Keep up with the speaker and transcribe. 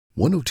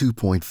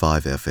102.5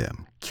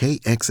 FM,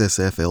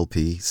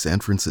 KXSF-LP San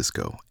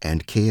Francisco,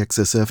 and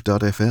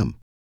KXSF.FM.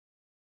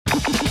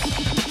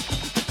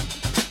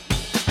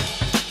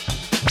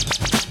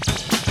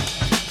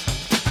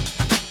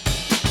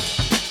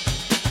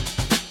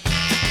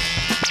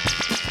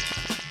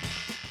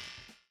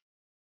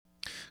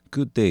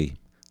 Good day.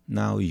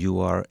 Now you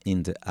are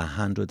in the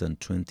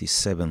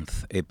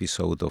 127th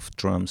episode of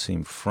Drums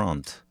in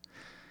Front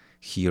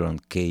here on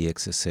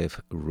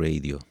KXSF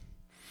Radio.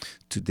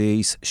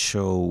 Today's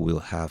show will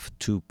have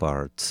two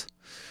parts.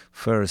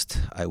 First,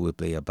 I will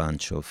play a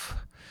bunch of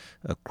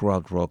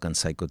Kraut-Rock and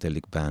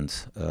psychedelic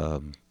bands,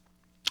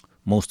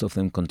 most of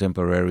them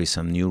contemporary,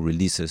 some new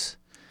releases.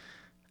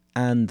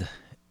 And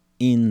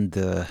in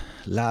the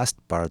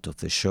last part of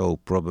the show,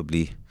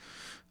 probably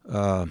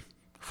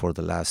for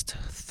the last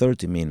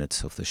 30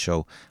 minutes of the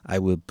show, I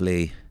will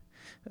play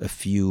a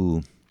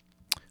few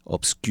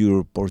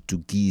obscure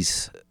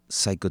Portuguese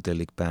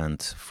psychedelic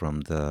bands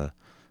from the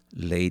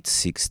late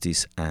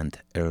 60s and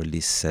early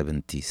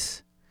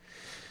 70s.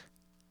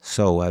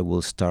 So I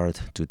will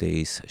start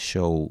today's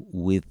show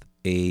with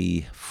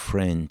a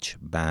French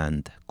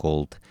band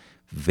called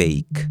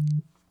Vake.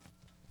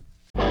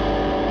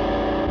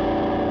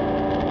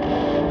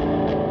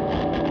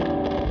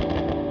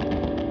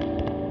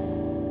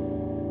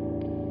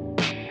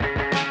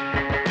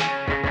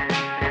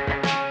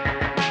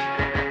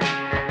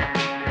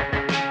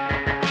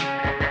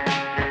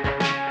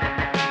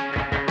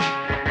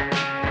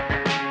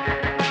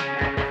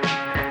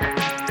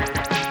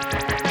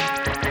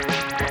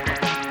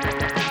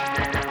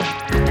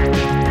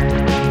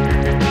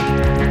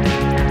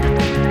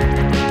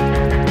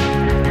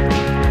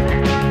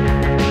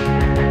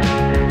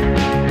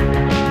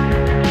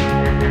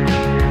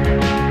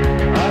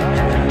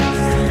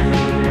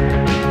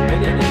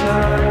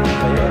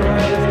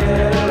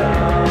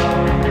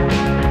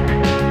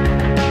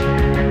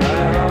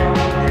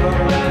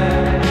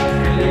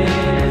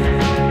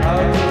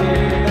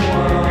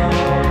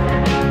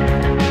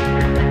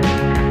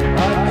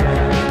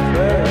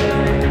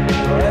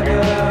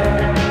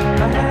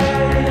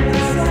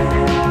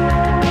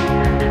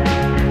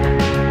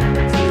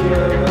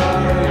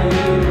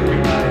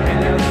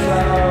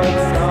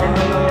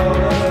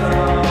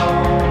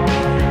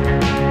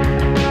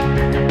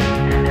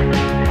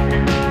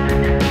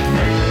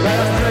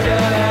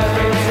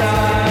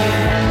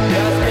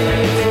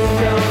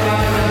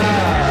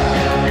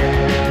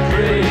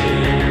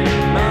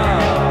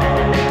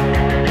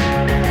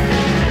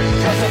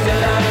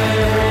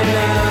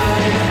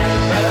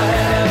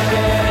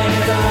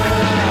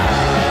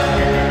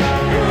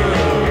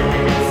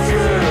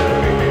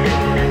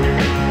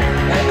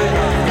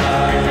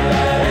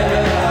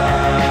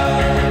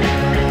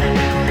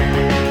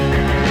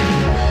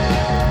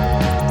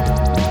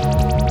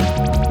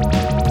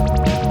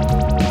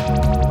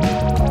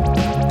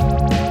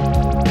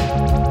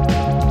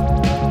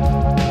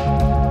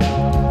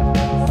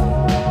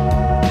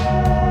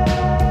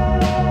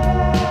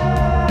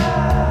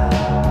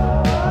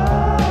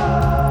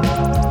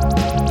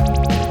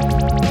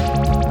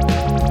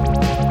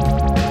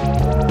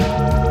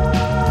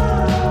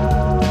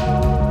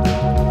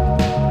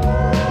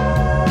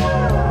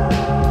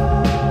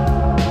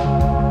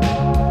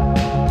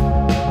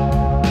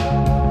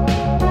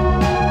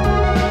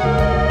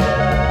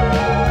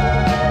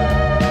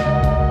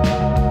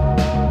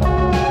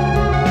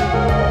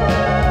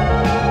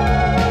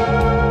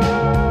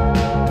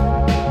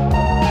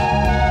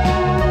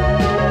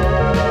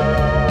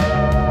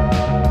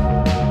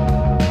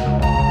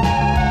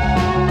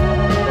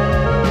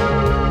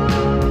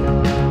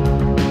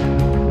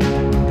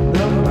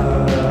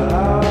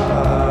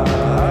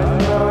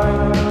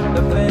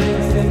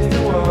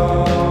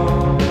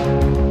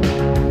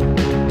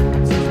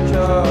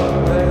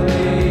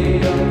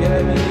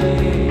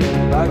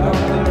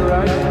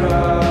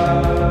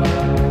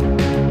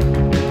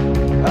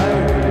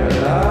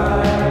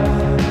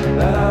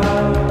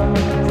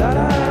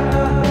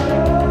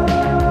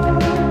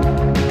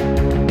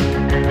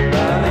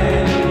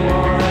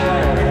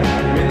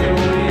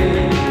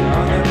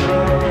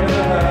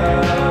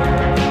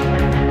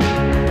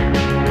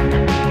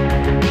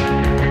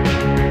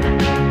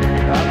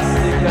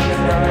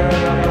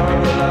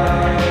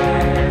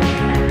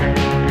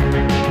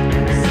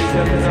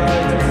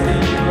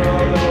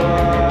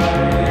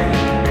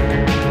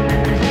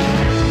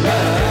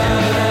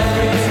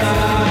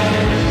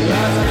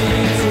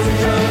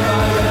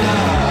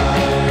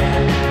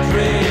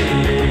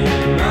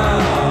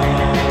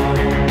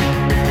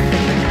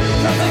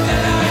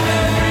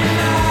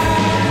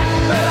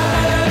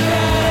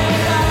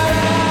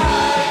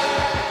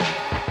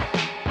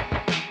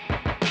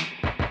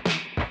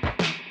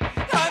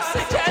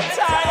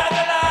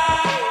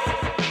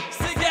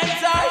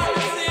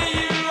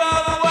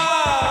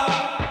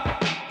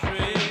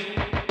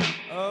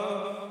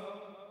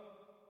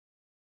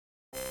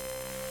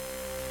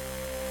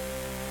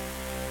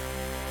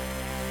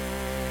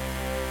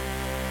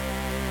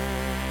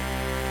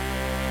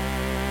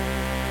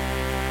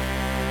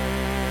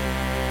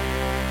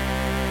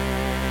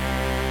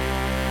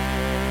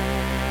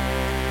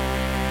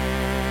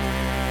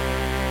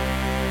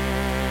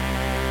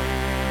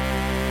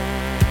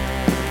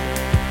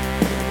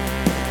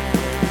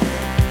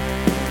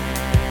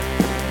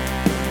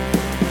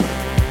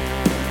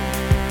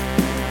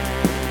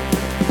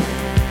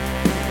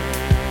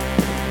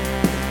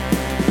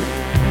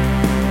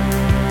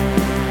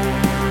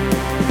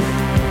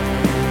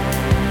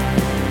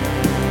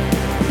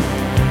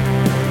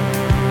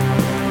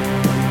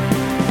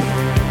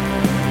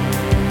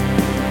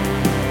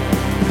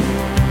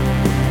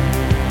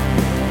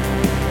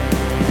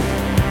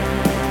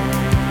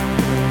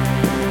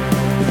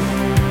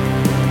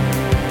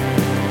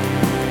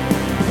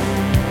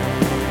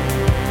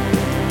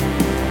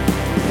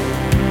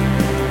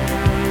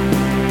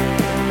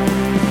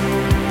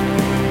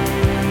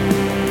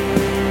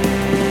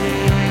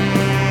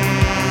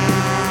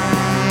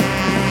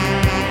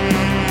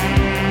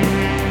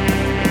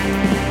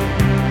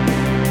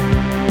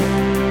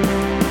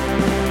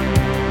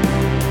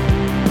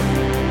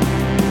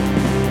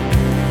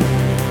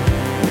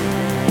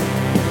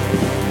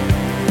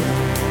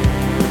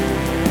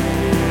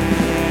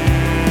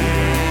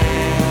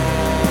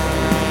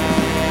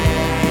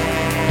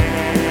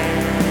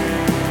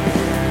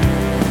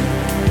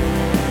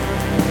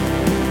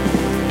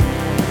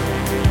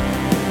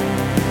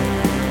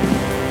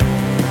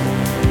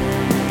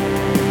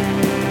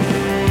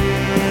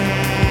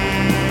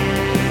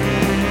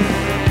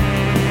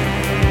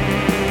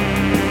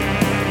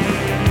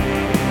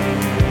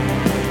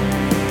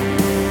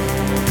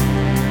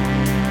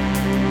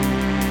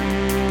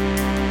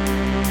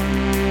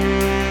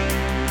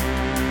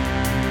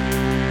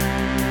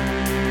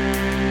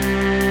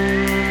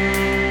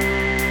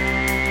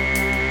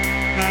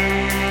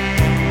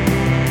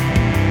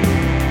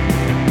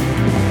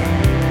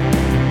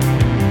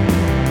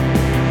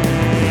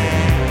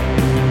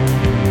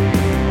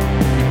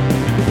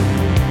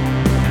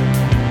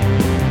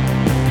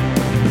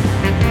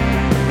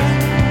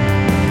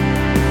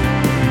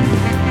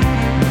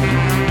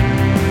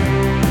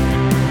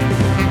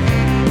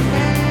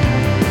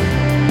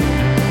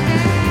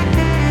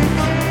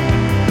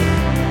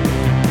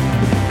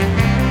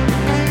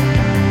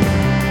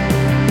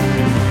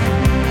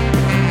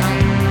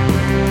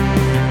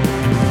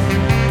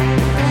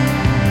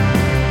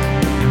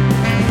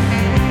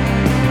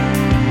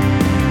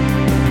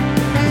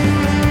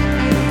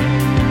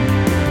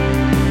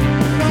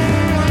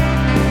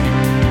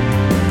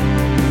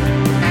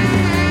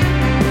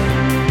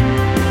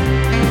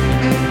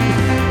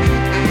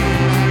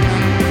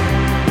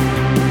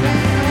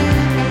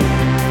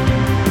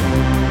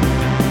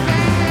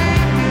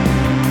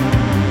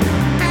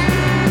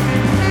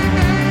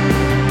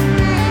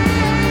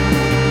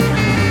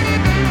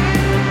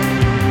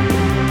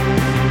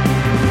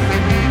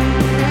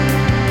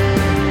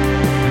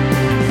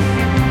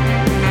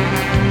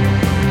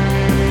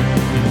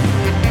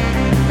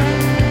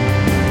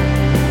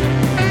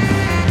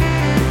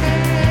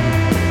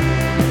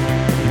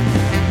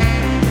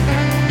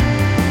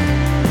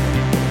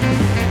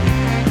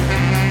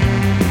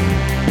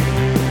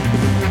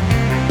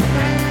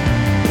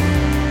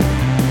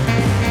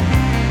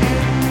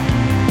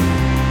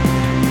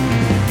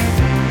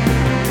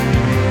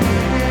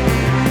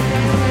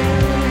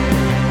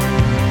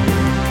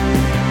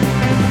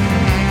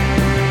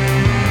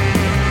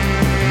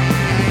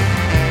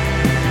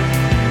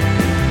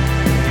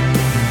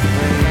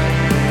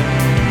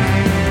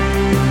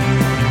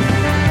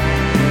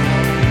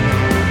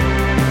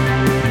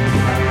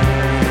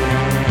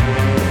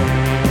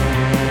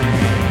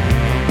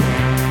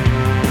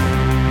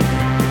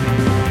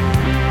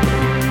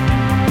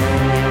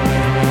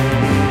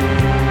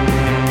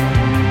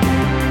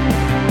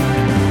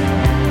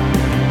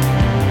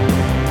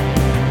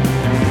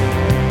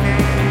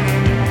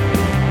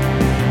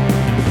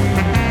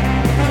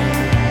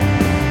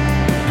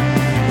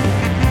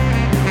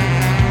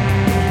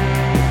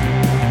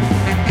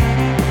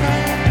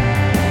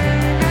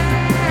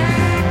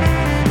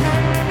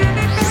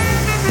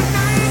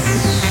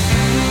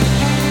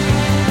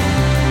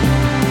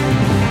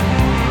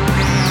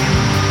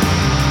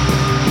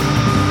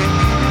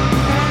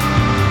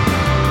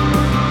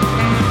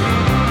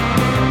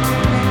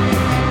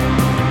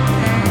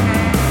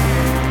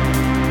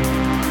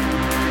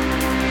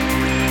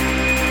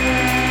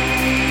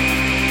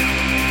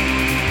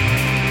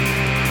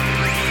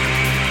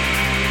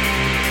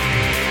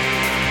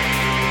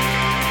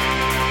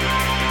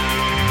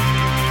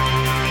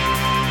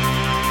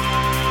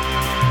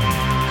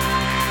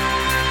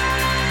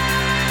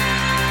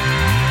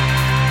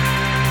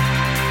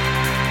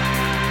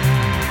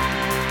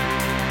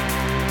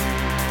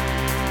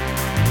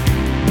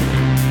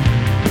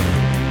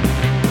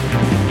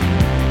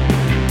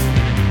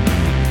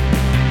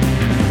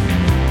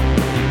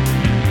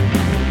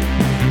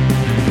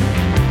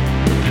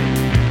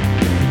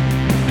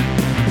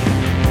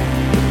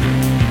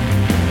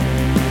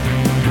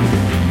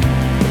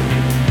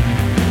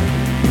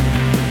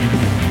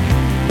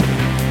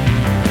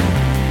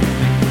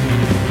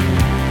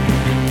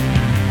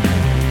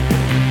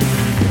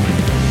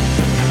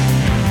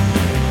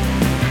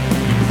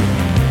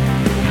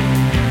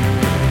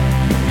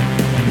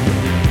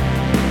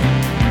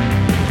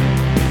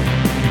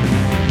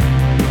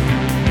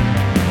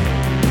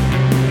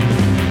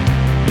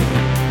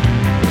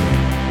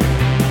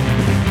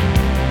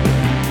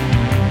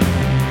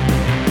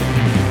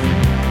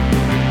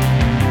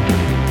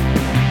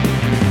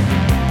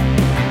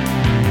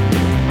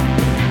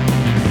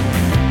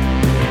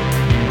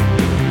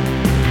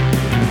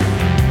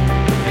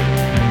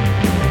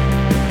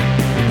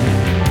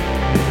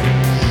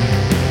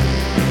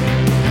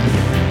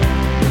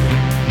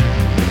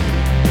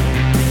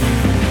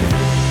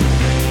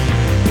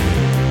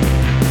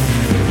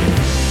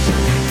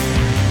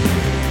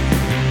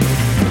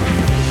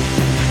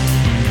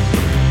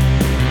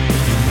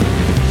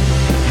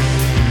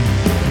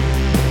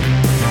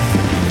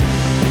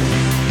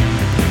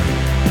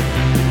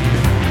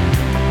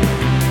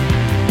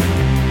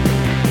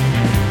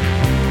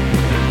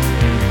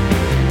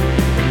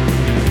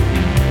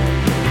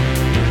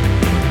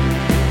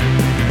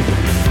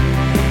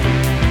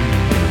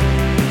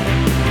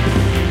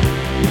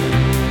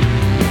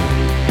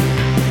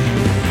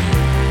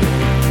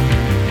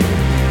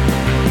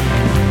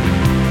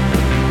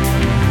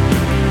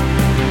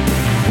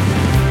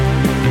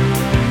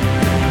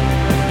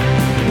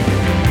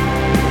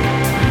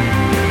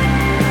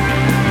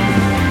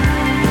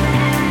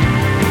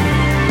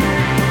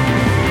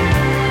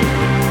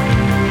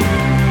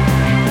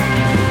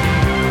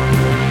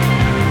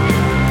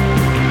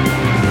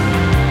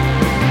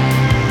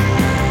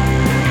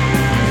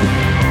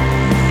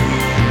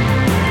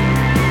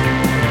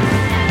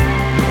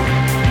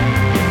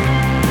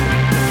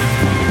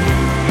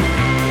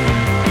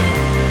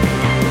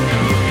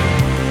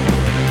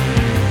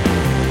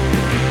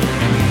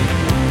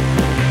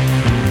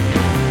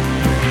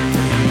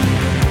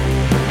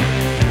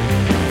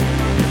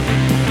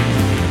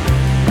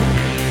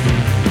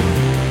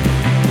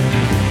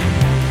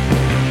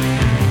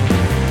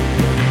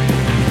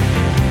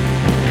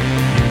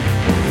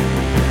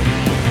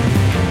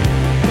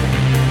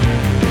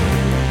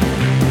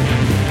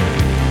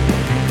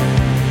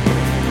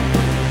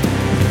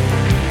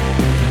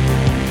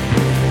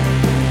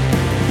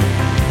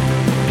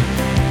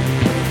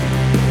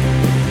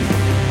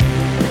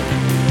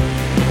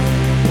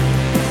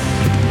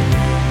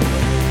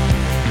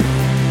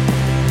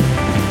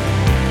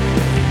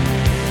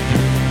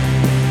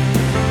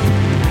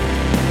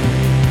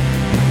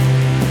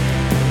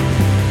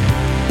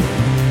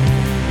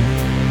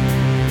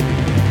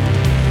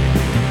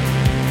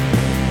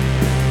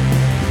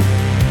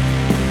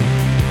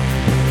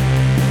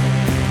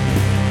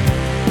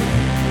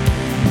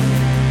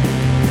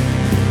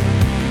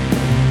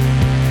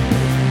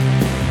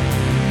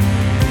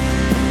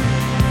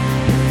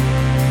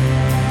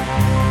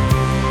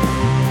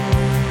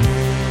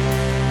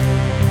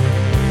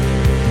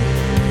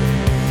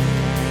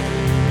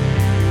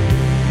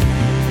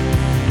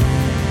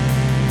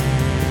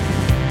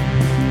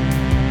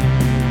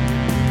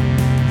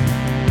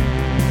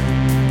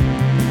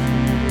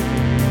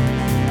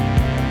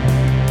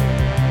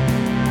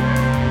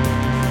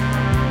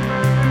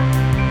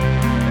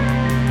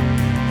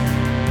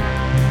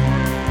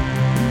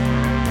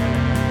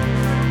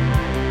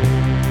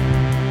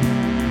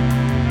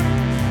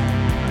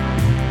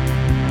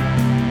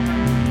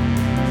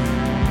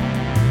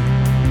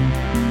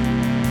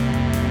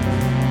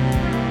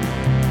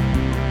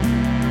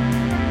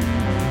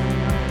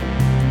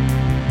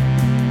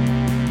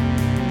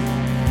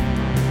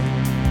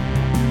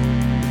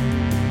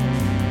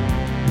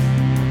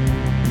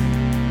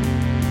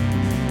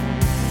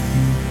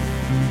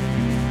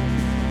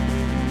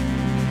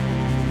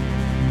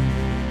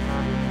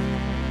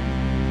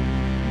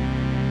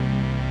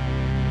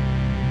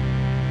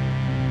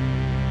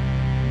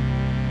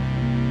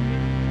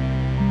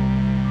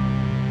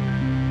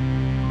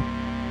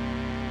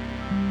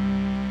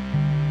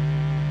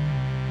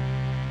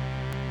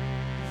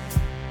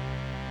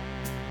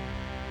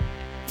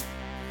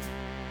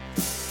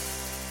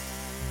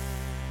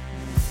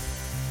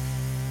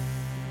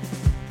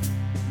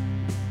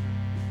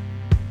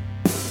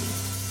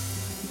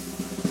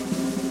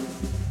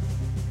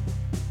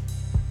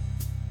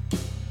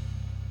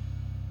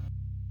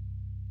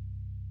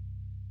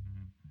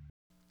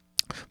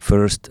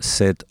 first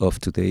set of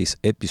today's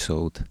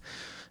episode,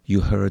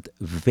 you heard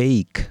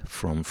Veik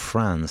from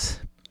France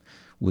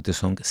with the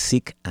song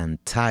Sick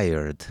and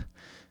Tired.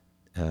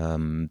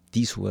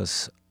 This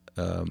was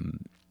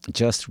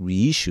just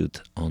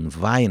reissued on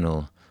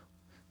vinyl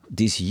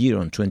this year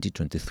on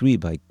 2023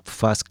 by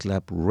Fast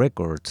Club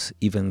Records,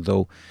 even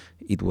though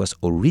it was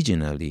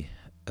originally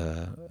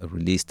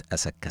released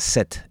as a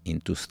cassette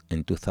in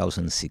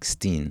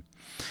 2016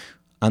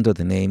 under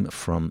the name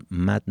From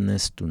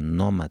Madness to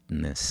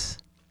Nomadness.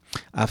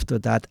 After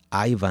that,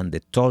 Ivan the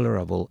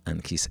Tolerable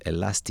and his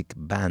Elastic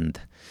Band.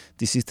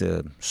 This is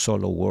the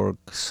solo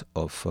works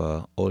of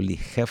Ollie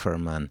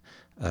Hefferman,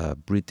 a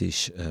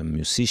British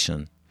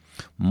musician.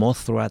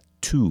 Mothra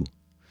 2,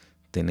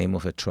 the name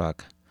of a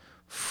track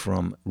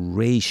from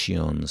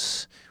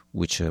Rations,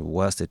 which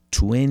was the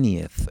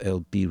 20th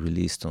LP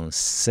released on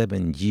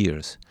 7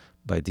 years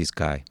by this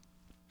guy.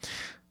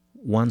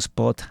 One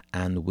spot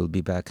and we'll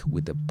be back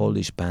with the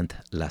Polish band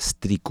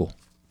Lastrico.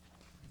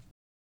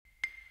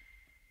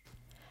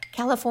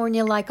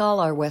 California, like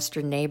all our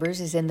western neighbors,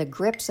 is in the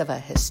grips of a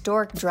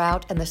historic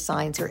drought, and the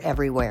signs are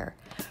everywhere.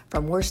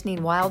 From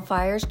worsening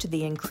wildfires to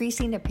the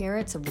increasing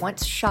appearance of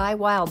once shy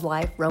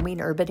wildlife roaming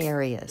urban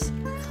areas.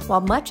 While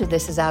much of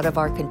this is out of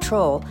our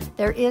control,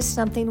 there is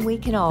something we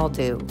can all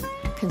do.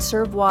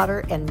 Conserve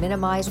water and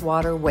minimize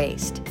water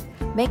waste.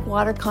 Make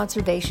water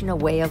conservation a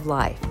way of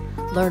life.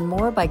 Learn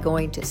more by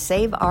going to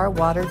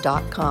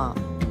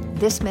saveourwater.com.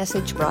 This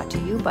message brought to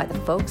you by the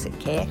folks at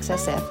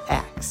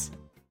KXSF-X.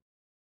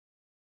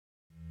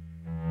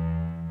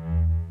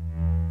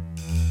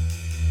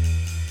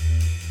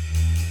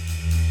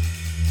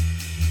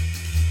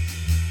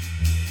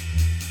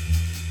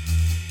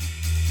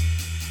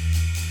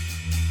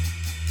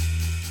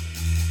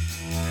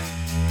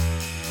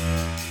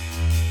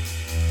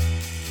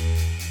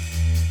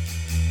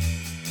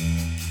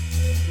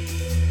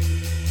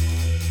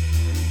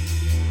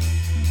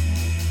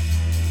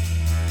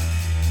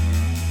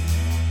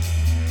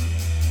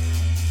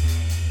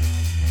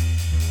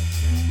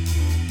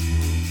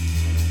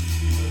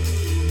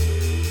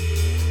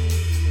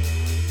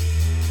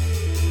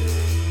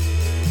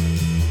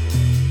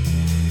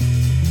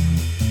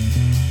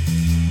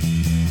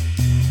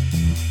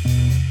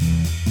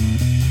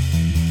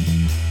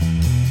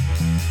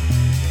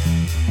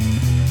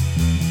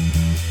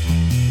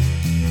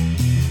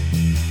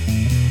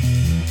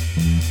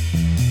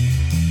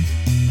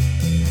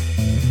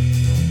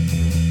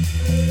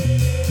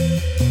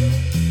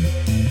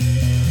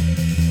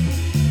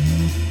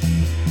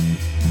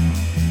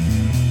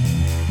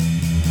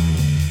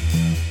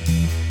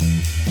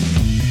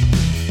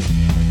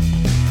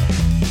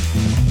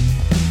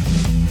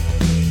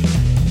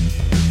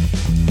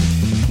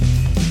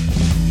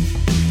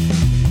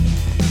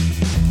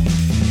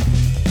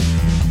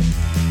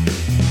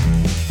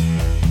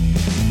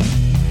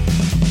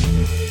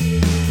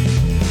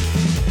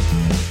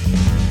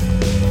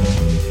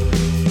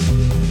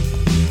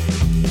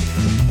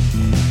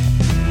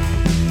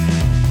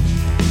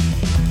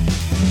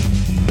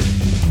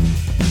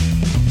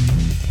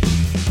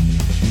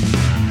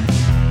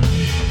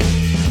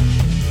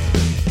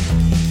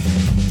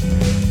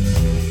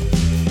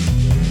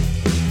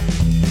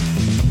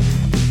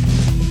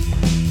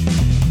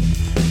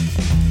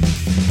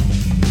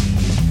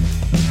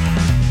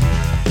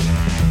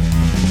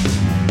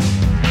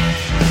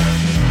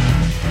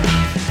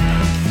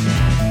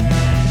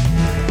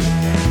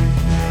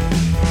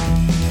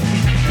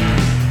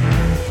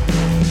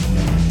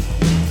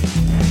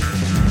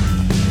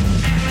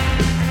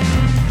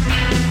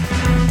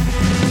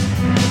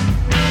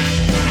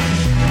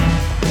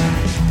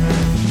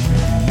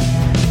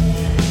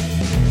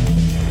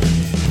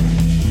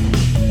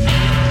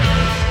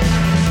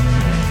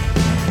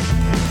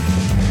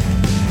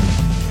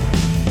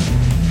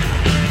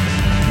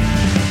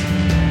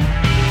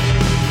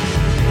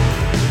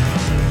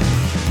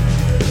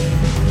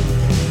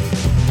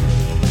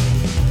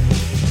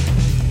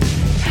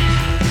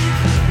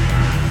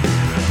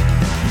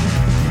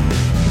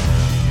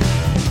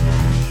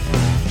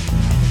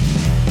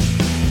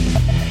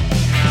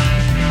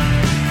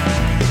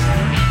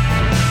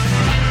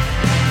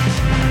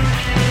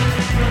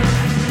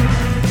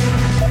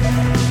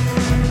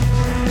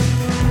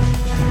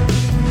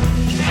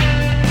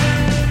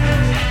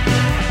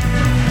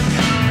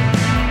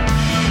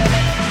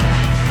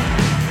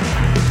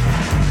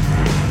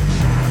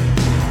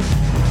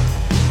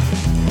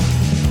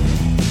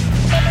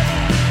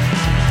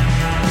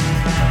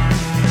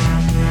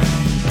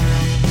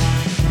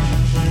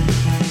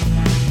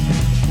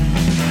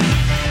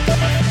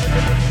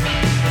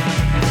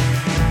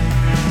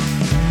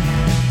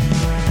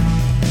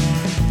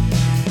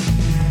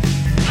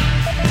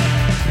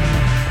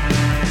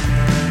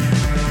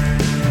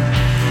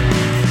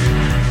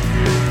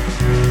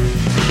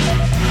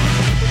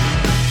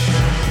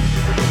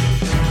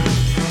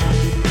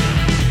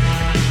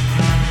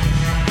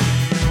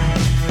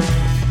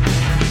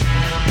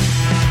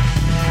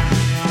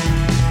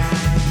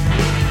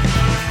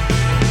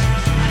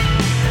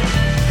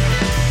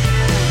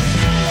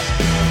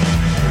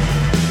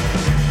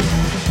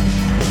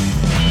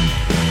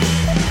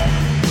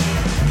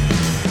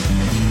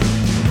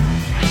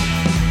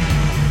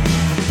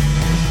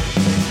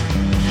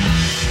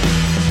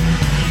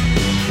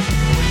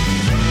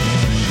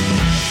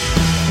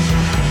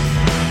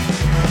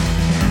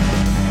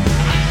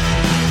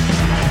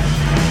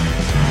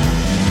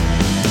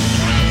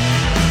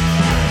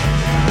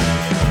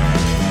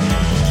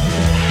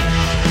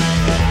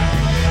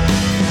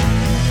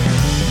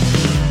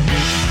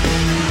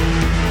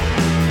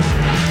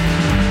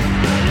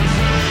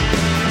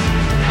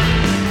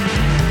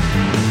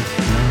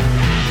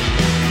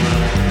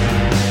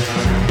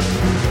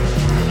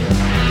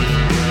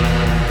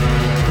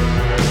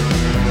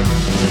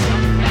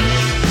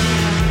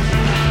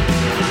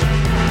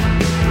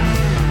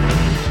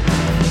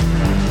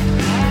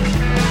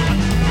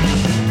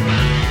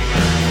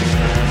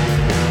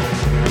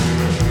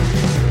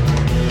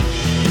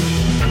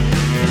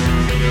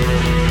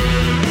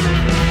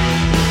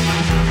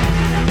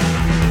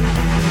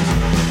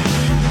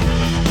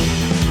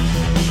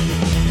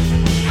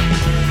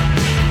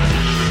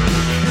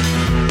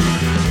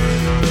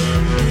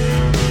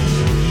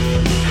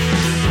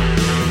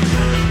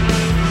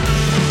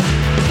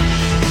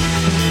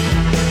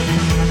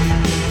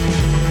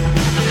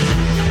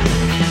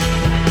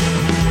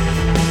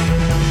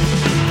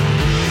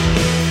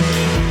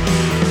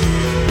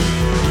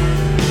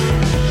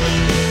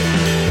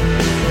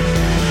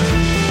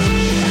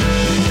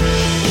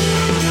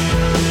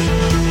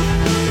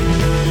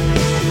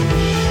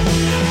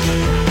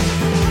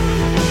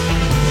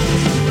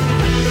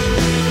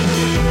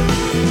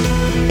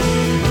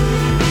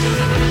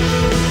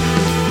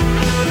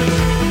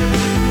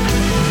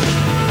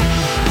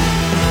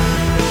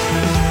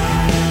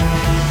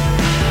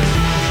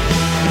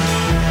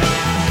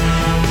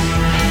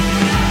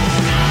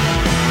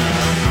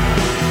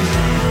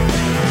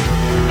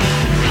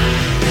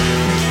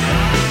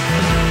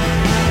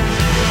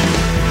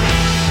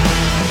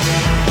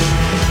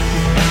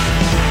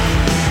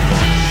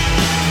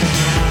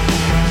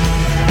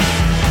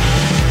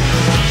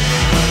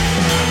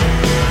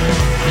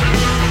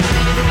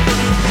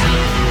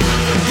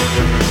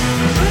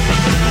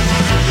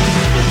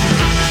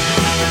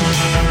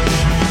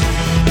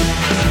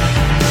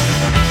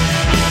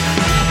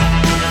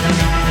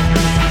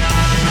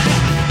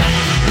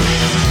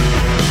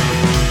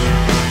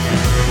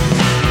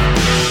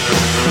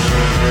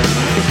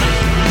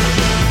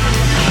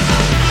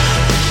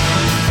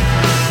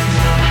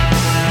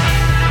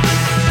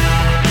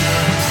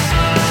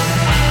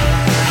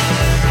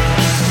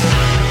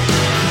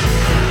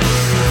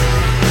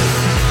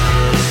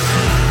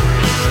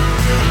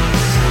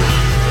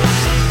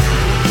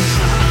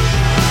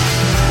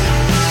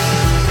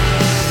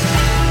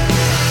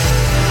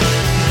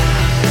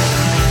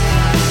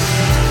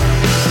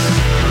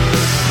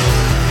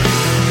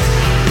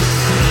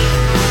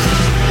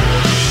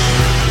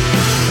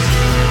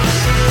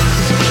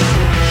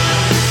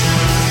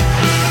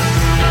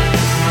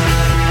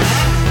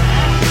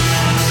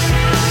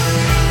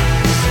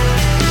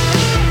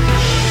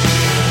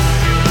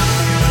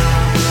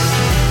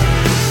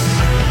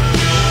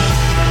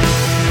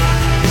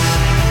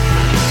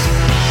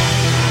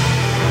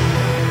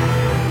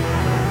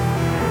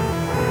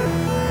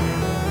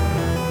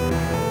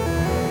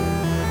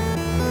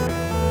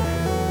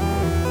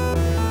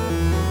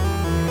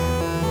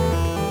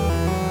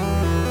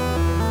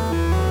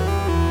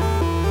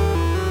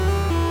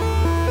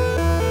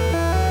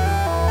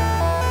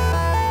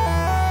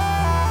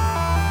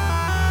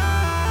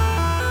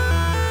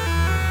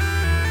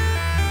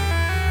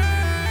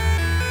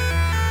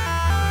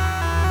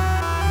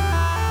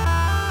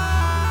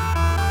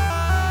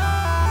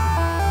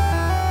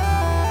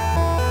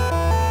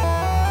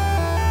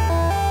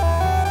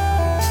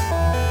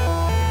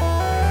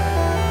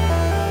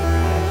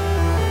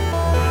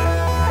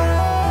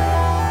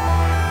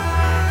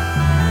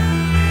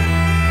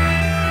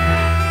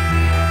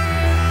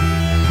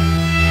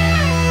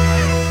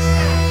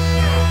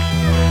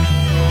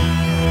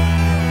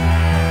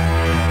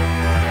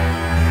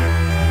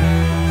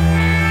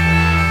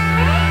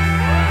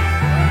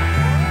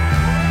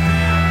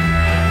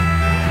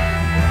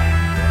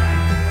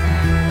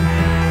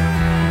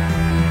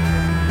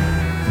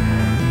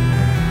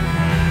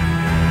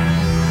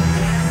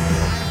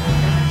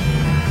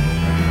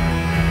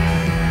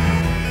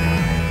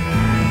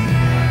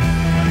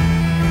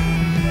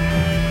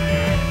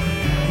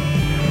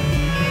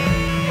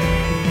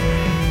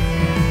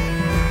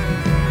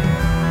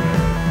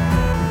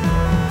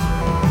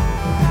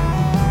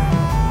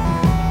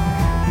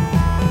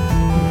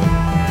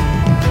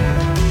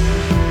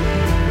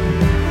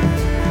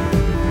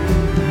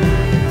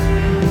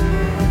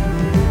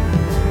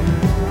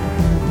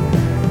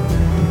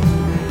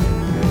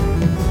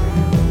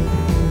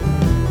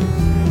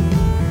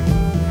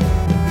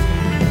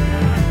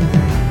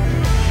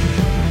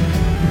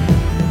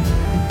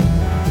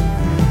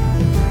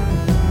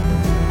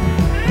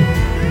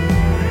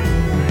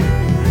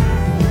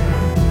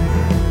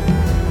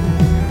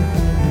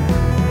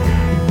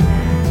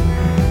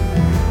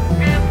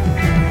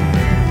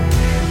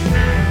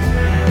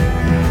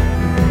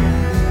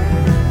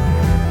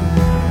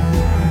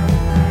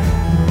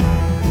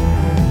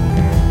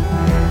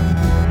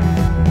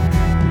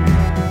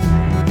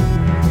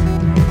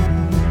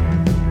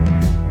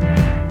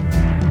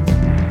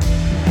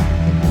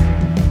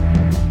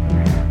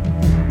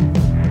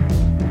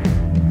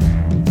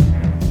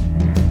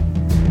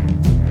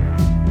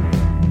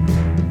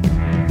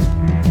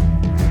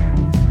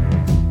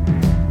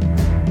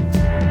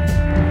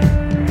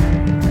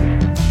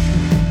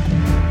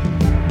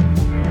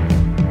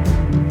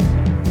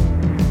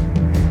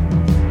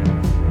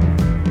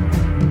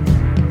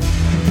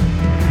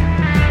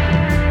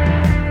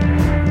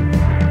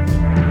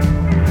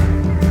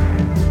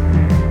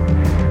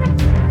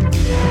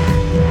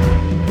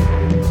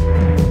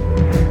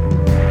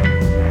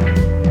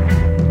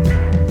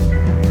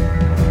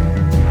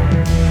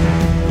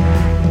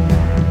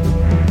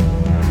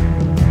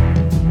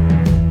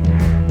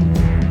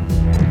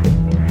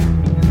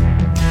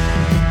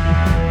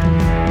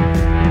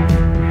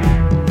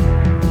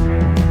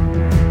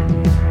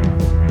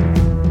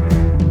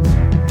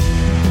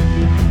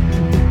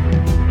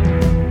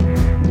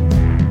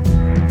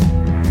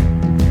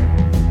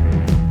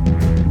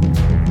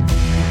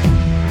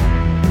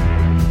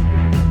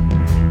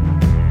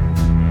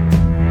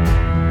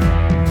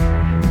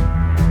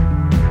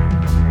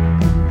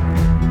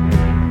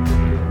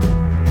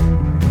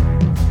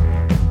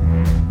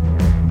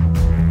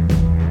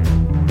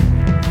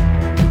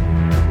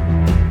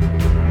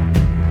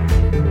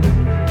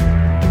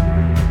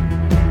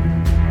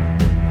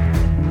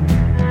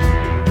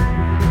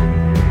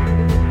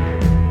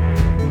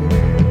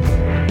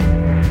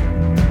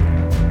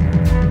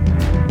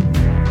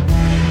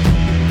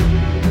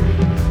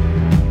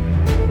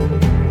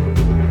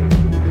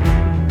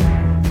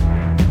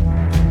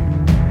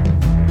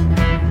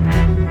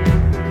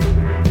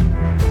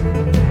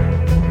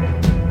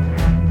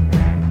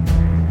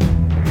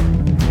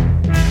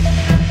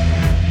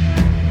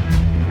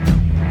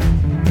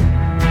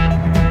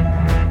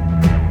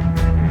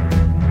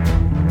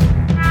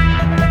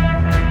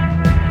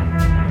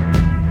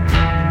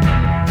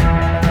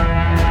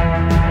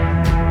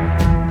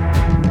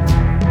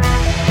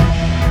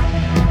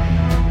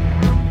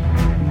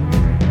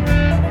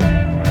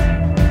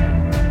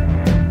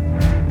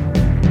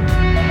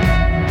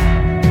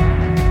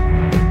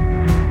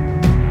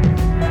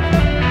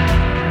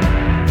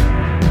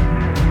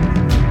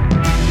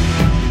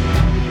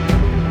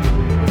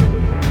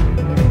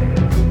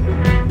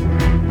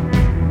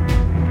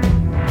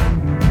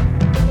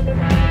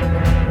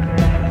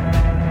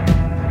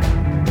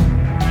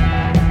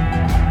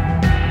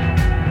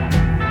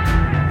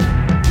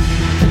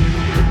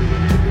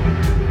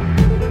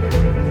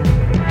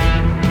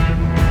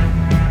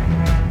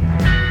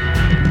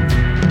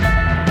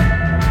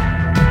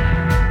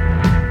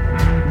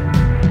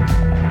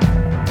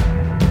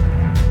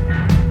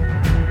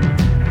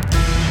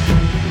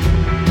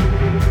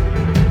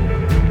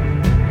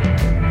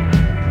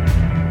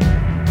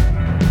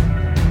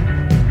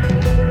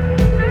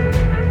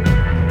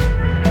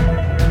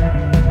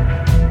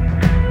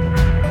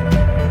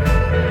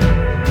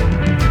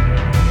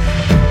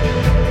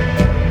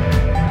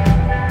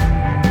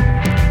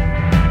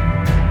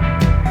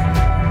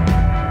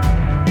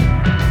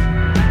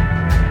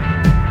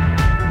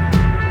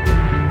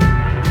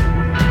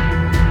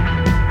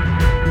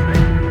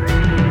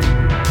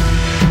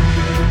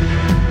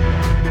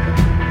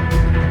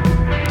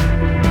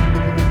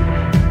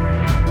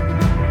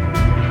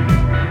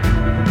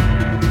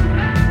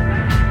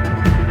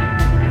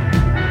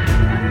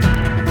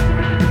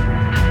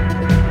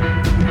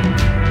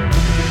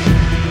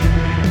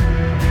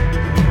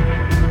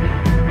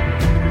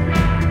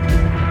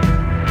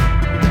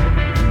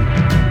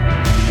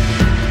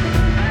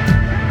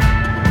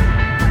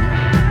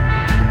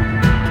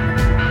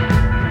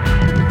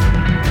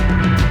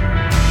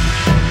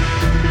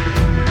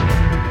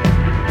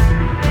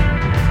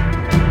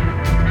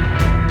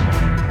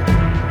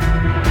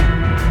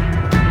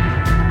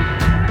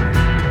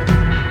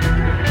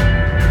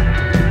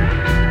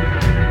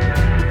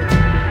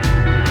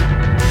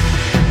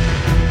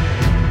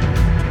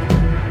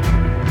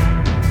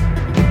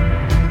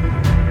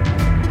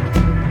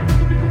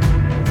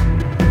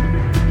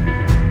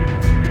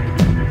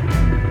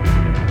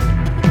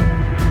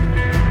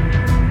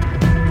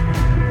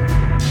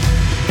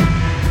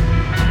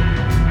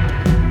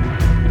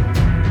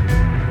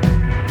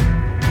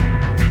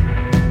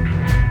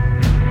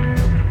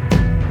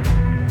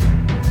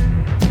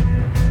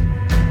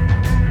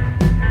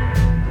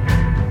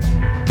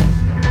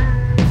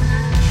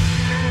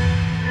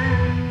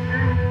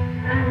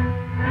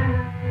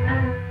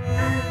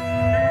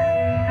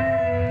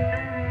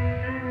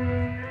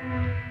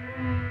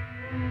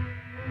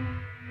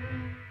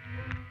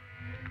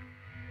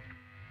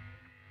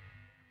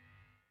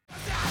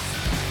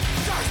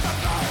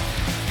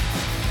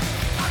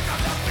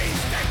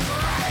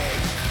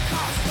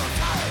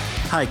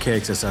 Hi,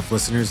 KXSF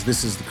listeners.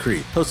 This is The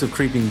Creep, host of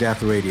Creeping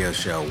Death Radio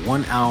Show.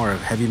 1 hour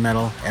of heavy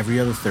metal every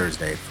other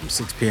Thursday from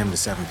 6 p.m. to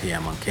 7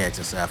 p.m. on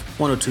KXSF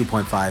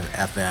 102.5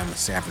 FM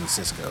San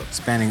Francisco,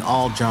 spanning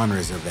all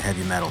genres of the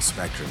heavy metal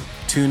spectrum.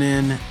 Tune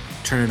in,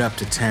 turn it up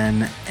to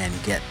 10,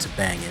 and get to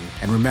banging.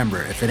 And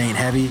remember, if it ain't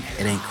heavy,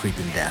 it ain't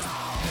creeping death.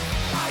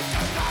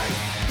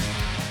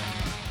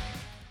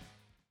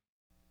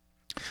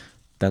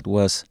 That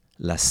was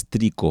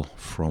Lastriko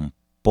from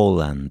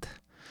Poland,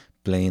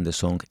 playing the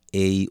song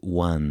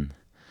A1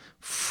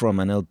 from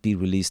an LP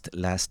released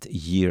last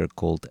year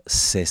called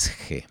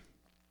Sesge.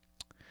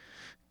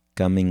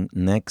 Coming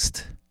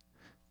next,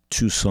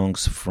 two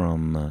songs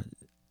from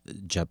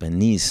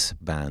Japanese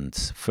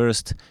bands.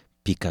 First,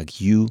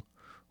 Pikagyu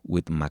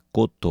with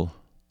Makoto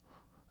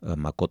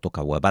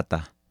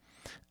Kawabata,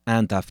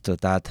 and after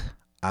that,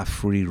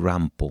 Afri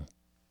Rampo.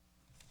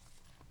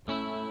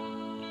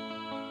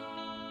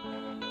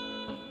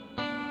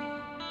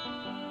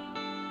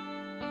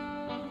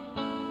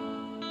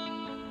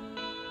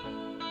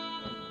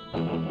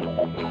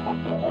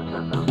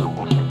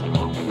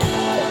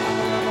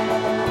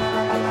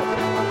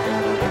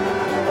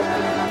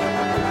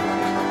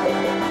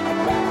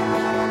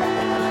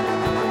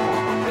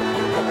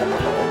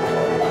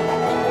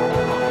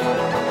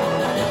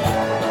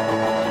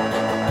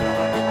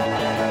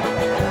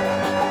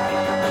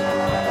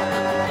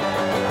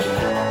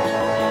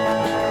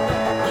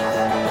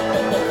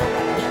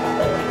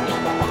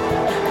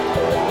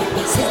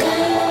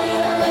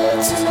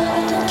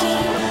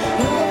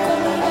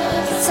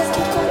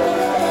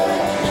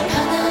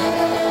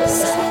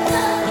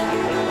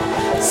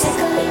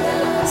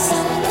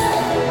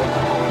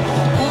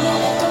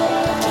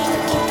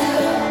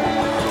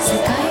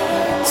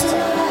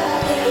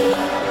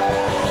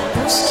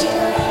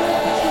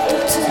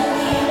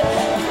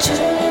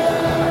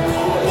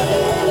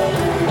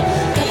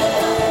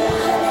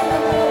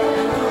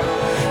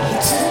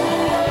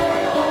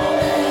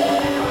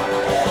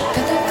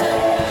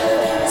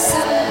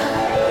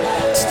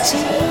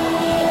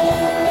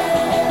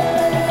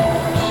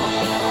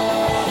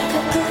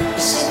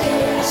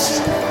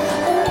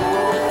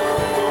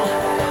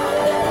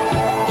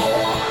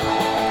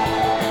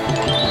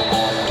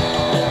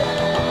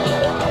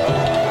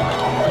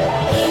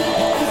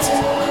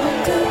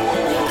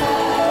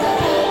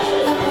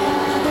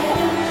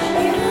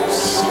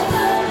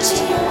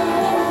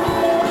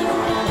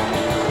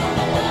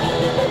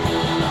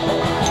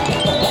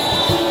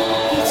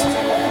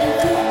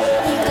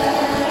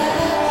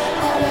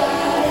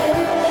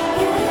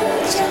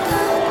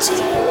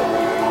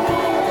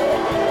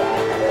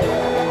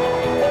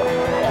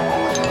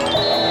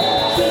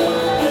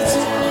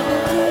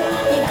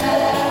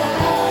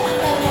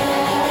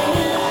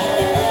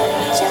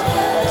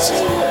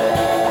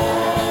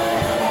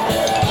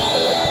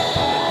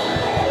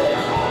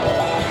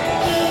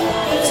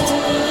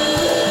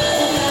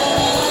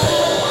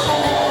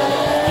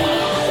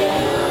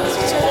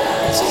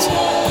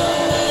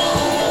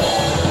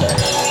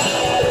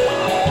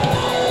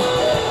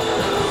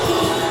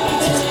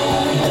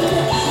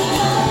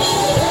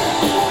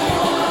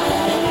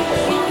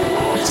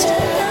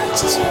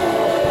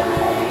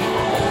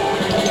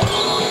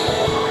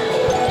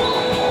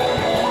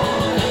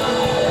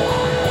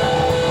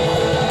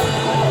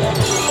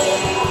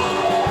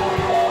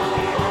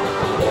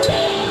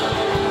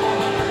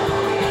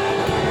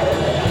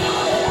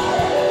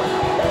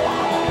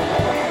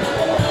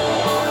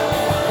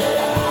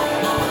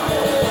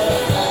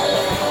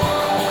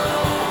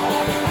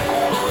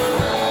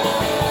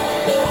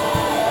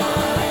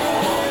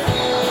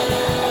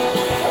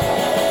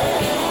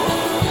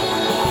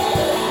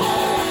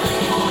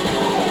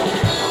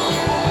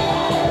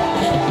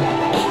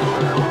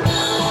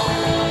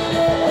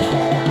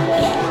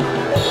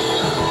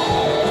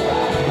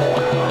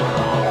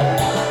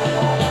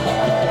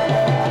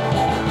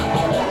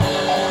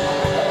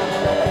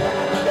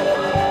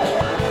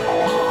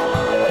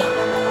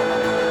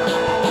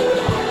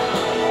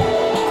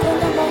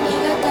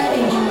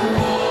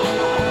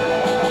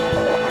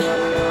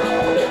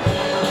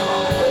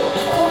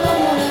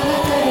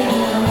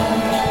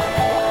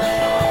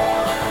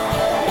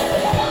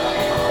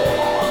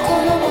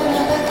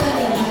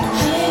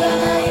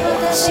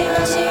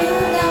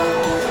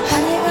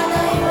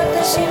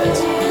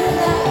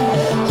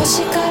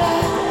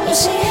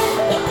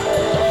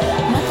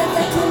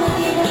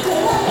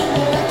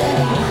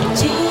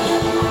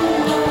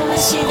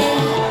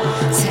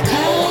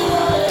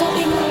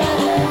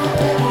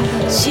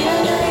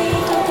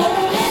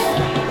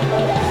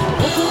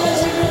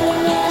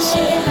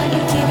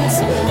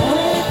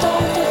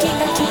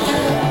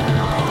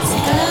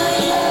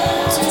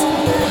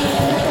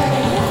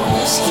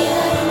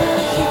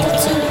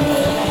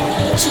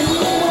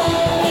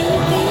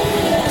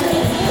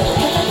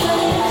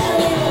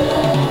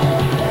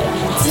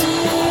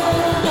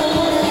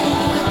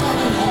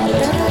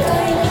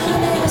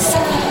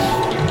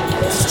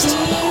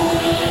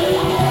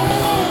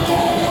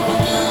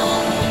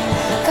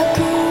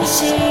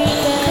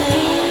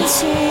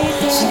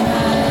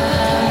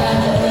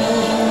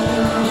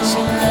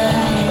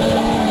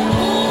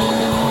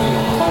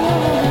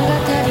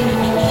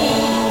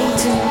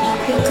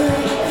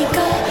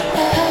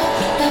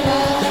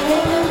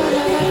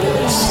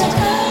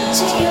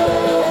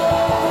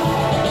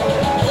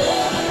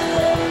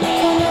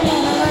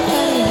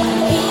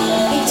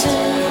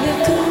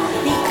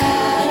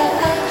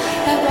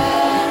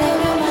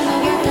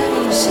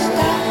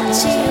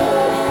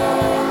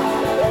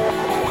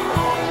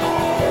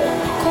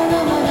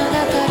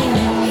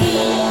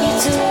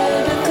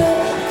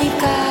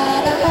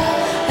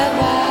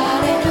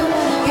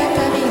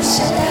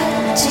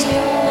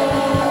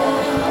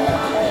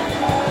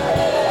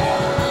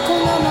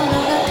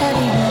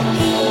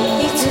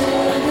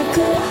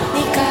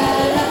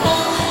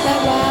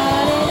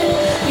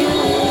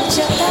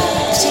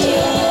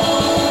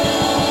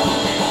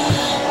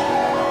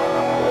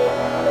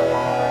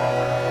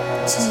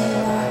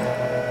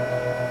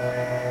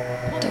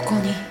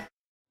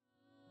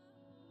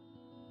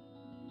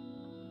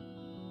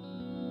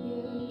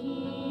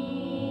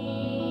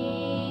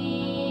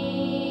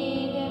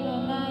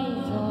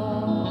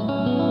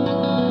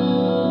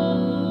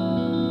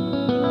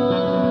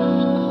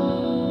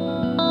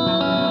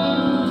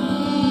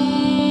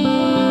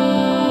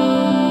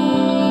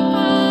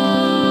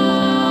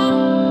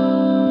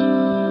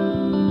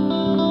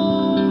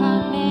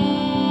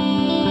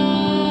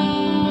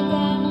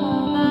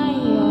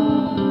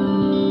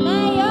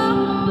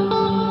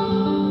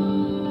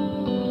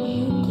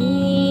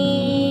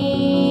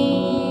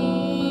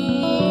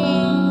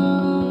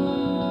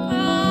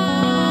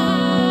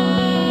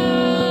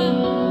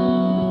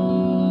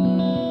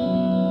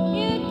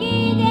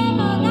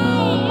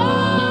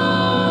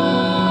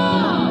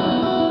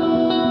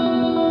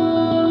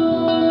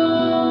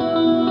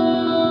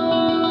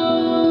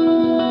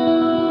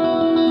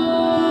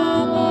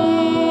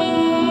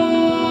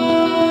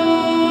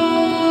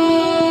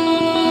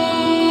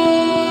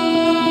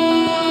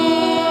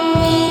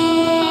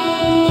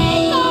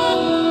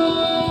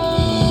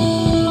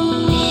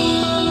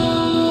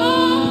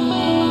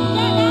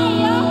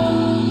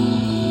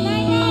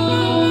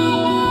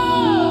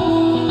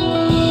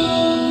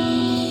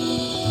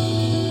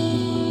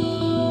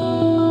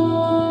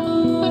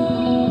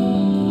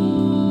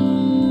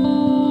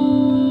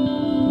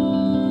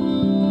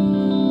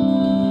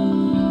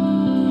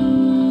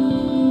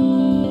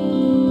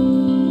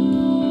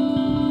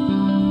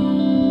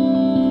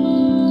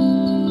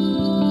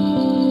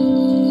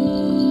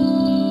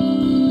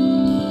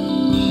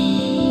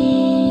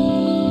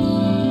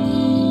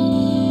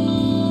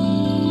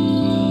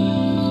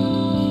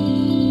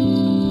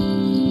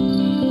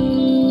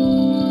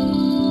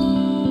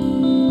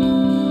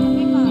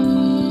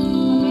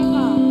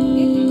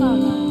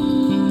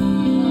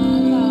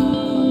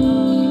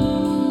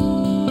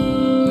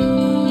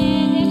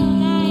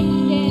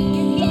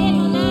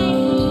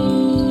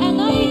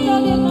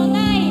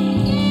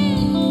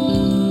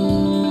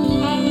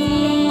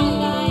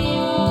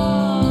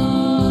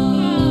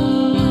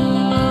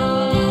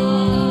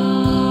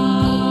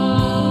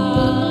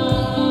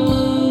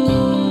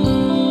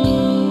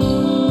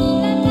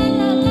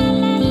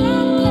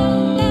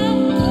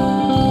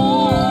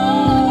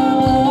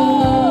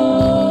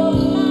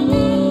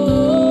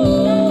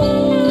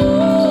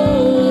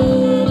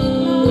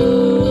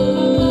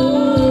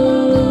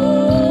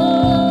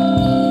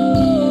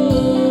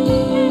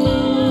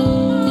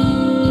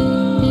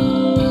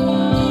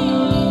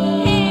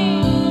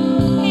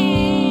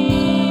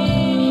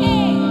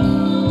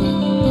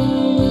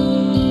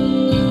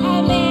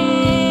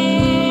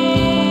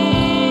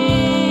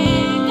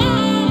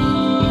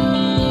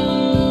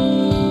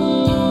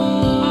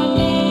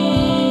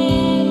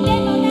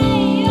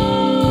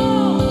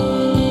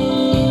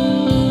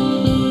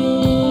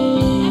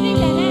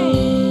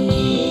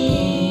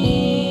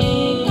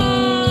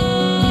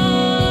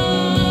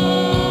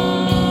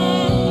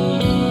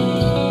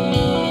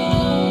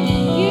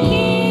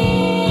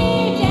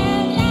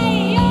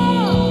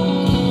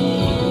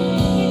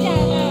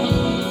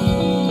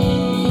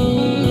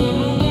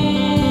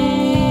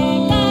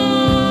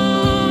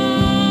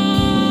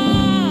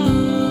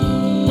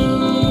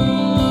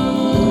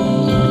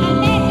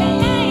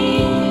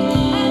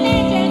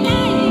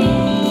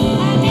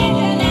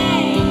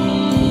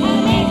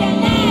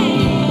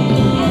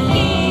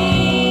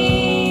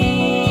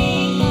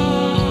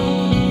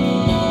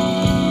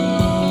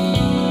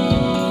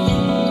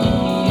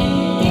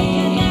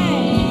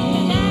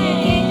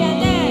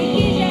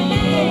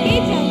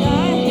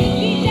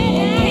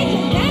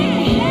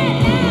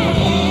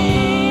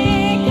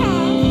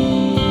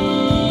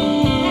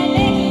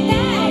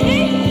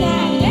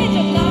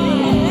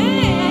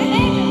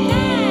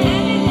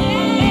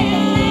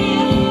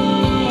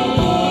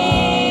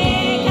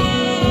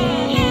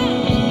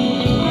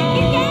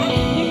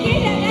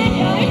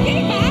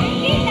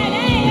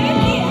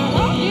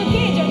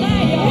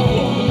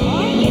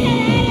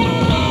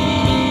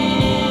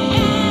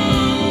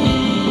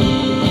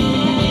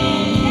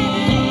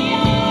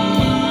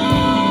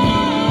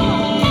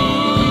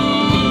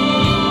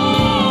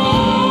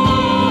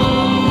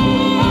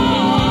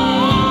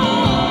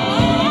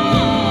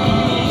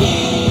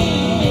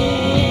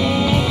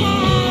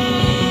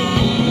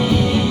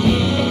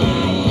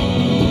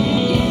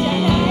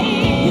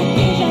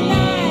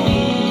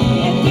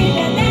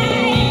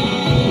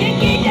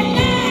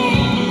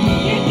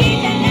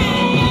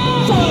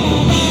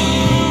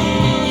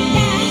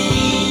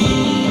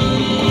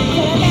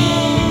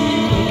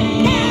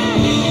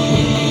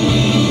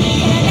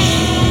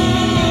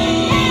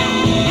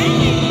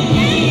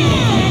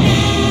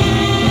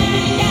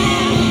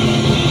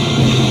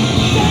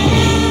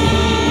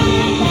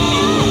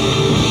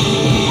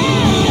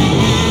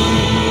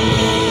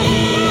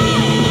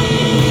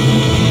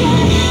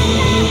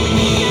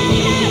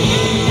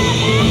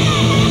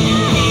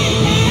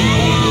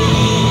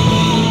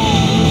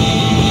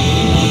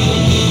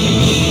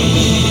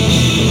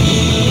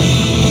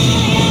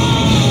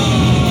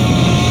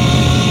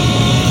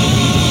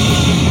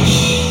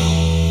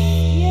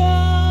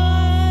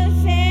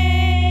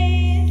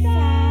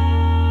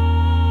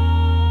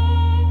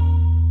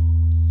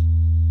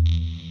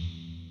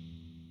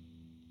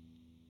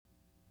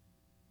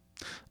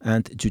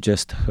 And you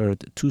just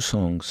heard two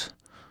songs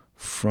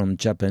from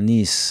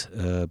Japanese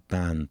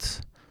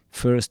band.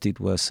 First it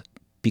was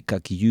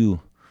Pikakyu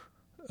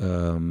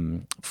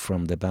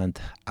from the band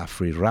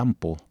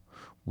Afrirampo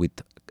with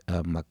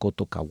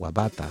Makoto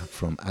Kawabata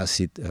from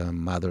Acid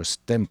Mother's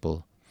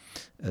Temple.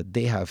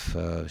 They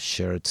have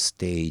shared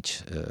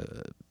stage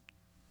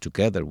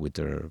together with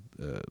their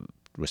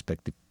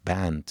respective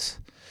bands,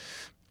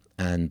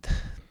 and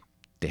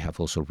they have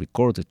also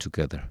recorded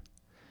together.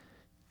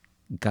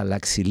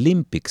 Galaxy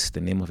Olympics,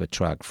 the name of a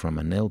track from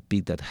an LP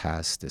that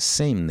has the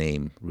same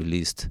name,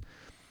 released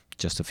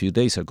just a few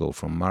days ago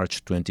from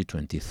March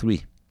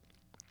 2023.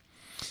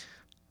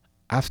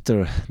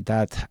 After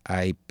that,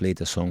 I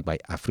played a song by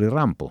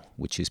Afrirampo,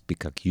 which is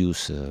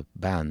Pikakyu's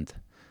band.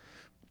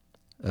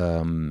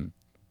 The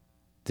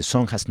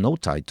song has no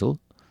title.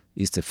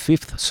 It's the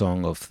fifth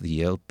song of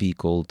the LP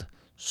called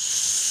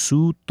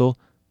Suto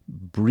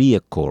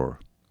Briekor.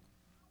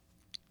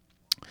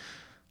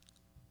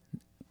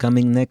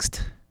 Coming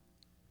next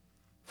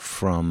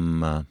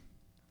from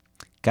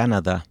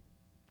Canada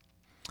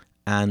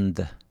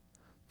and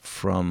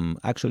from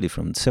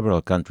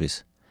several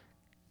countries,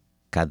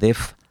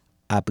 Kadef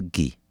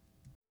Abgi.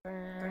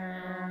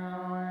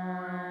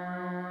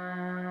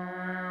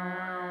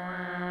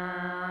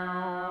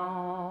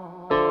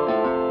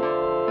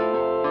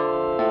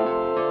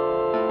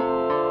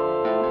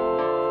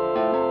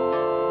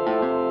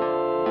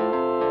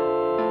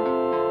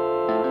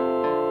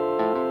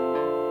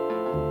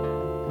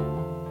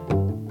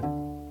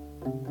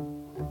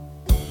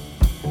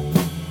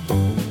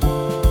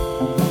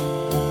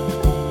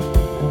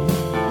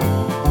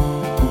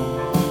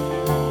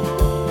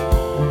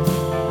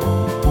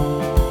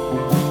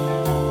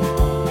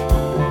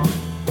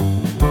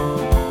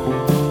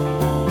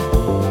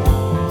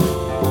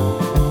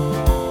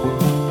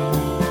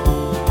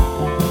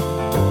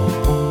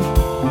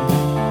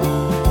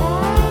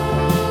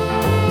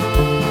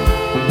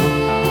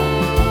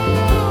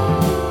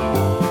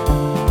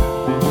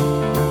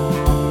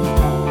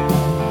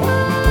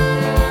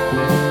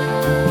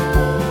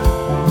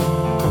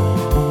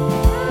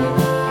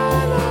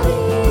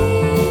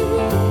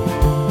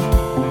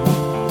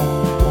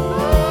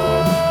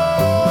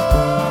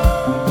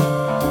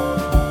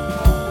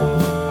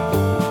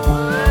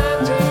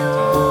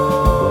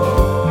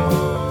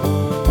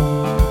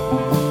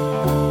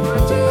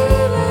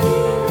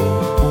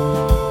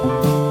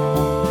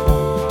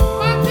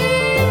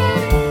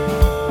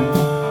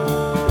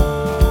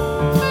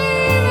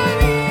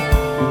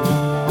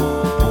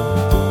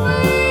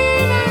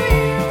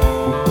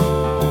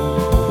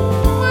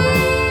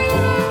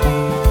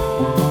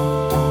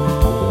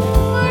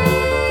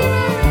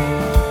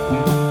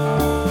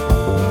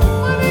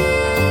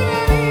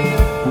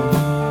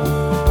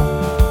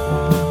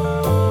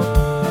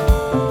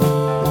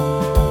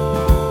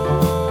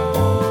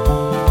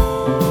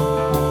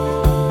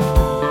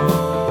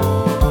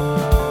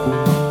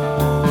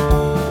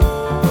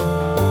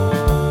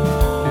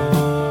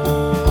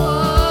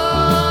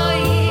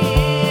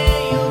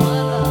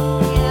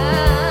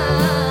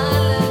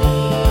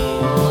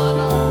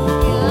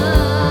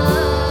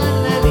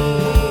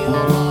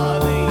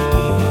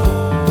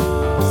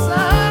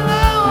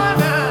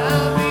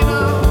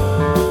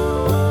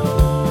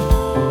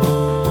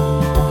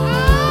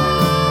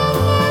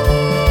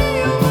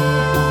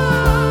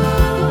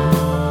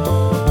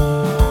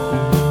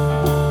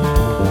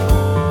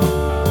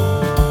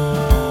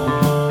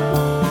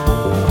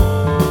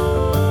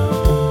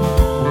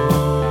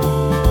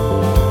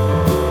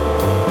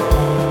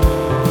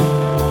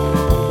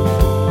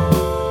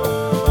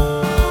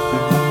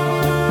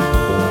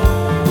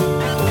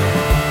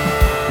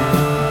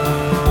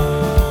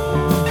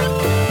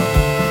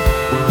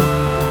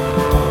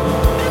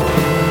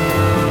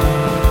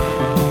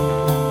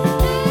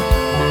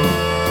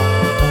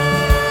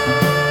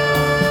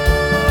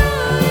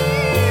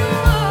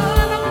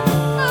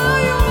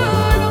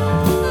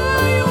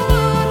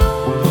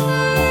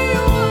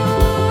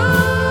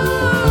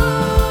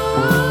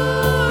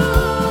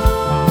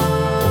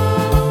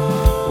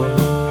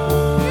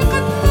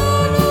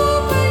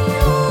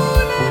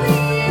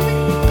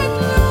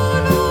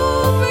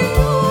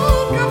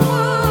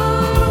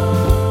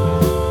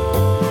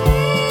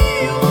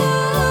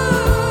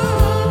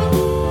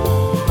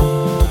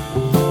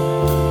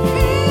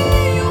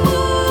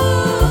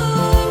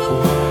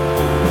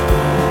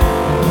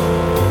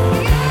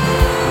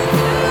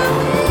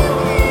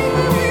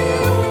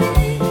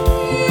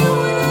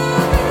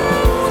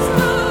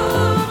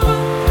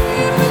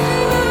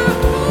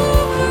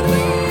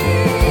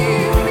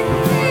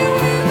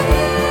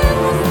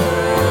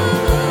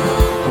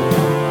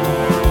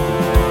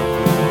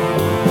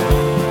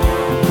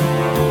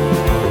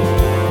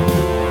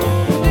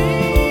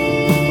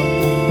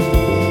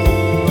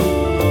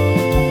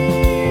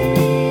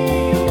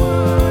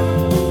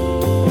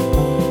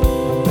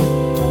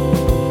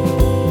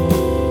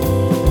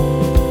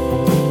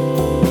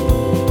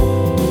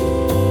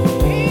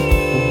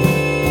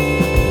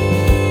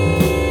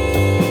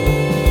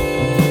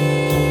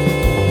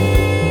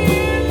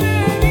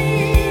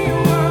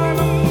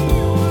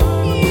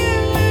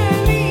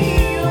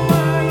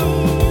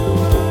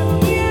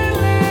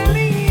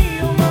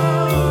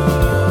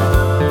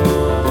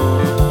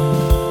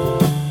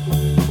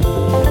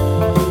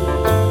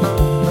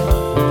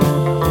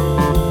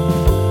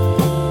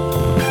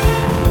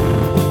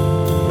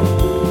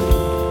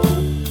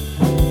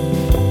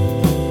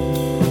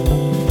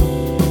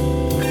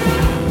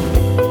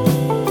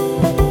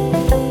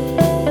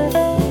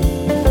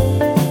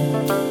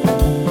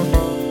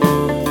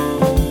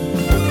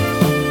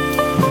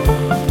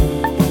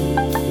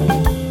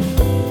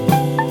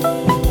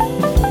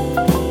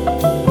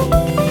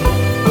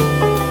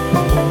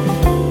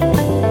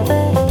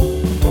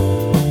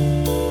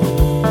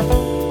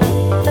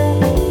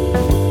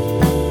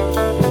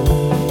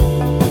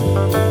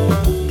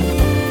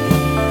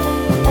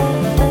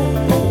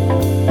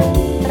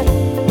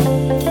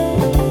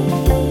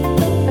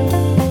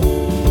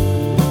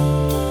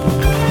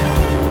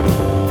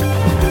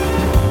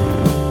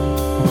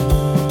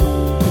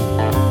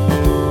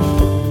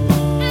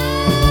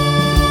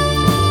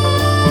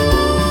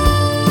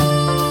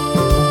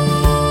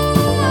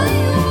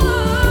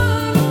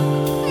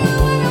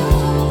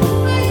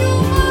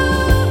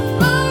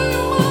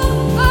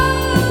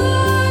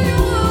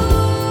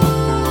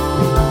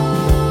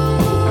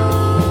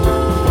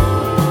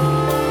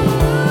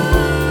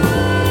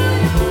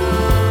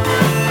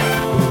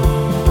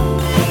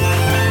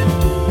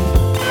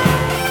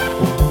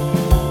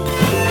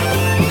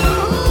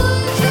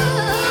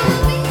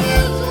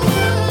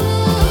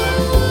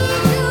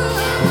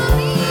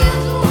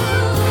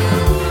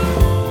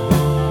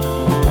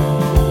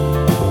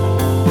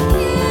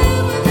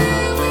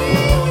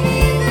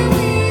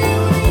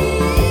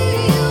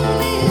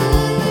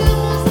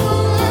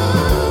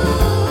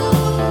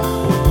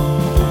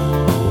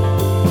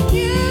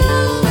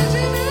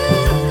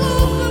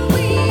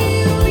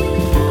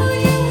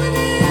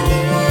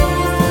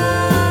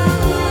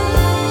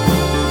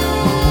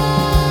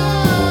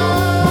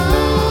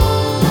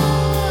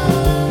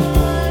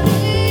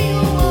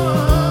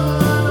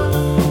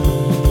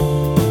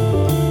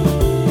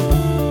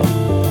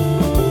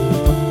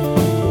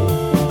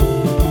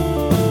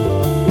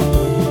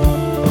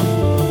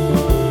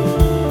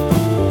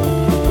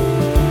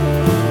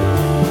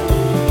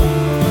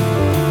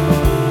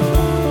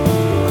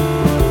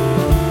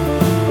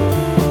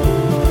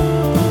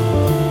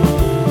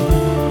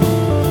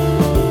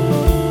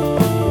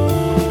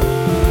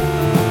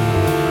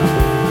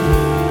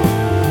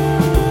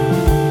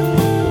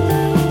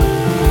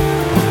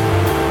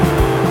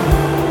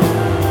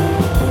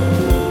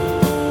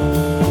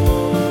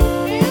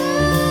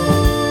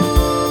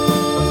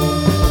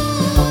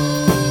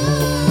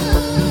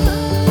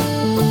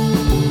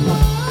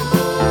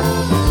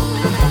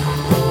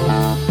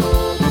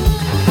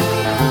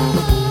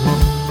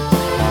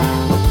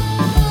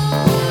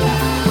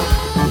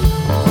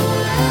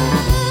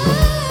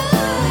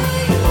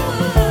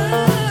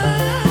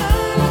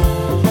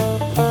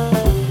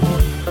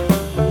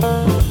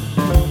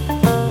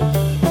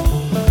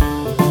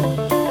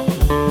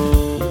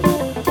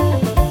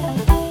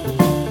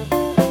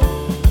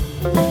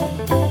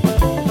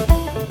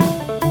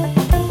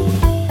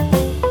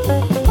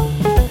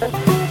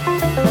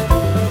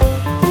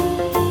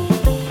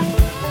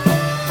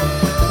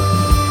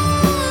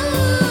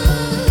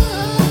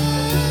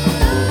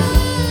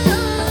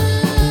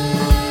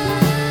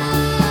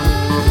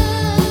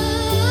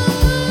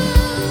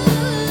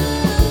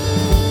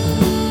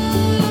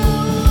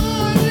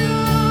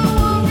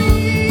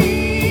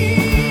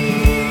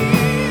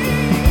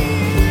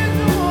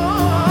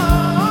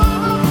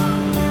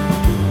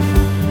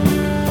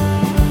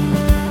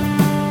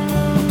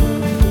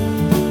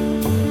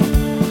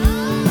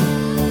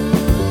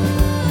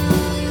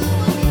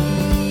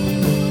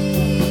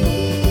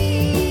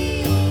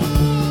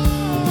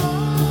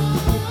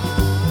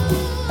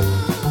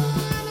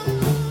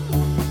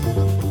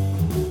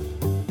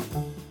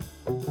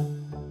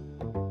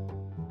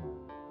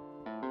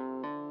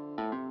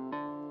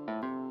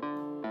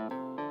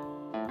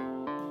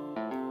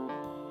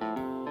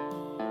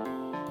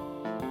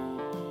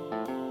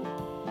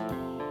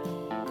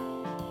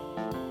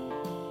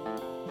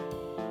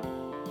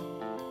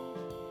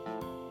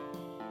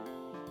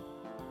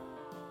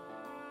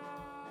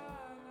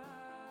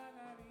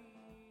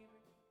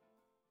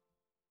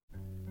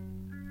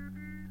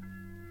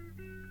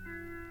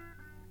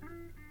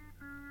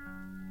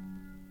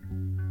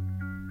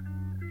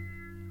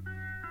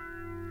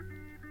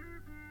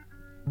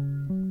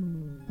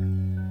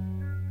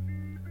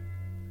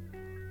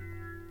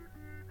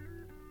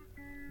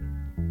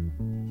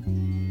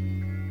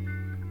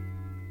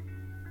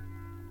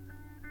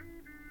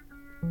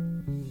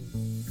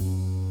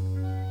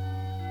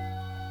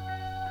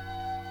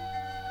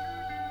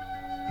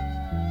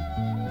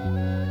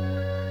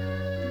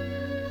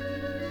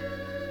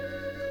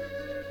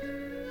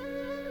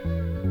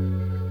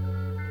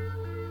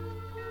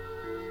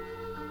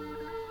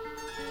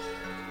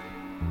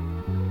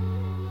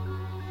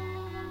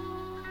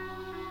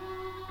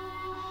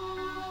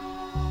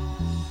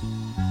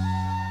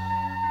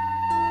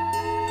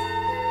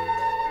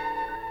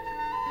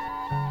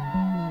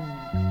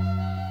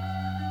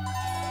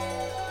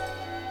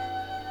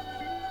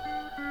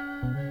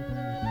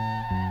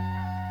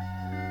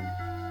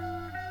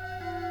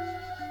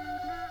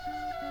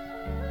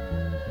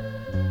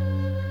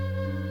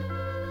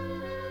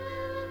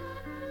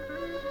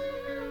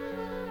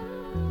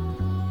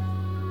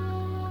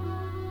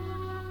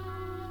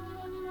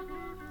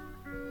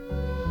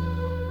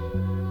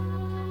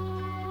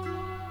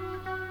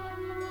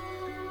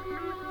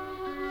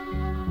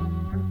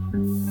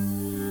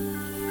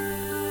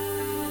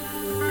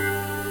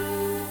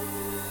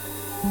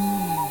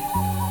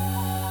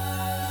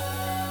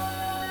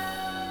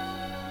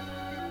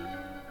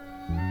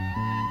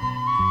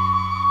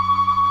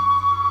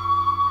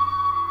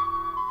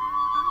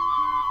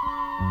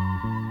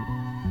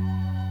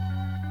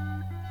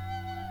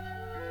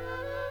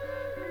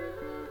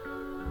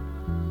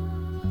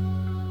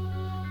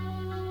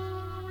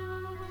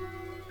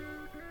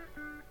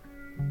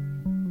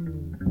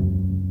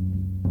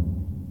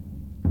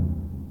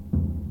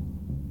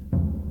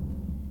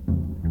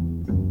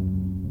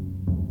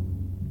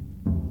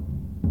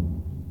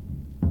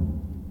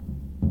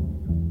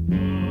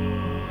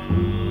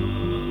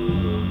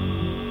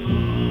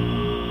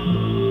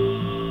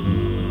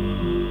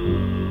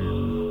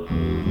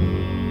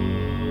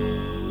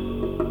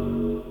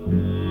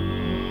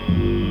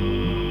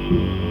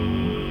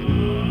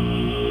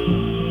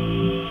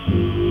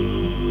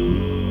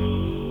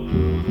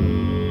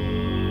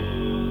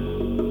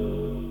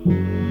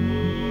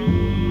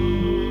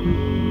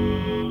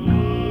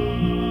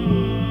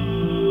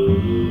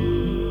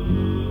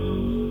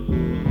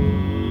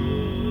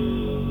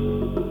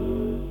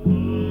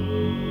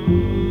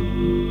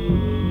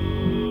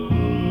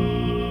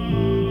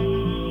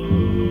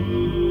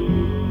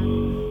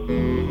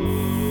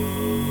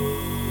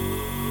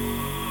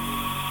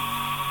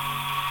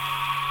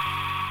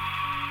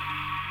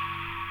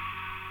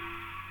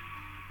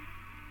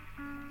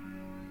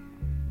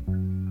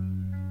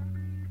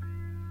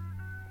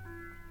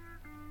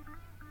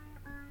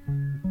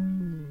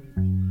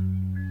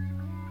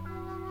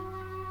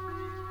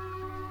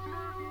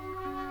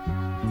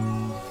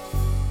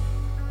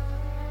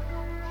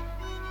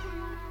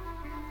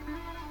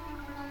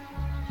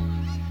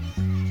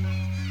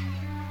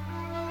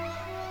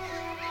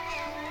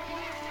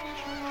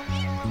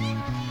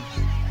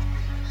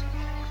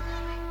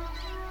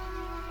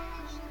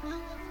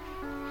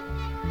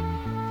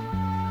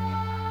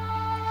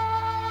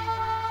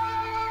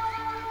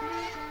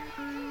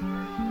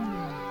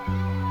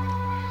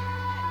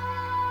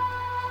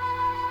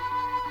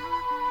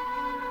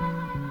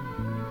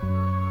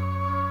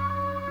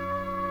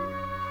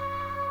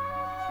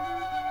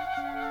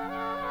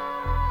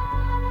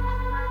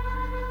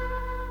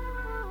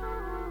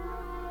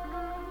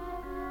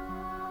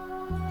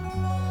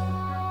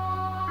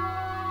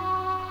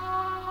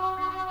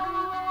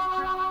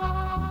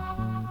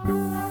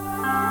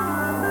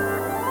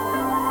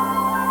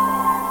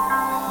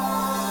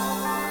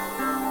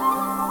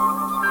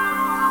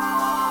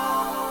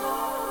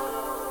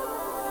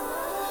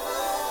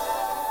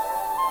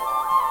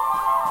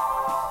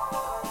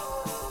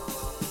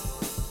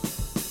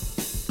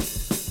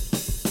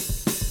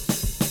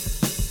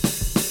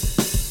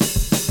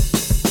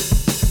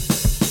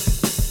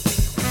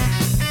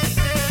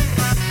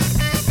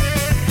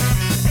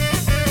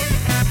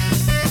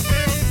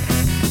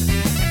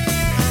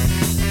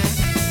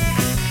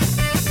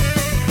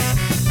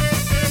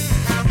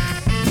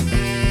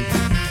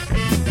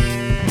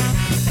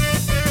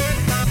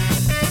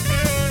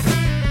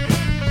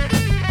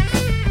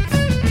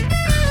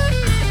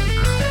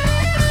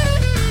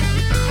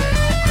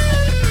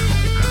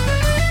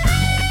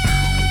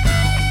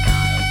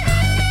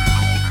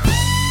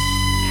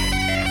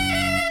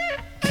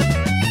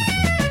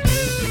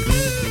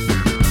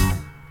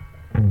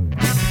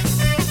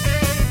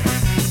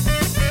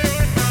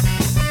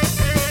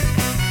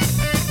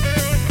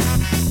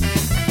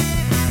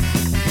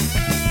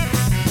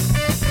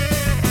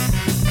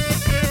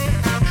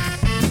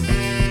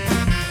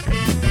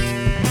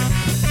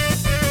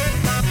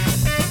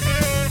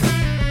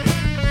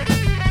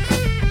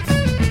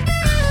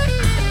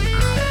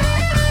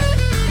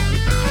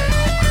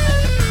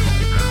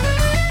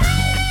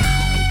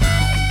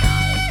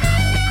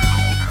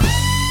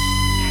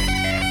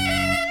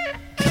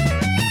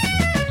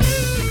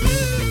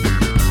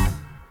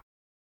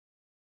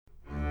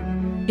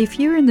 If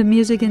you're in the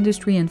music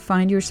industry and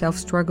find yourself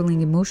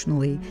struggling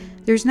emotionally,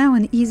 there's now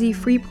an easy,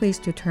 free place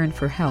to turn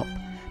for help.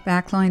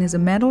 Backline is a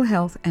mental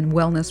health and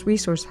wellness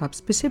resource hub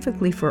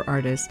specifically for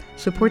artists,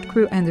 support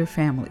crew, and their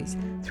families.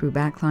 Through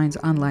Backline's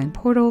online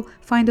portal,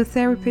 find a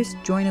therapist,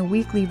 join a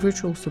weekly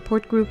virtual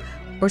support group,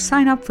 or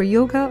sign up for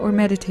yoga or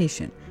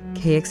meditation.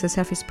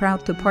 KXSF is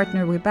proud to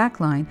partner with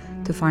Backline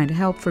to find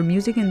help for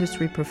music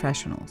industry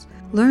professionals.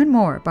 Learn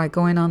more by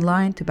going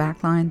online to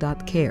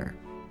backline.care.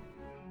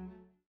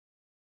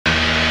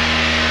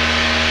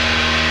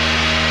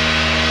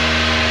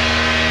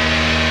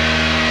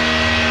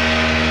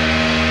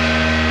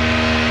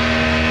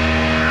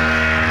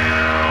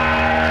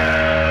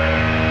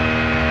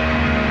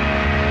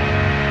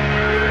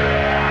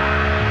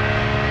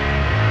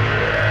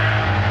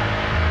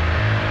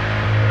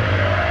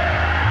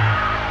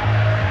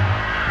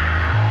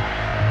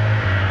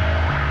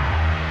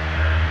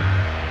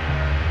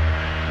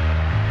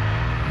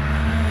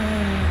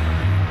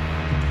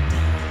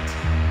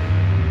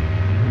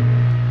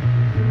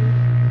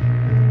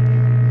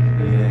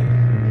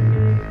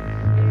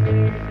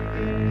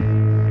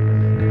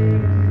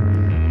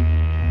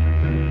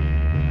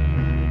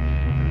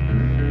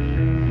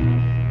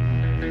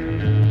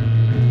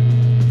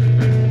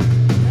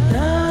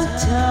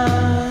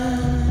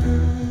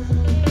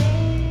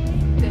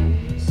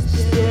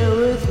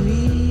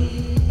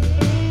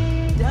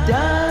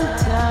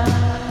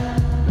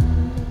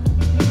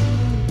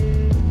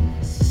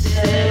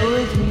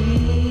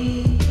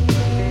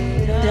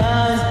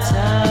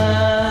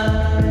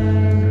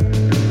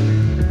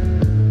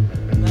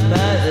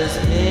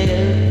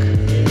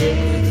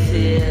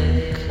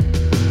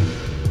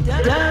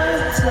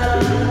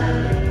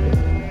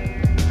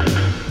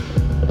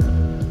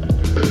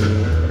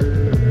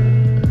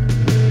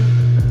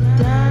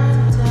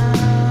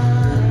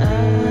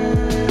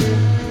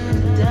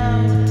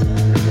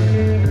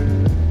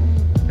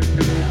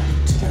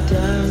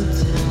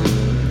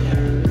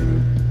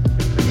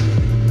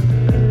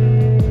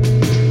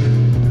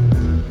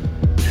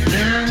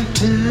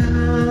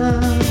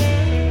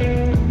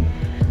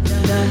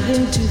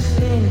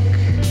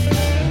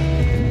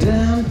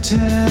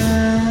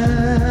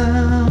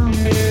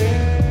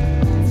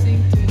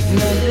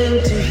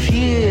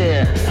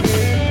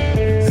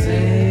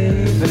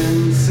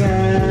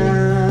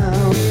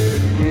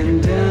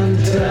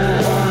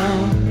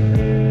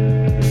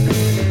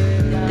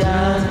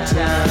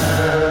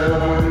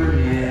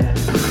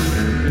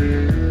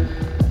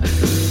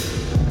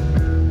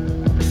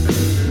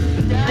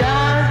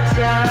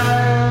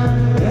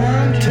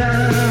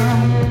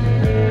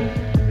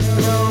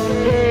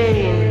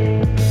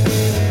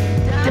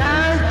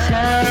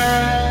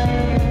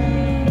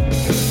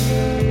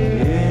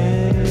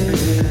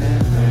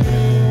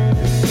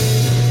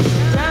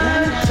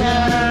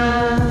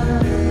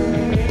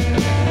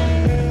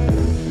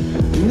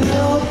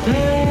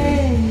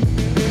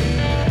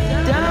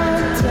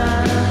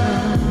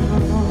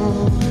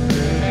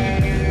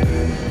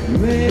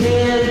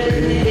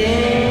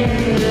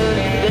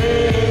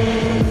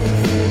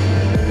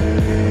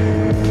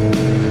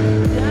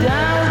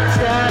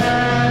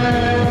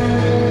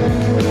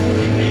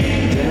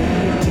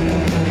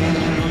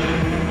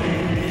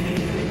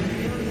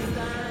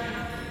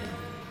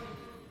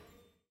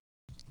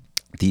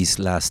 This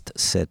last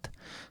set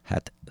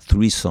had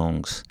 3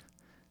 songs.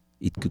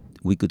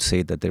 We could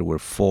say that there were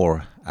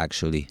 4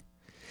 actually.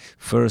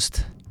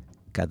 First,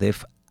 Pepe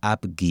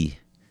Abad.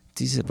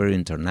 This is a very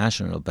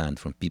international band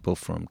from people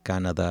from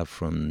Canada,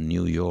 from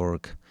New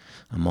York,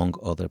 among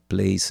other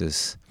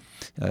places.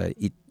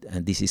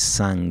 And this is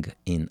sung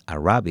in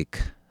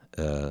Arabic.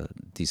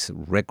 This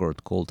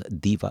record called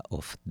Diva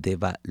of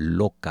Deva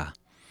Loca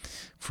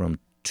from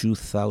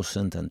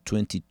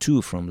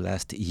 2022, from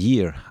last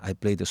year. I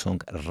played the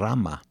song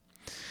Rama.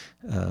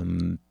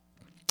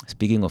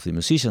 Speaking of the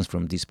musicians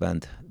from this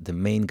band, the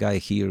main guy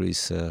here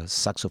is a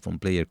saxophone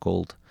player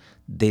called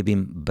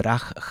Devin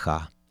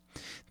Braha.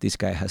 This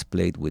guy has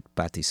played with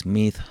Patti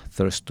Smith,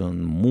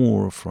 Thurston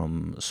Moore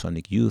from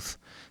Sonic Youth,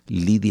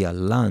 Lydia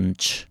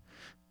Lunch,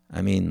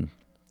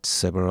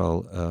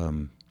 several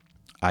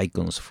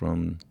icons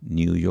from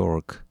New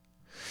York.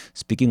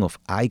 Speaking of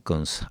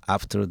icons,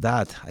 after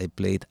that I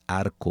played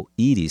Arco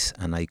Iris,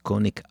 an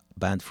iconic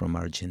band from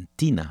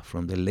Argentina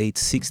from the late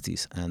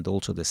 60s and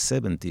also the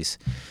 70s.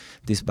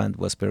 This band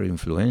was very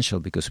influential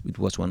because it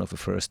was one of the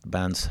first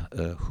bands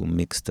who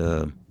mixed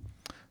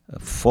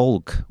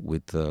folk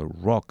with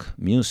rock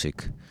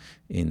music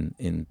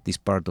in this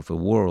part of the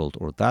world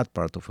or that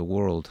part of the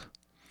world.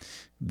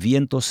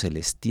 Vientos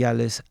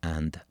Celestiales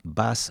and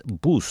Bas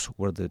Bus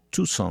were the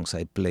 2 songs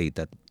I played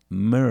that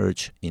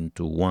merge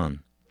into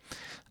one.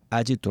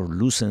 Agitor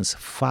Lucens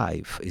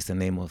 5 is the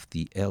name of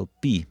the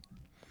LP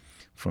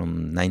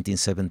from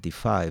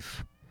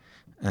 1975.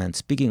 And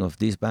speaking of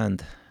this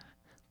band,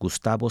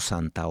 Gustavo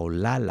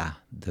Santaolalla,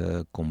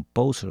 the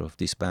composer of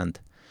this band,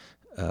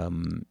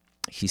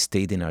 he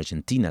stayed in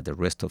Argentina. The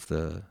rest of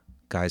the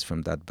guys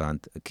from that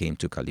band came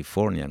to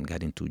California and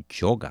got into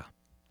yoga.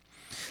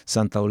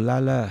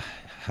 Santaolalla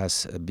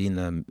has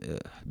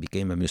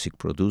became a music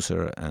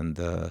producer and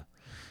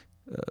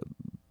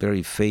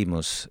very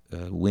famous,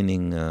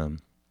 winning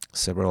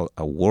several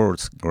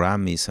awards,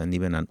 Grammys, and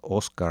even an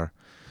Oscar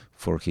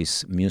for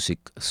his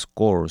music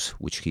scores,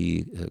 which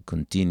he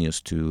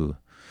continues to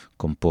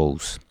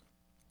compose.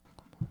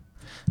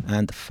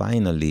 And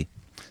finally,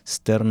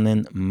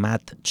 Sternen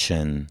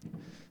Matchen.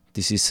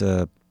 This is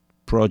a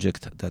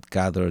project that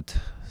gathered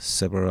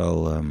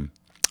several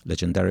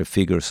legendary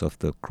figures of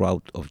the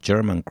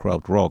German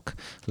Kraut-Rock,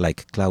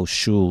 like Klaus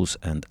Schulze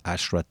and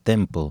Ashra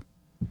Temple.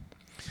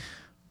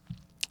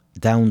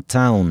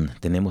 Downtown,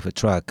 the name of a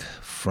track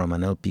from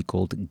an LP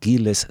called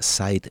Gilles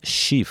Side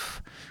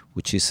Schiff,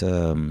 which is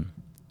a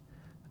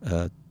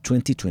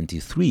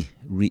 2023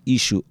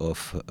 reissue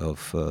of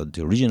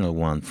the original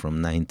one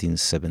from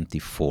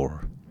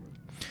 1974.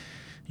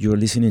 You're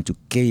listening to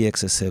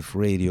KXSF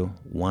Radio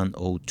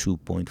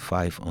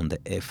 102.5 on the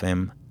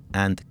FM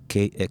and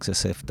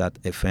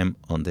KXSF.FM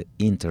on the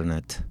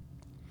internet.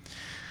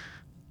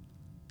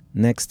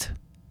 Next,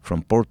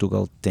 from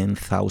Portugal,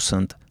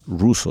 10,000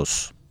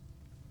 Russos.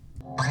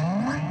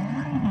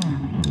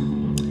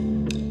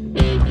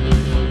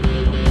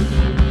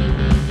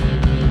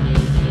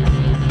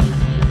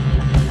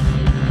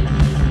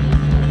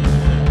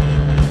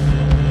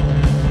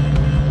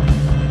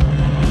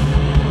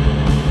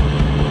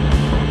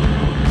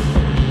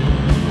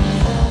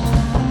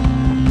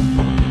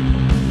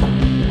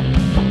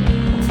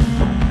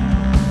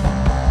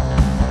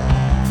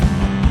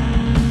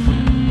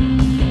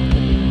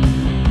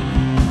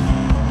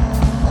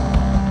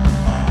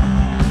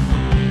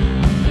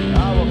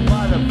 I will find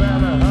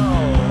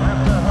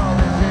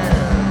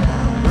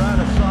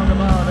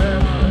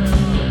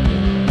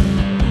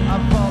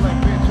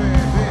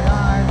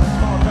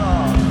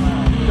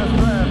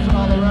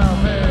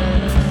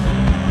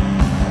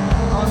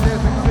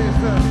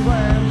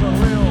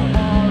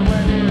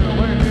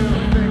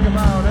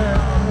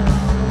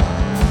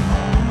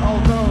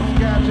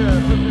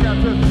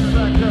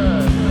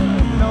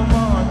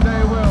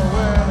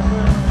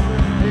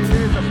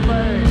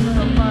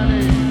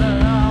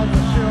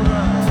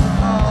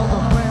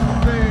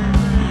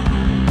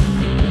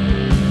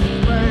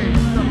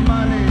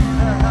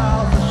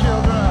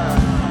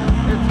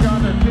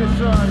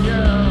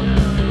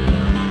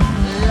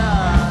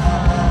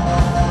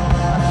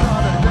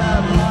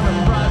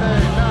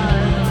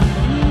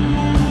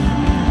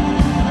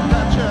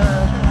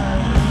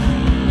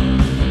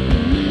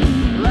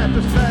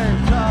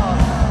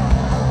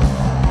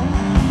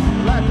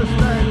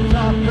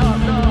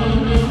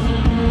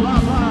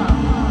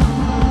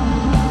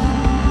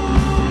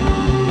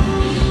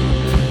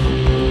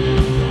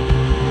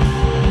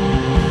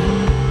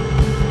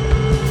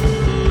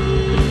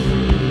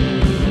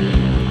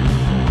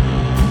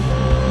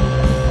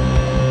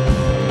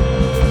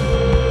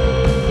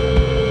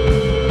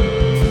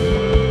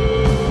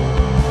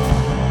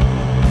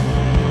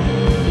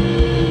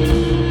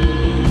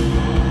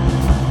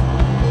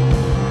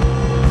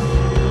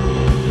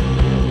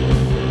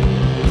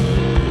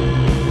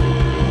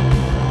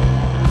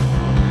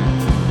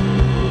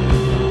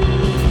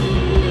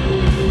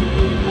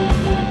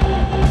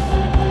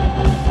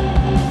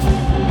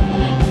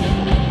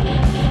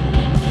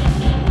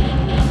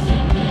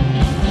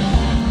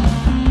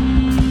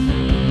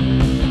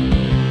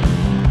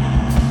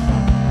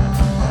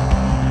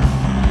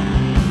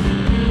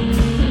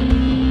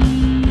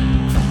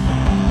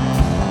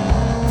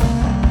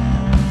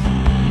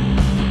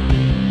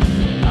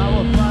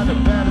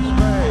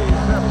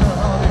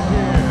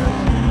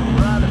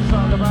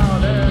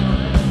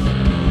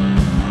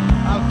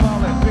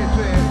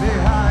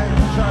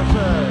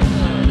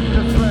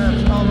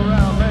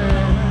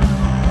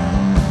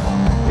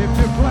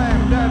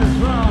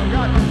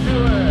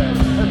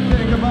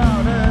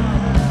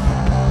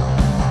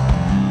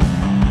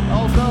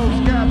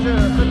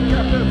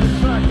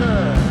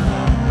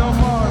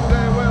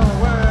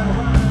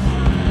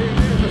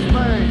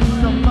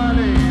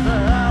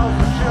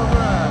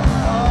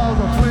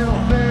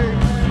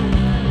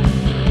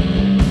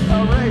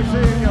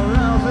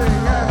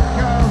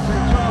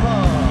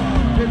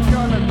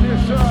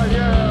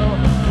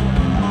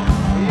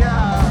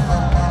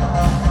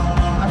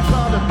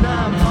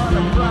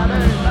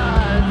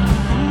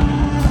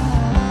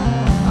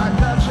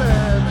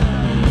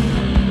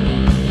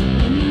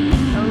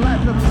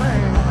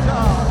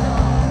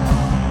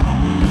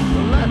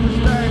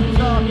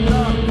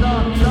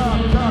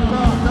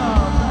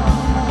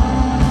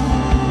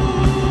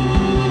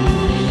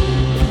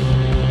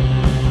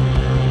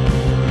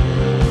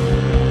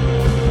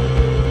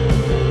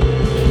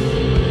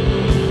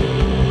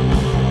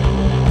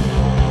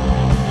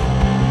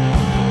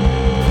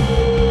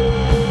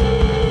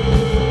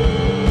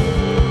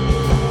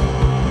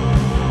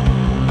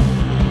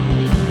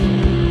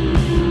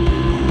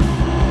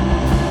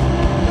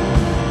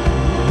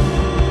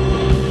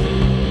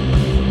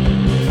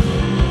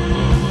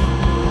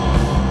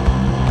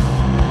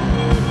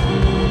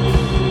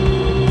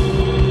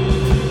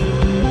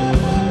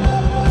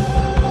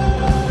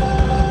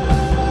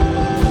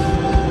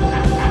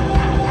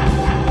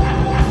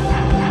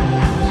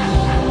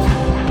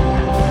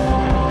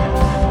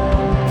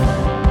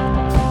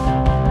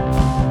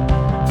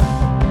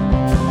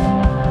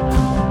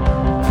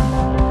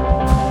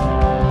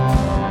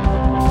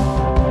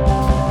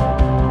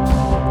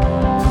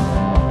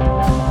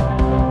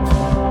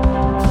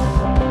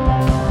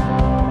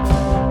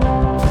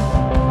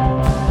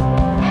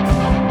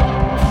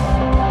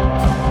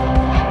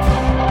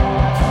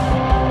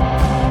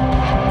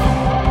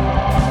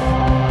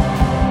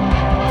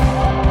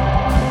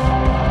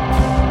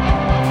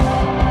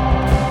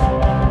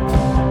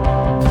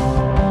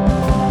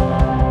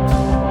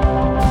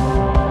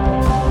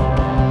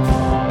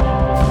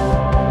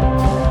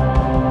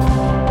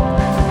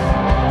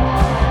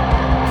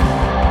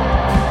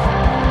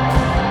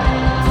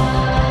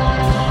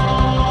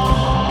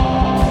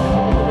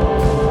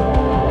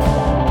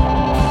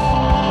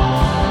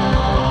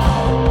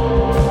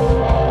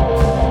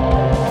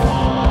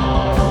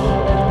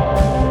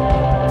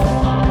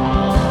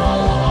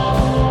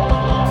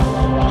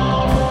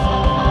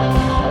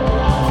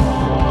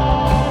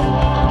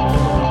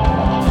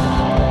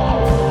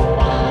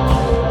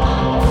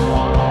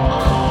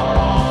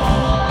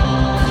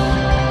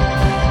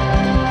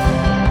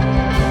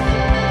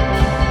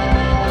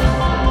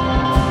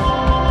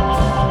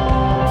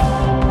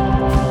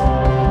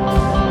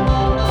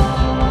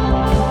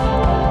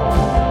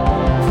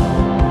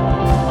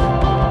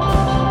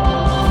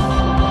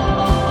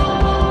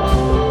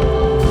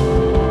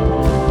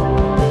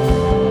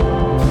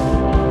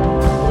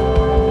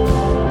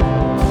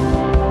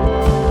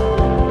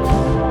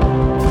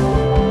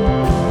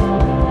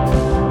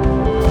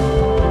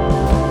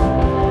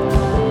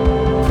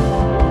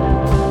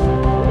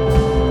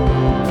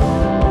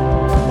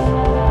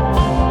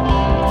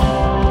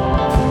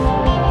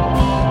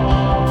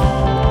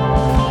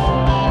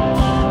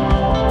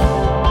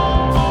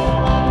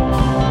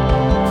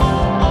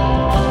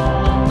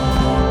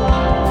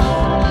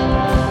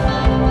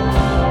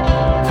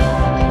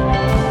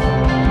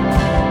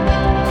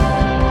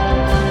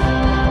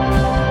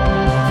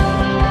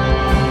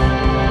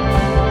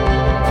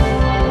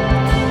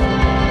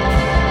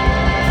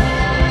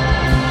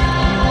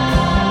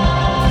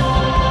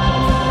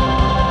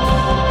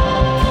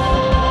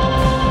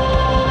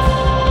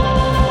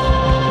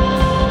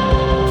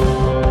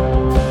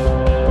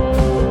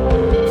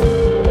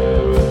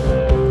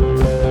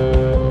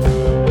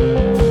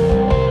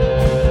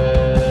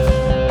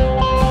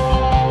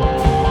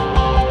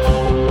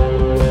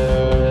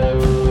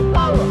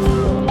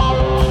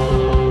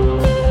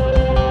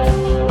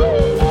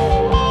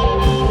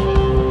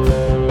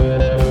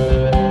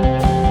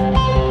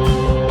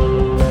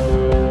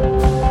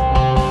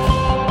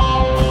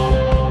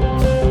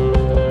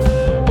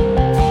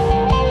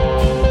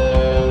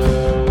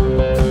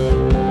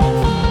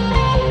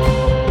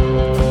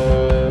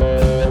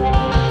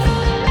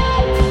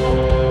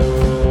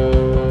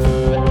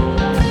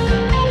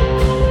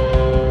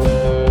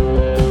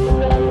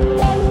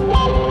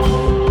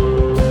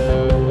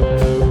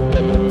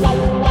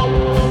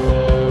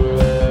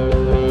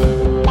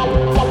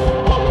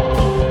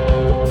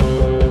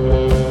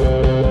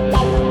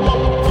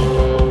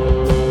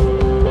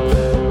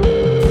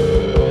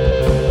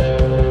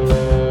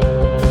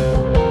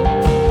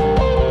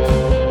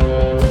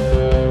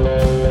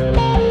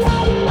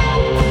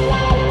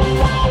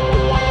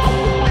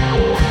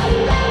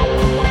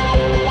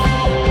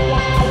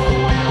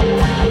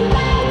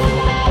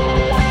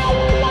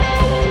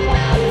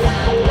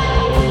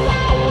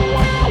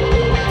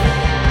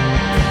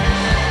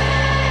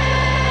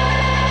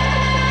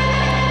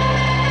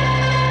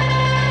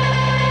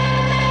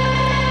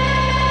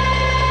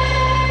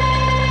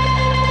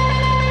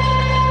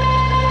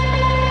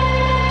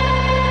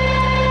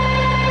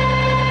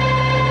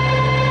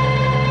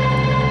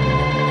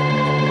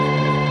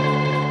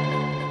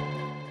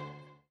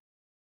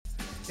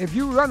If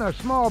you run a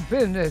small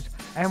business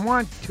and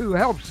want to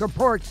help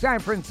support San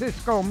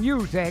Francisco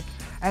music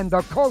and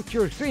the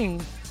culture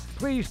scene,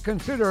 please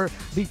consider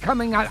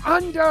becoming an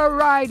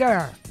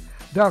underwriter.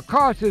 The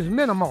cost is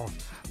minimal,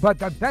 but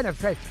the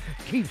benefits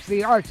keeps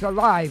the arts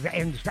alive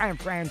in San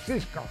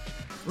Francisco.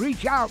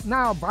 Reach out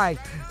now by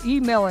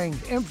emailing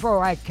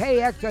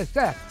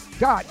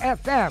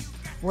info@kxsf.fm.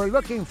 We're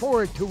looking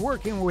forward to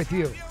working with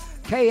you.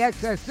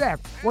 KXSF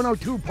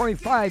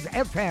 102.5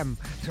 FM,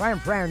 San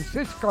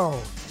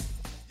Francisco.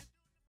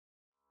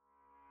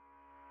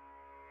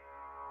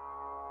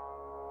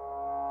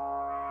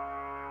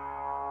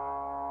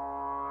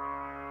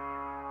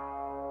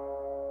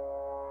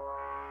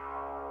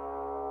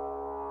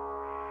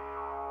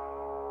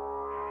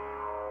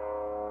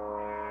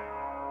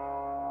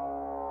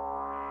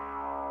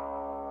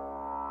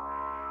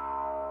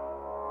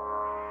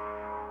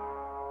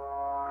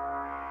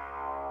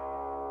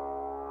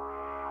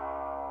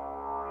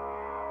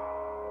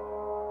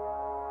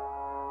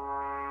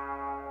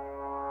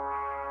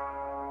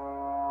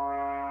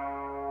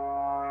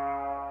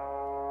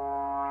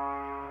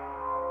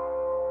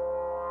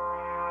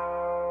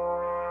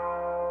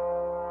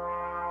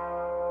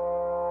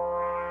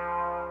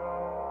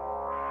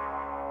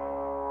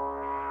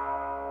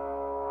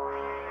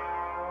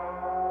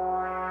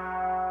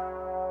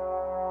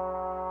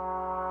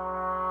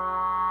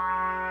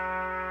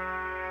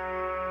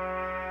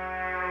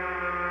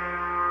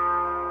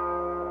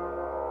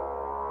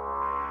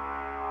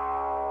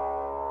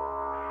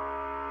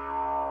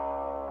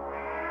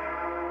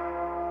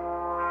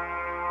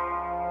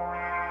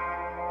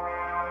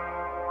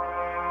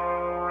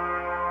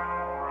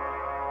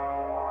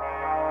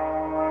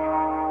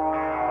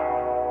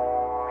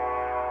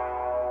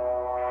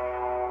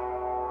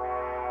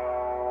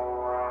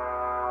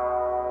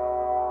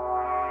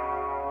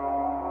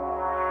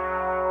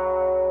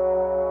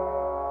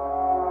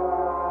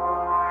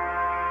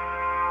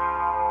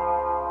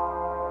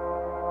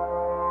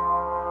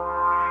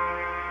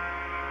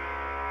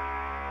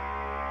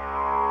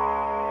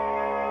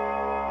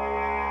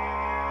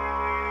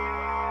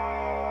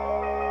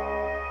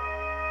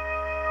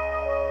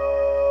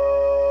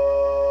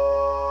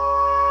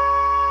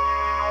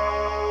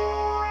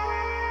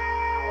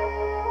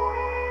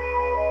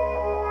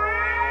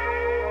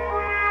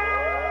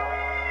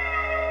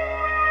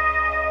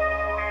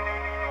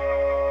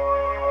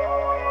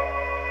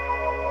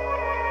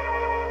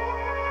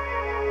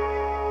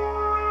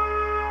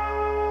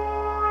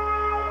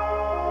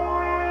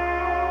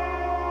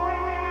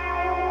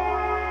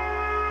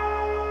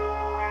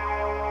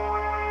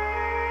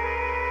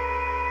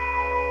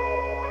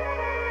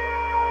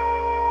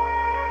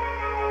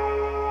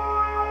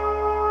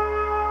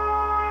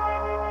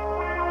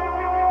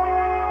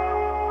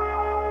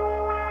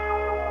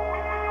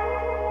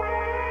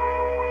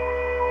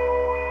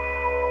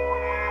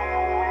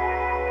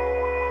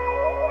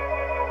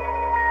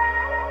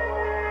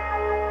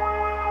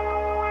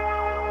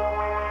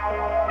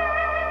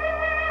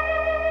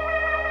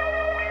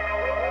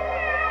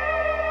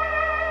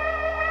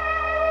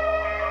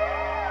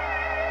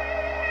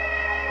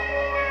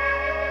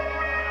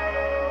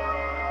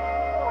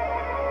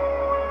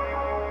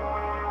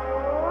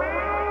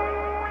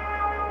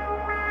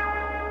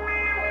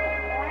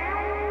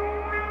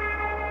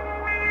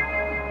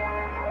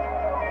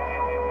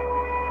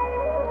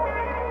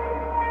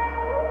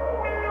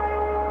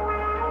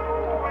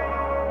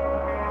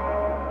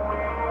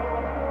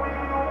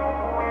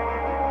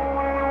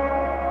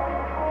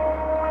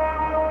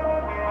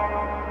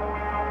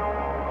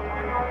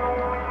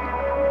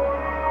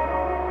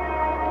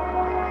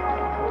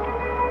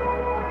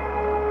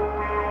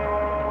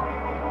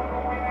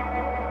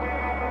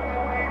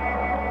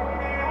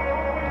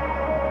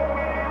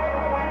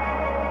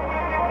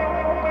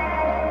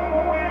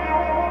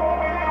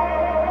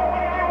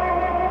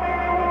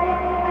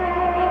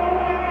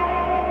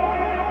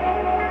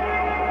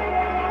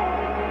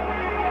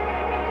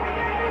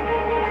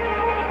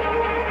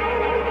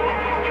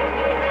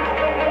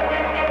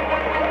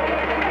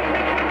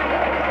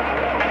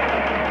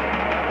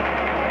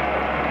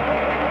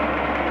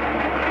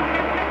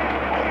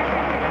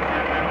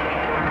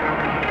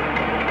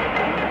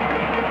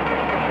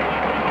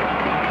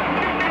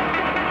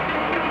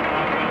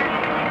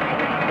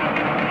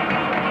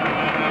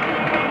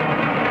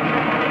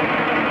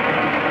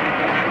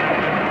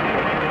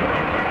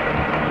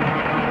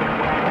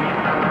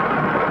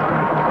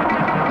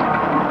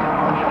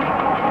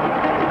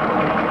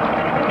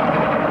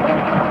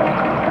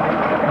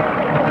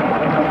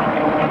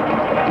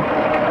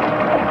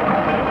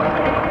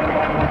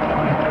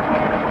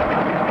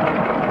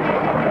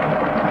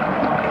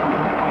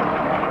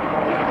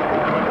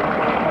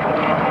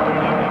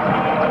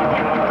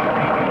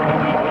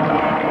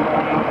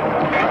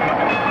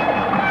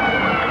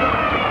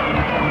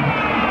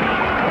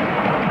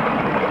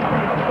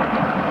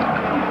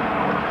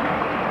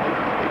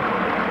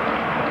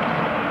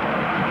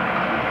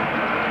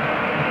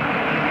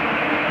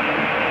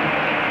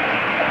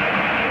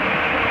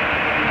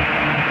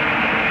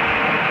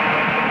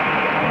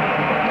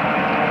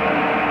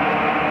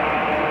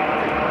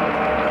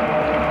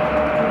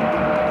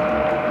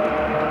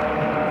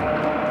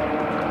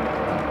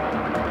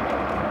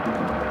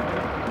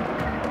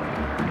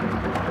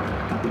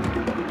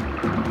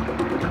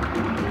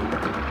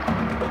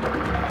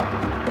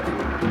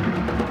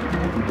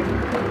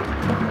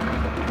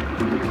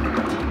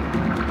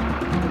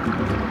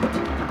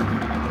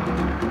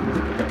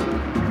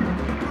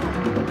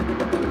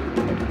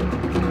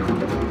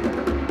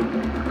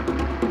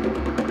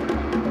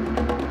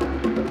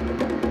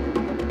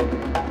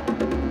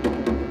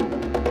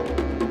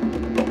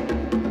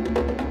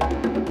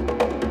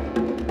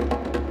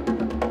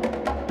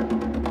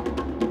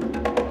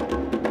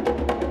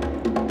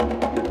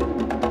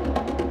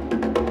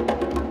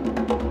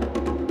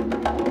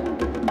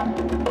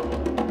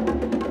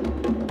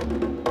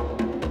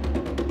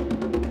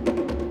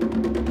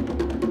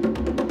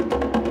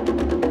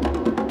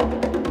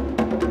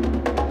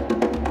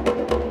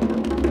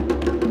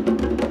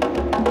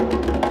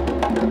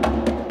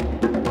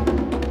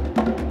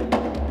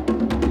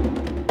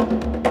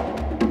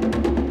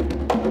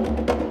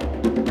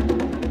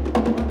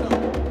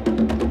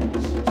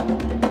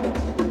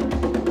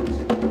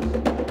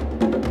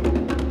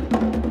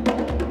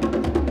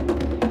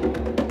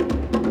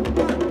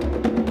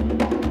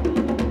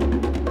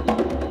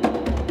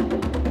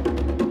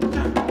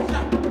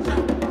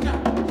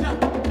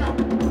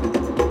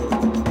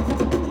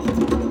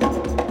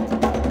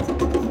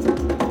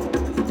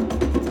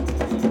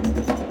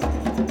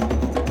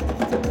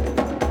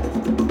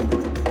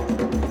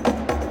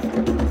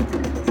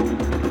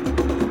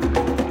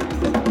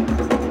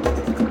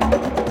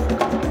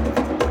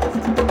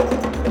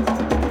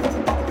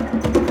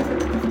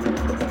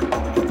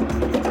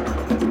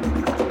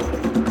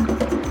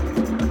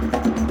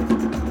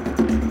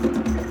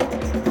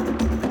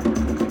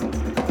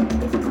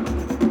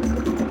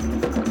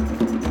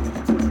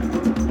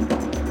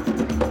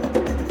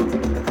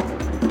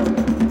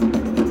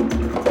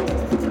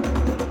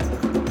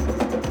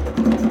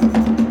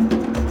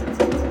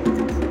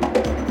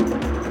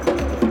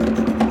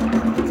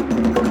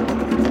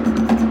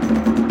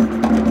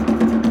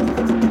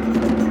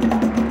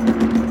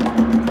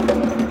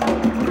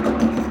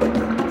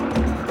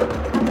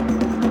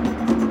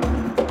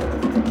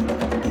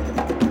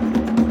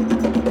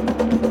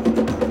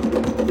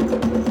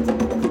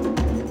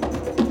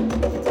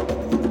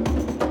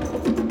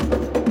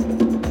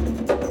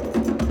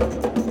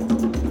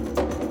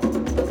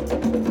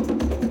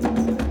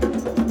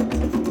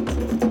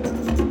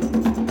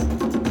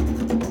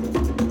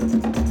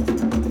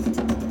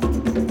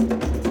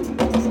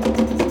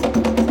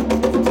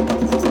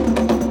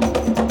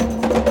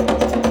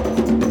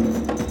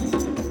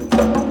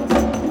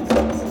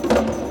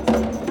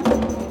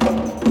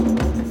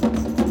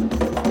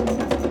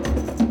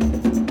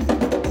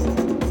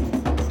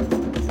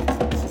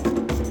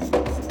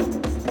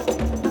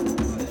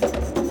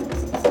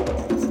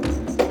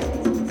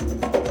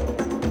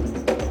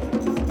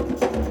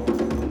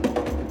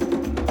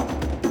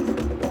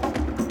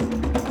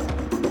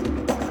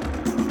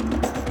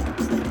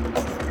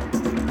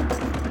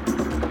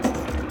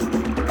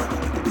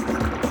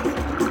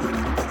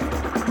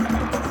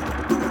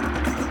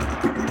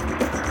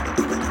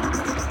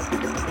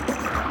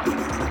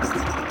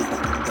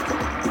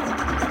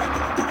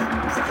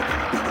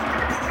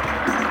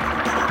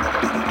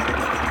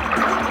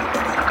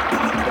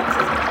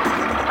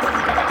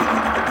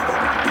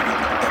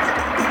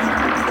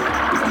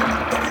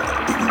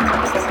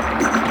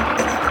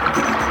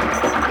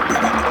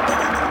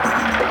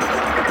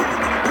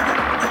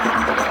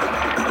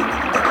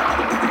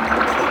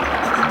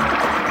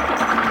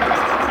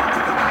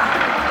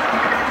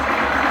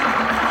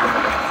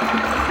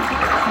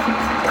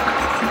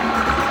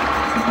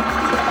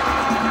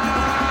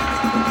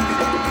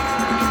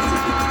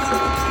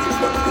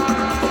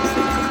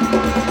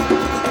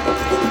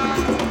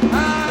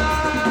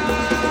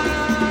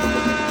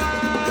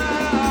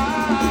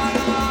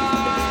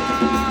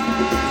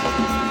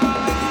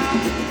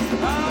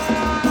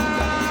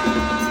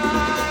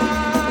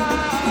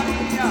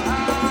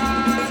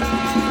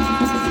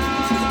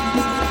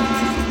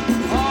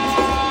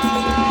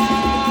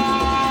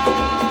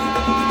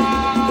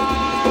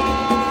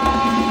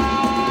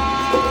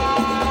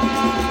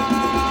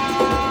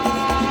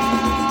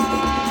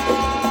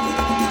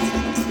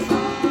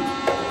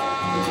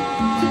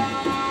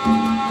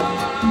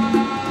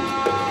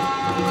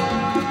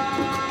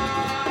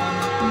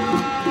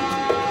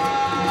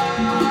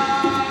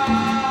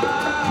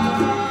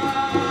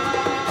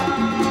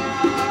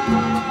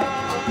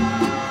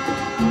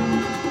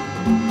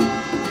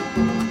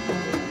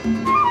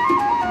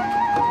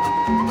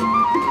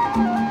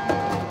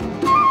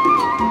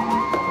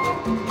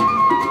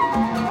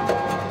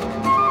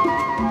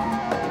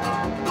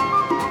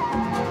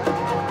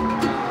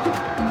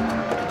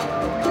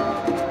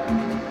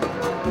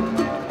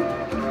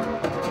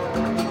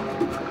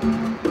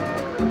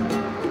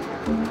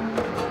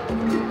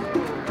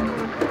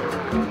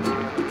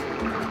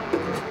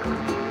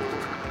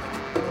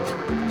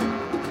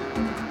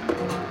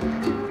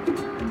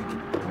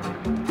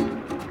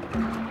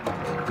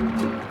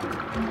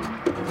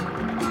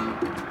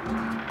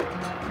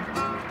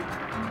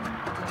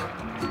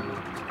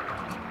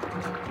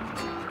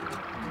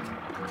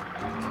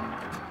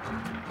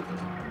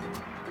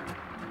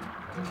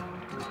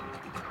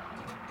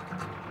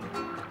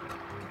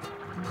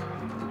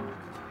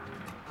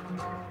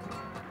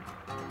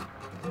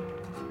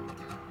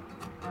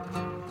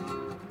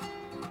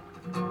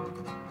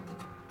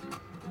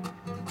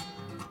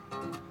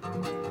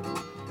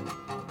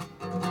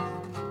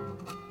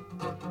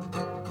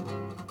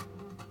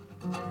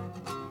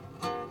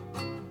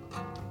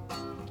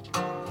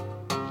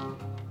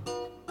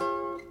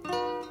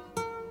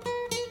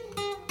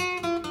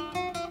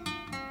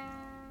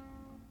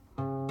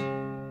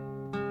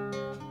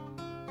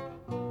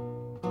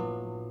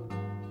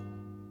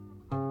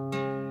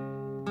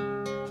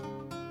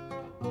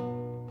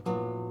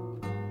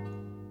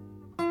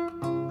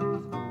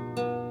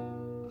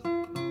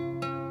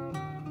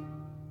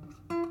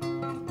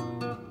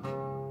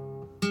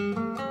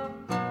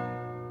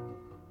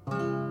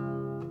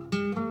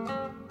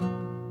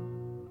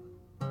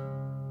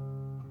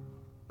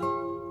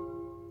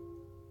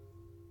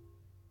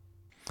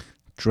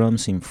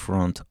 Drums in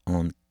Front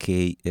on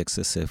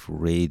KXSF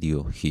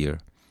Radio here.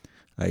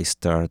 I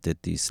started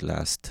this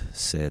last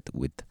set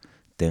with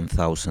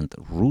 10,000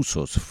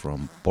 Russos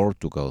from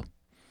Portugal,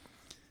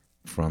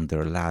 from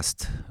their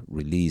last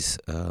release,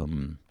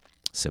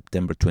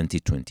 September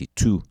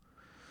 2022,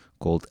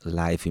 called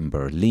Live in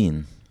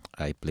Berlin.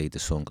 I played the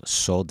song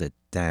So the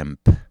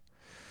Damp,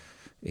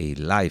 a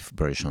live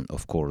version,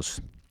 of course.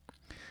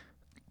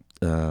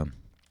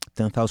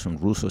 10,000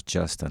 Russos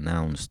just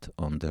announced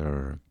on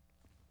their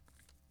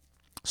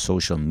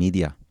social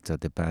media that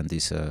the band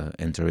is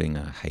entering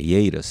a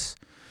hiatus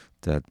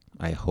that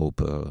I hope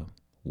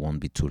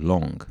won't be too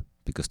long,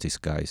 because these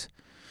guys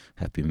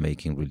have been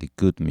making really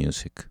good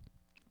music.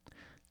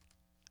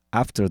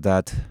 After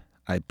that,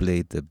 I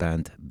played the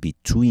band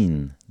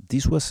Between.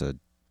 This was a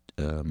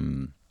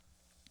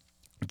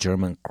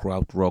German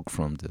Kraut-Rock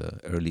from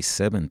the early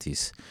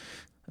 70s.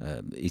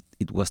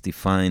 It was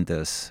defined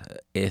as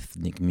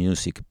ethnic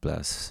music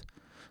plus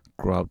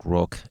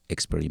Kraut-Rock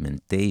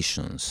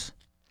experimentations,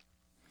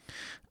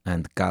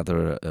 and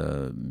gathered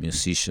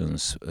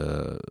musicians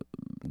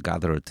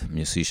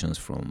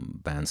from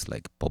bands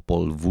like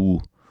Popol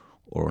Vuh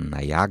or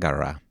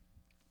Niagara.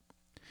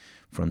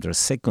 From their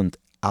second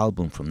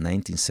album from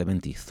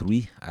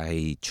 1973,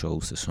 I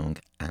chose the song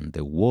And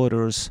the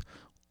Waters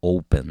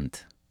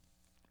Opened.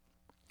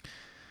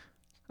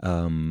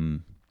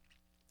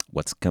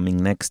 What's coming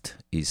next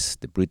is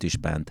the British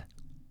band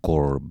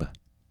Corb.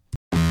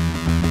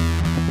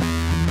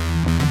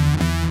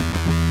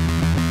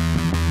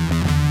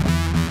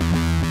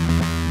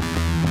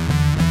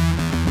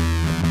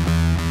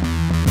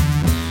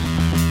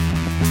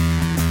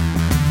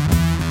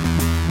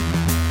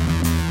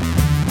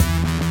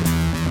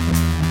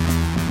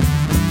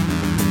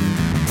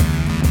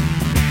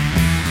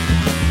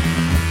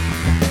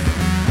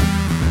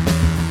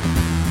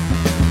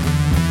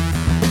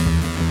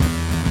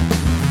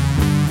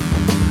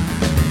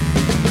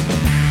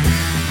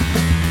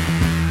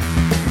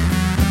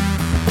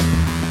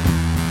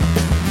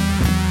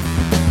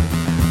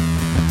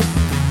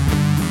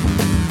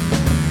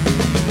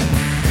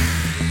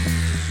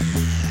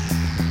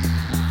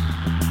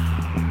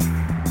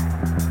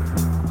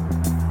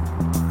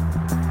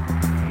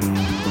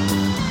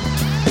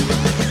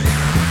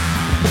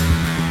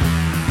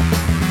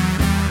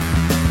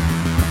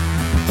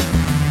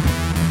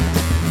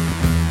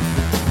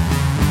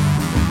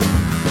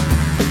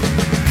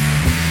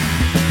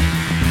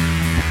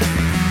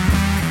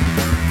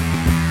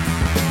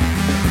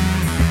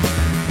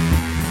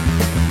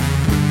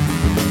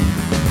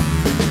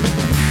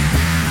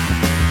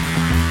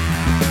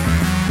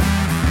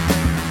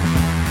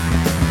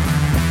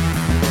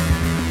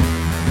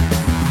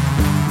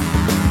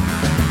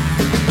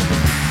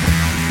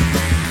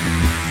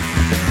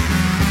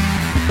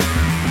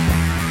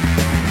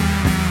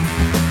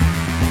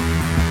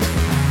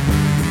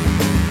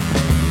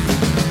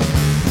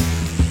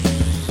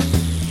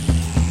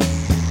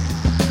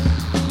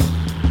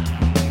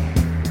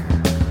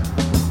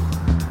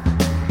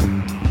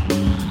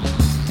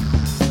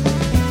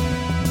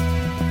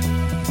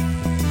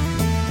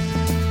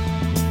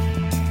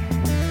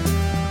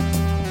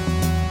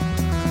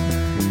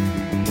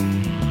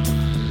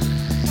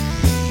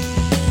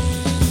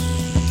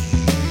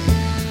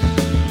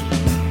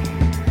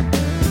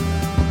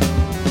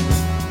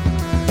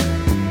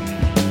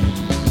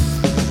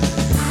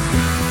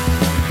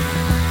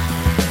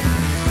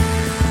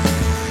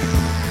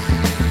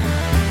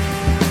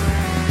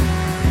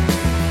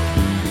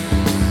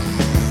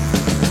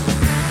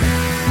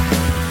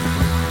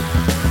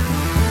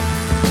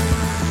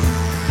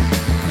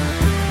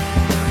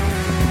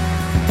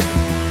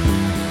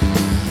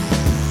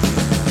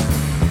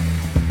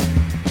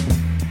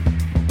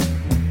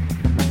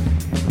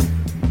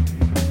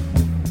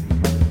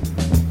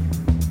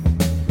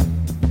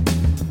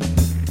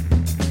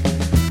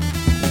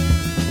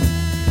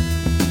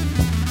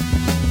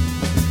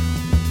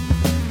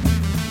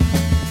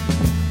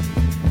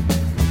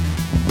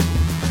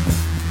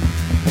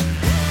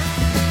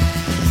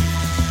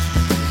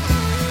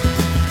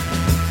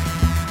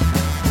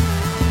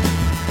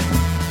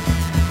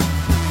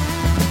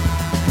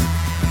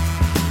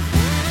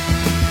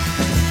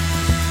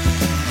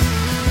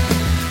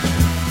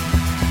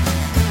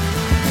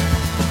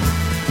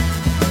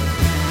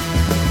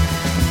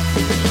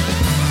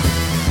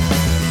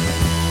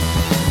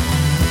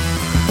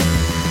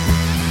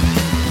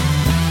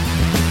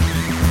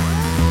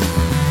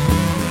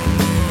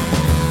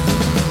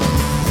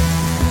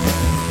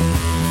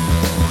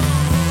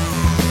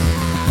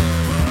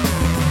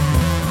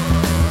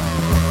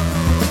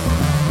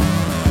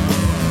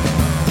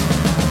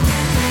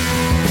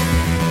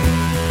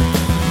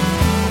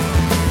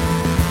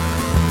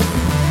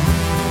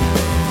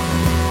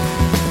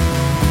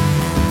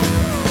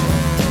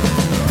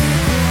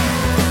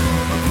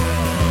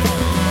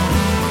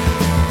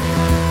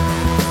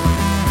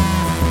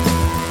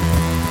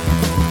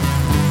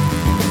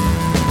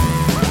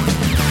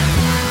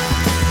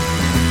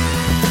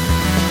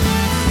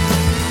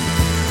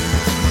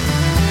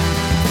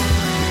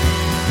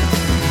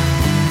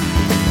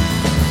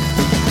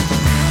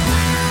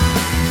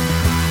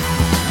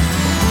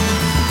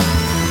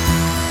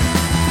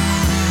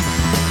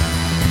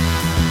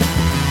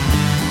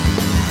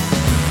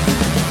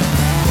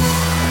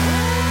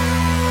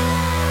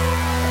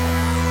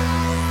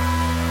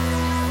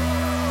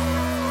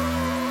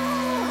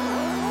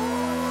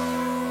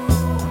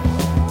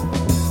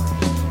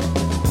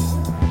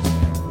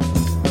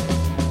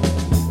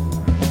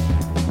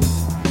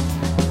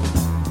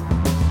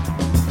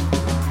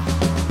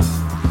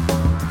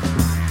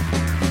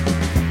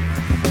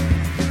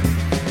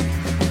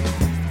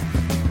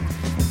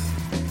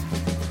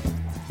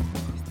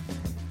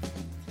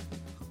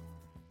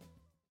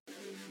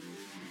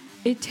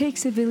 It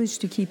takes a village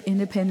to keep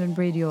independent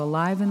radio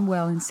alive and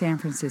well in San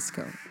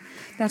Francisco.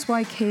 That's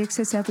why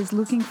KXSF is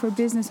looking for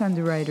business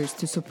underwriters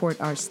to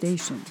support our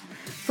station.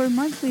 For a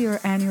monthly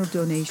or annual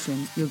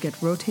donation, you'll get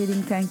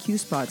rotating thank you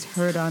spots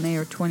heard on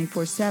air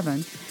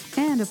 24/7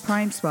 and a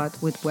prime spot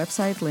with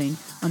website link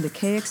on the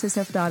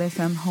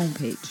KXSF.FM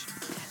homepage.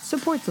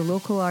 Support the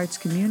local arts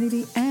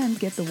community and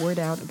get the word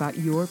out about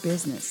your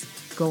business.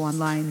 Go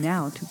online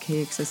now to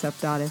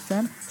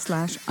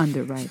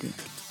KXSF.FM/underwriting.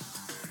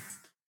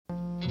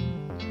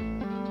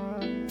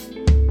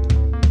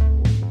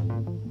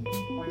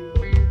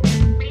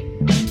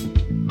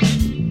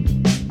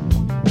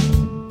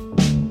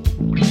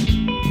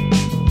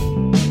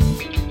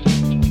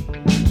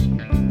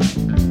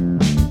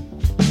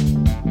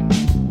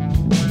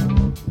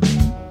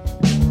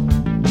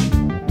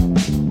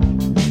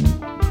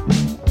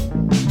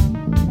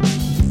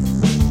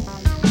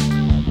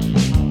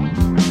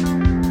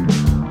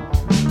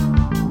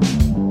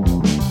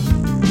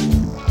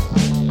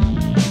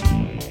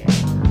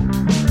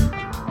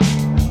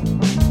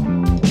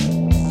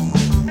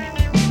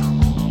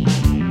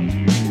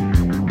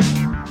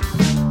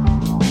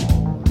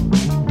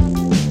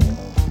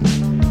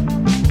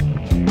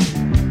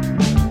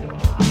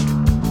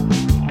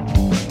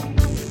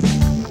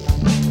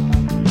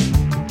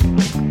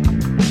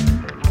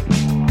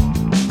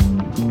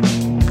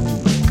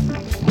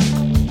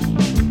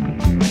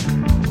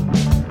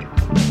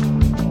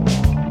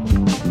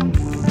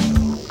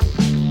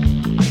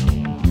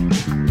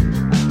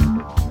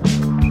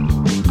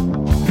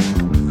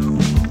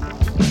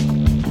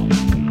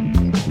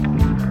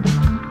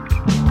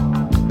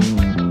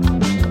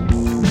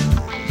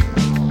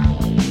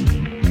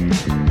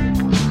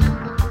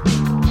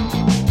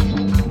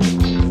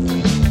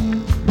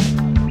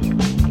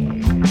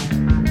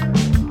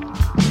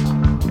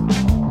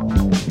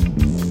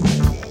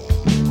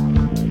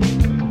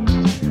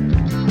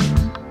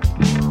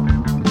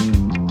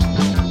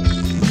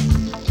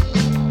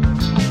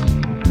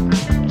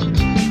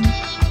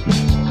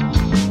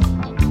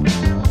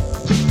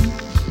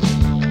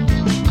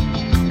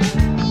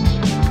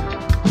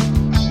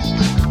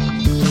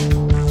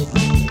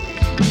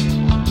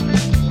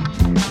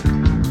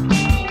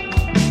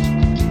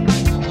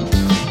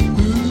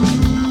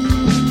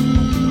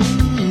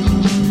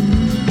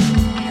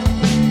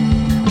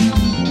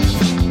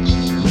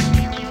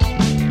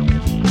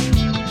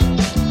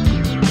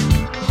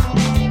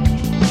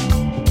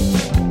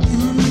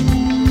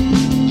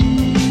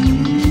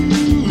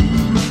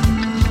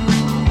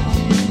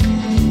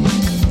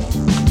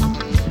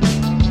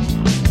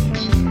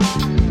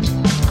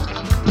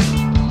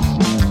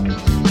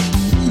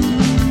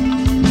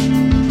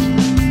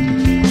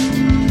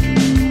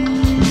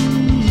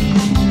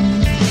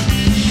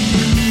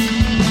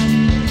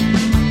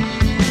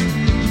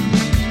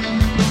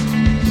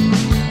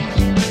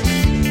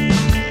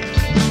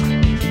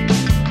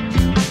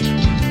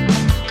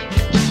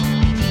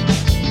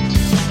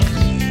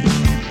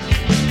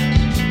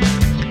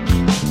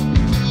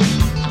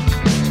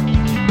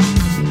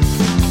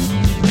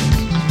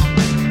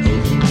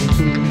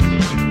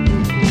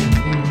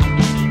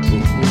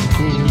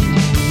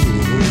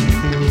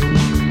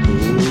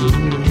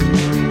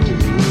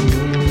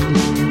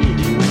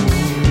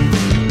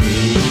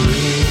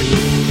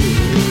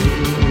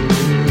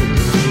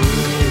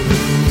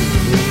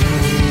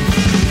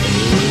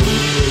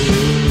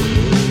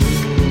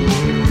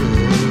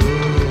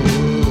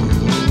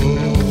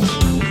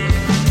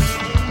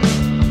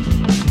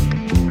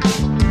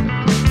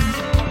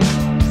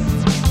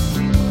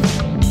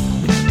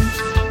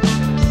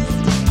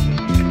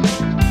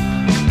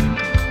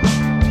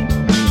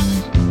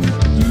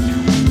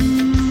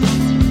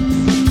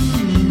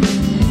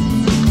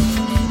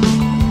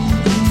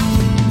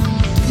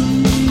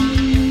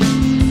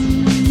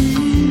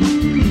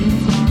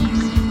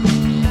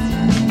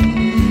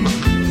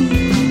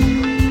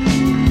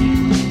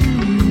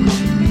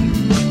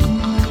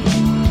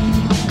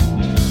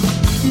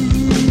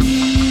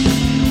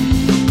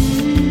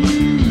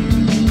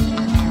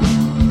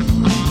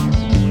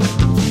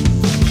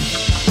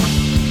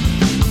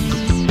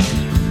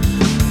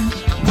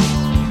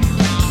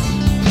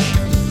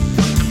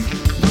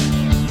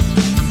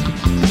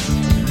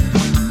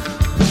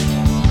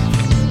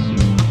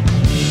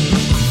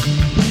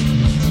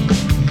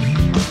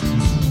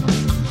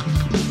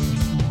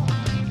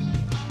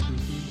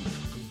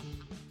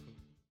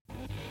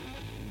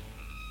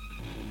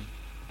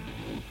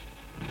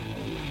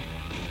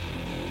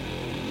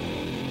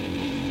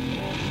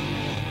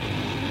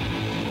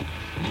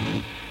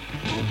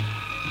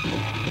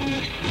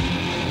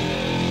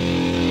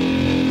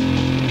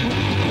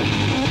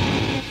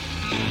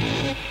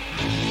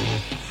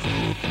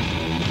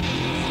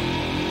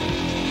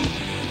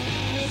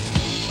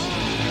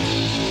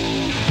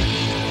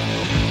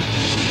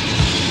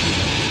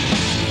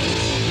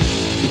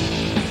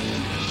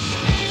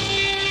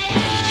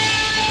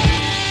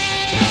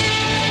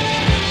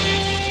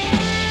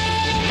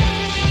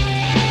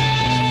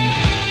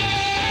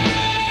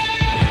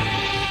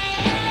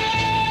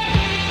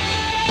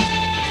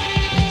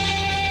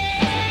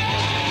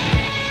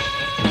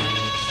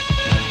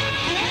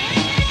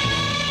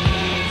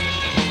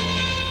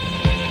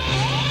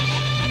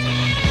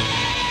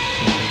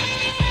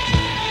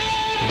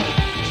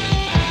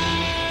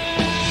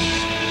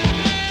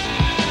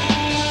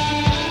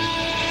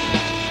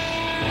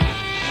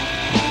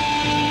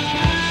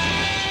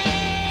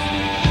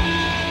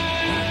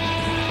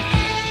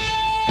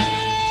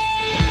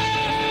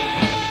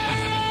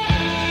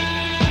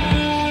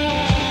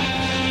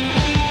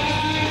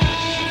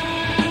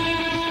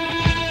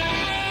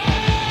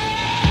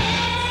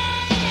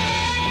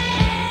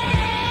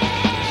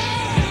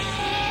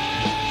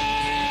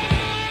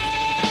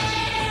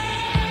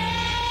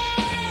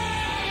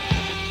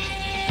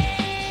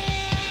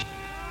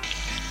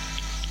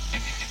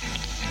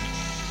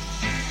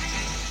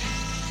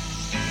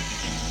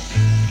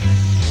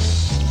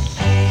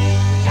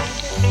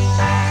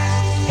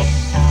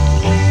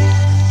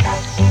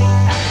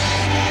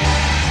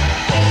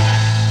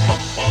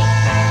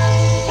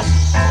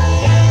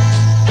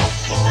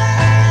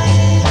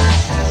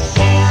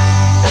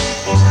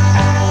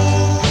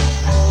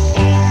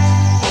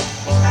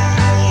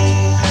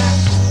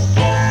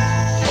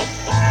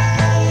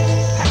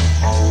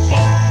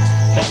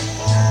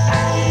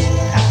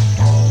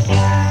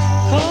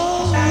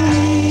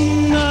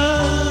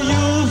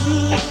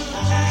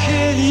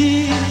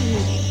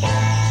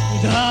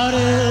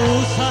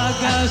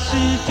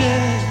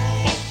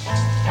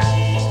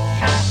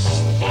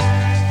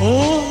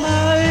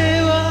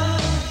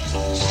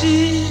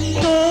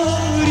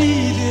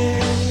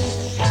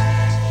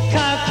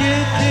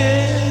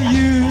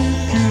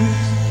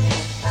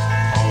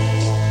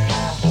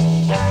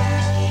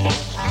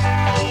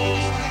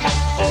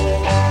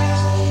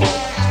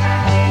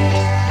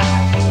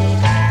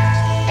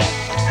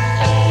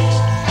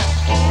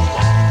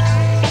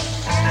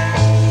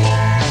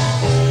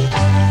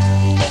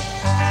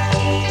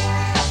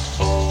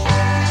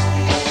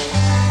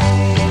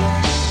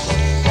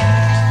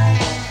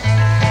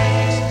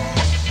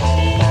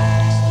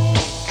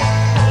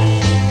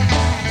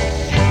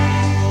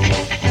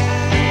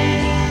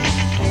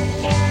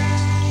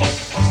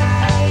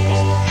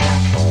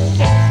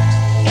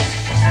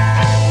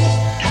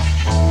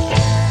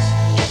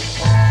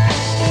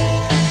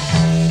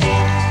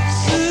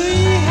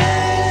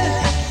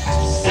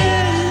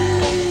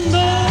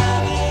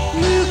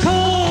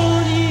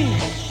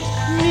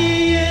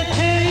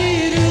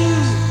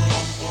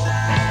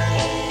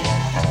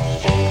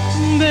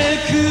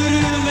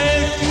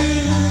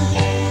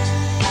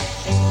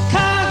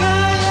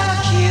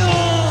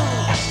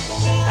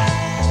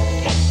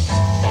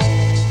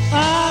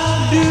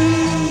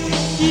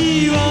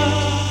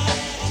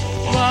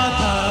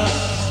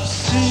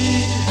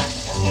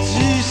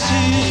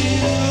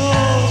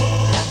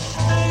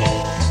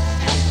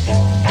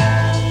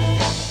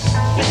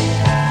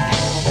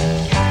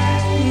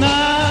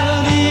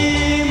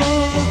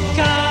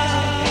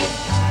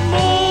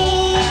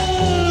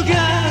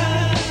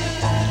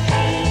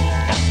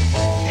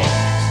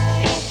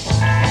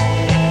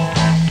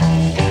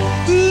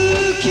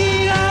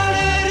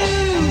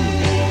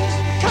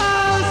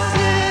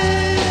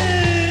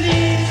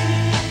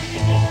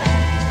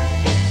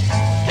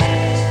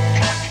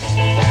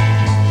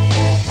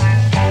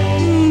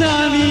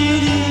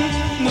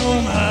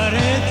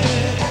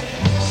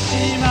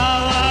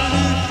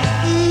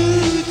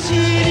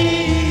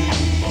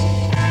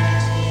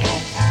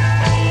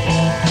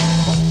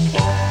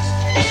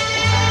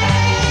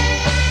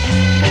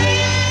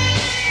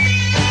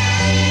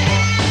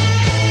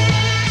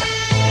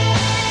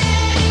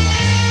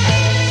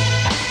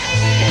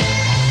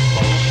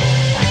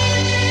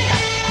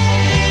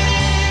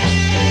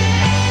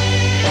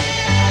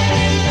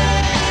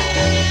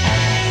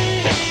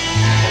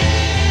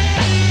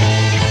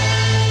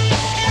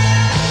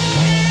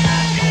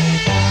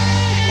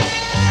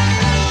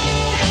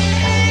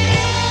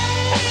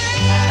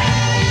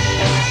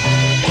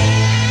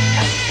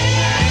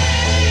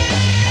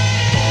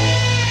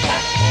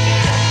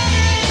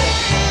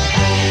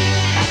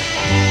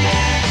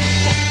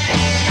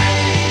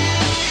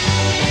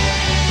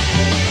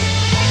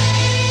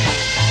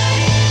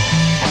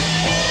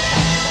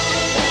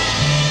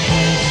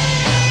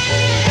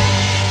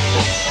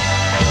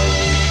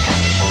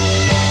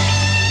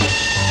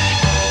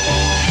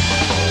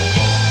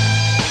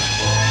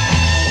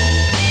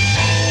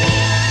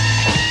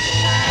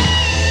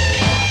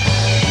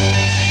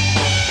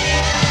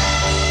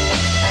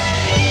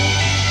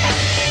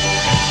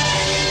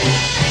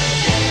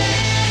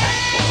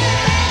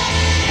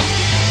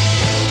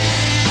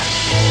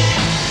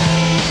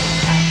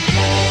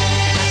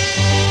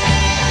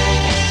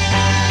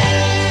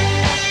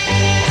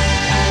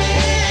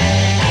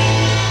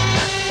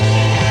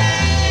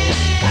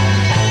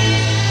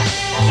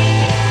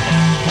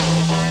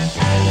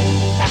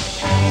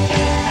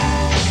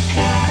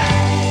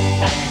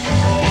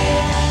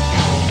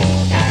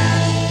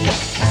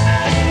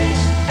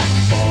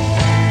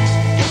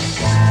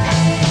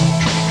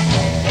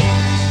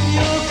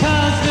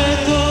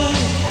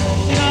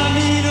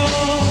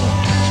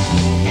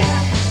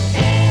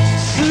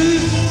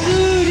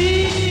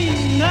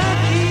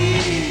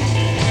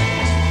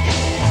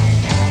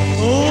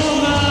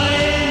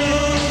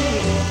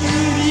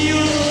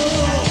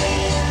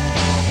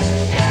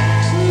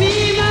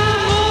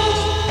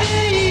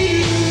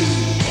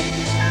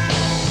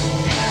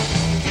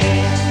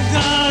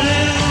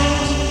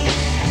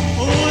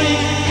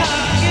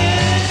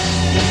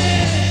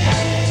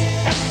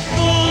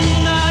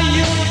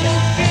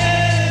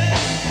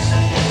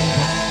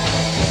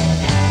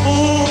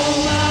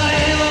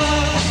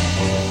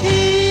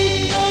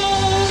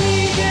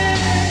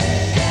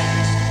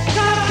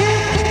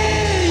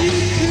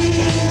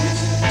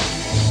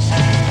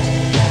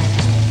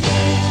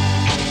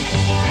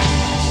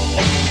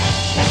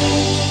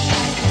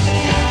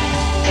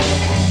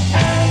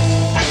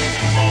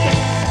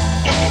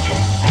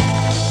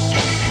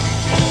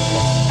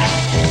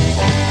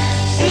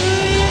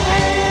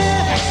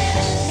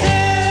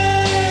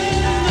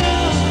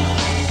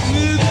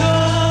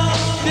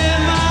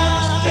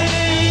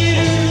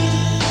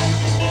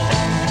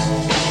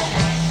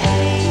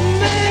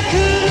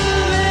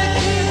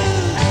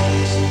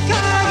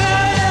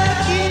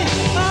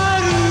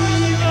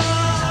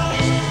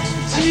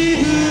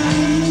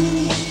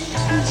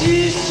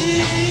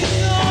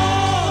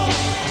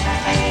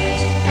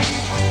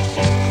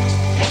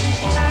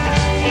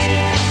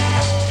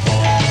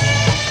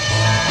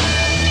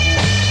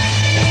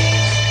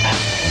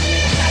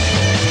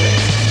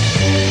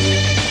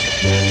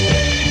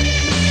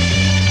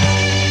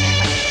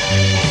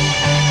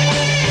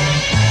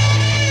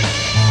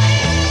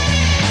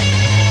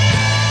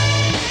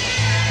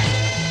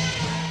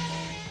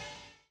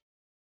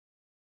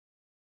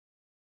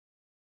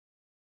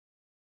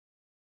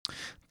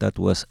 That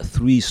was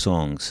 3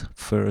 songs.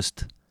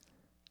 First,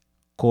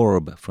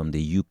 Corb from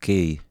the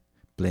UK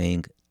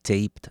playing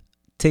Tape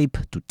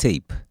to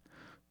Tape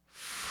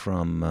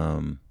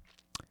from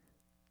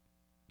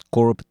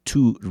Corb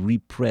 2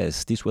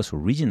 Repress. This was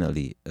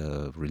originally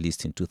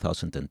released in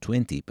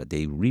 2020, but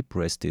they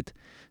repressed it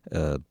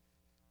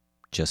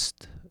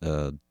just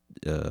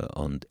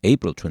on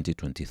April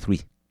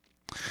 2023.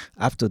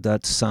 After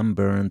that,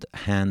 Sunburned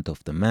Hand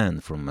of the Man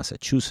from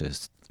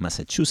Massachusetts,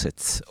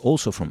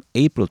 also from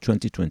April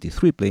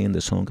 2023, playing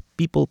the song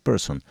People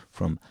Person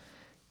from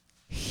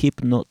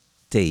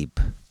Hypnotape.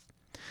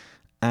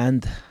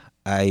 And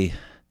I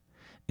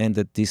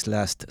ended this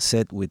last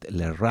set with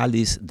Le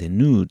Rallies de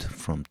Nude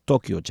from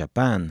Tokyo,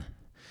 Japan.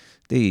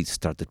 They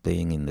started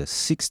playing in the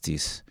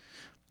 60s.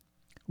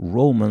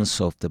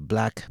 Romance of the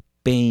Black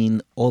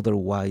Pain,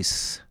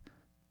 otherwise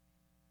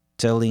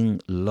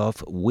Telling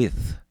Love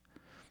With.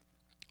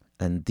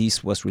 And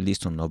this was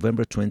released on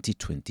November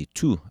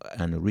 2022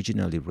 and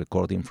originally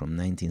recording from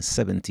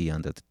 1970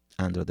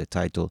 under the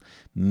title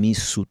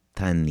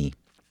Misutani.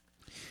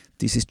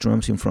 This is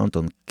Drums in Front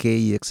on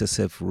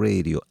KXSF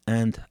Radio,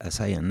 and as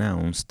I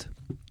announced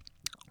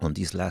on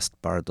this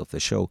last part of the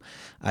show,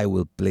 I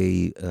will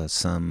play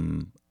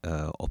some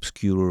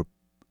obscure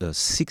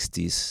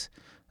 60s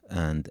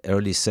and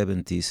early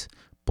 70s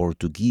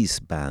Portuguese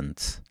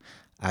bands.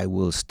 I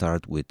will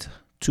start with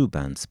 2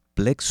 bands,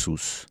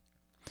 Plexus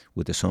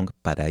with the song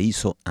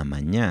Paraíso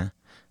Amanhã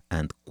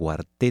and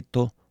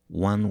Quarteto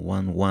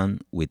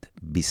 111 with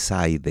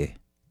Beside.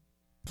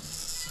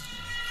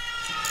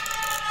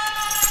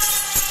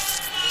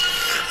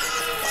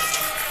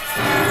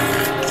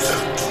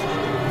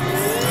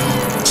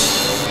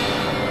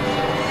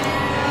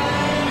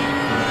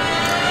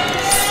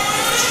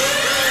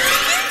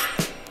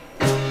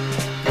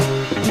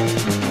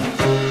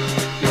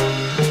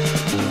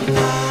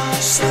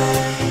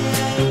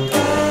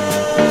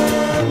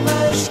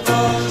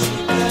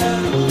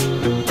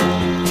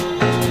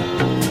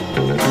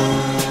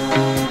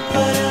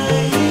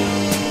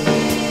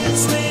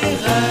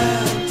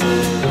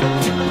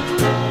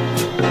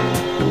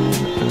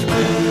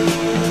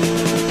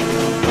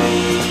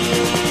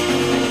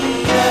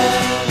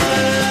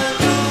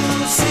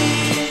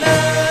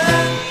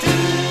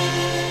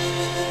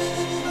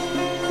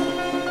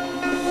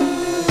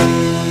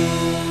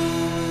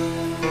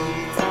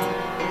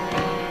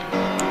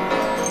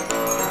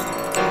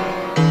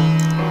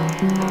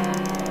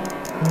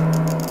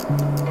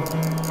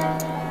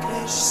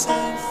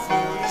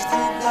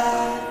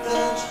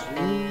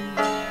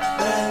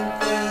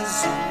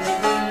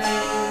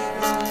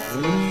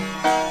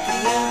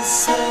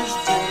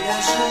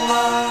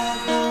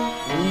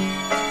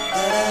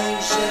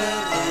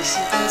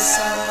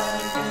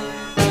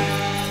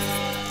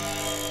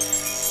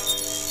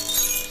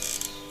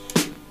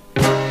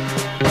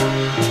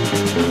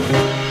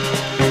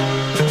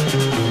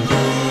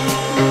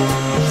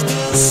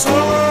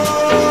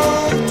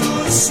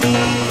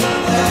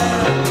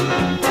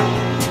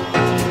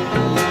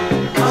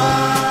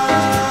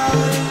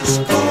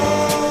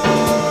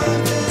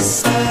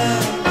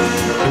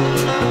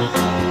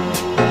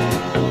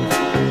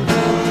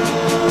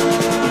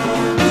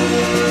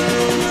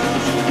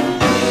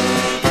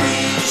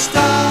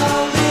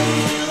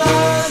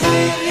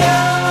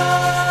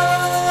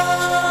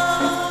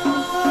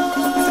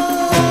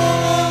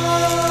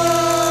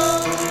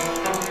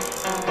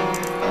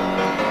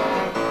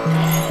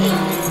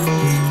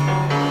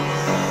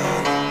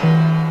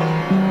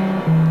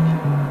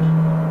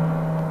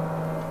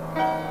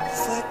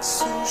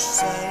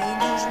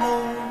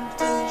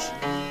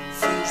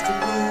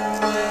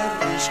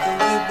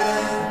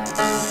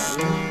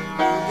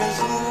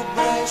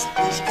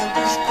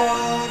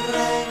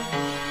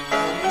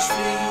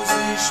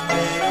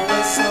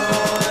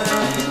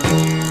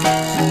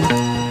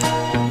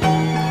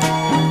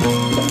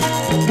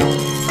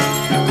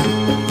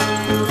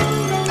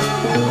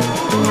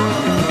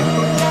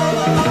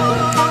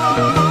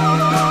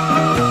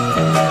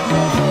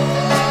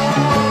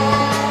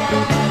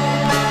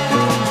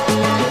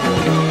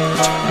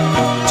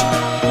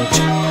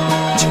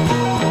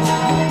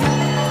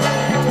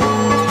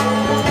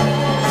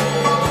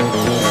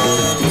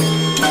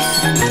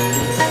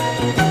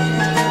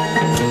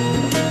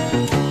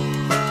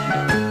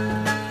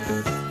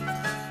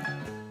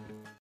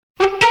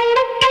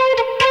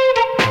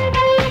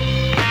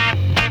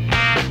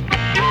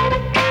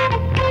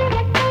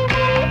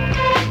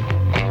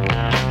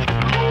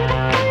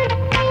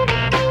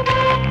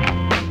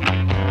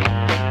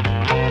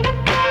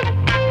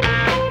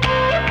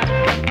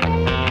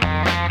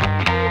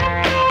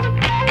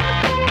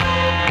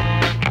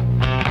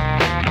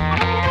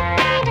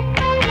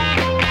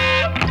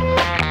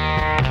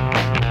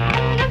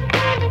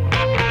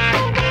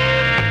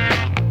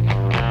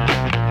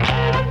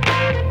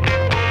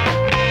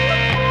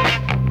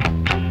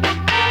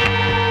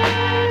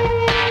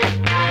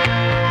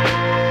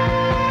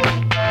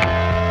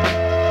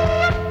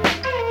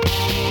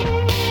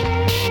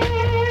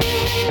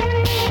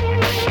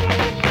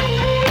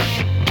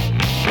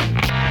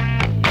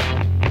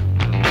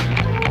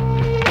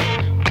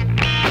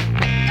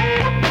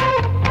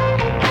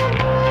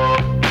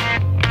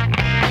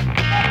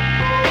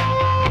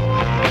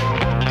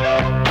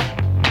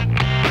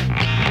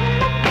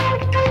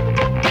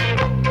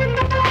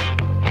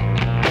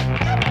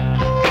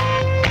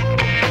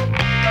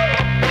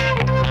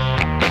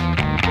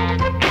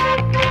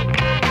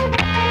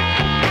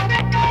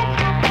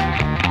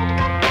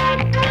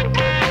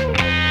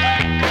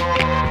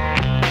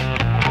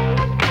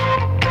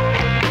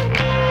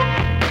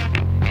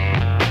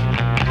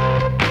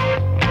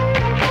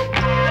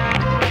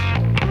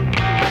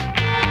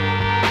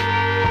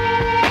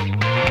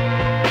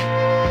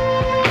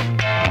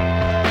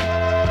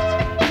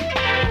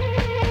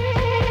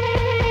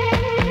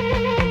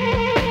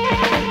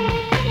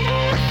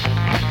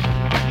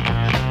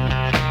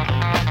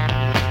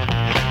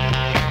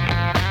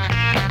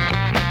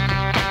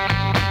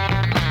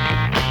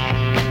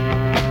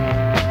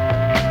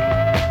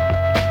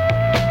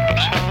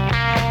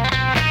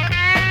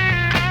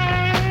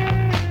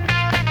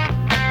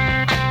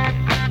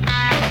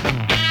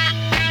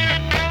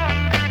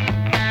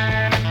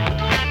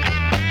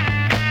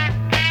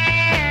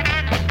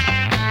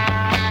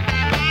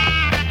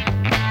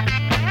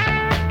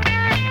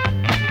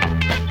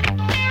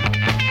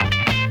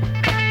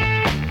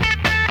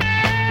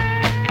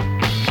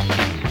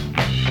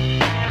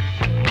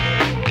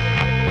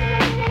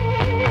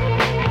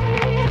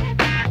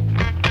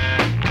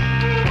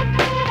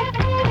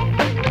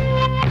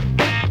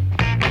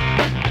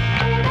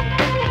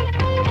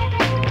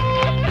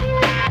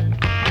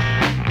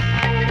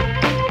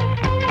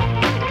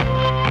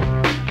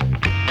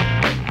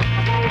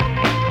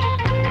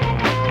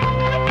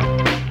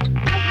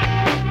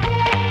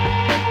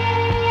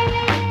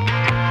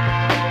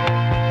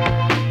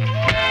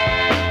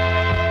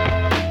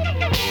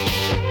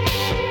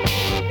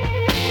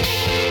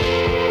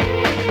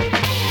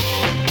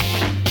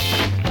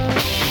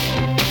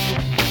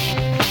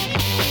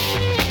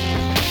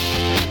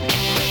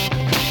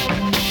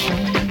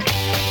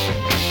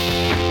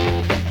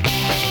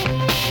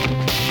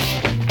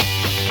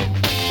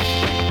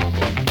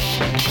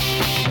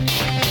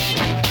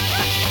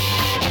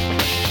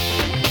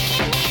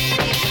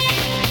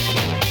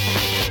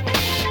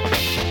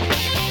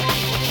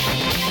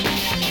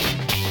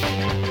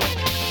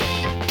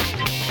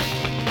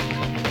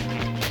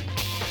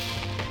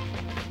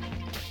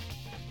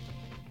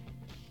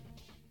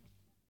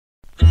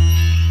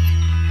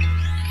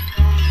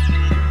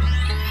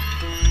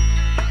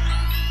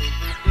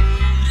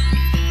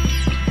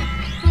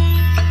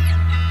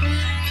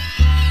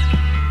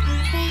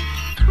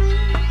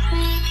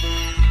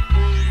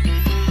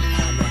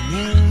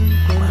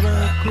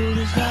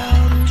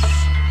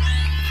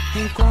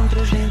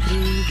 encontras dentro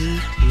de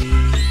ti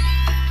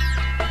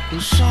o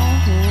som,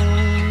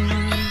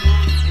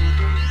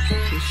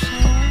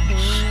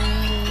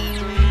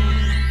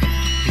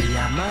 e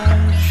a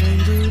margem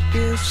do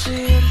teu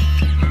ser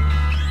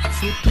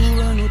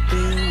flutua no teu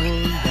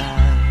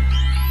olhar,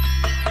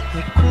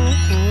 a cor.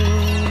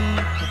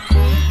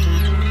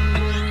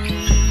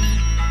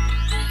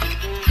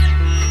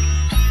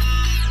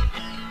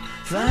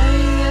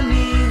 Vem,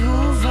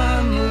 amigo,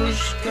 vamos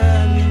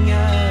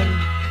caminhar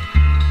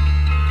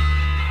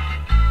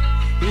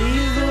e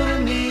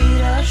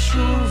dormir à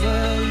chuva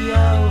e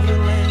ao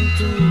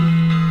relento,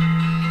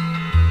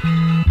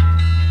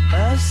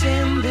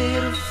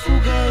 acender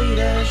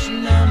fogueiras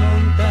na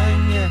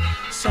montanha,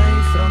 sem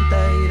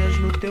fronteiras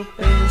no teu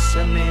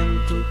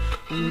pensamento,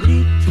 um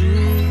grito.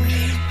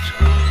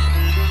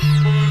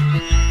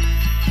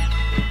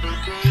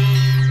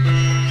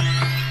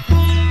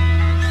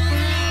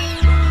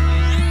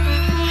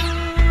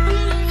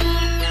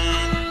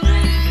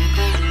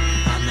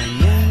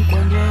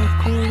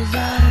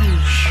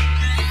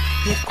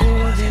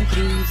 Ecoa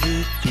dentro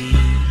de ti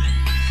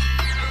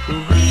o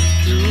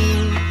grito.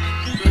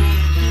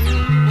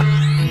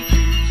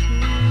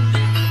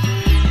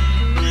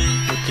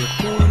 No teu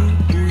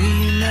corpo e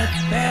na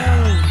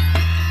pele,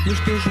 nos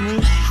teus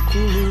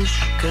músculos,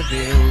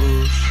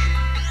 cabelos,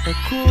 a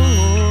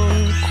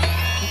cor.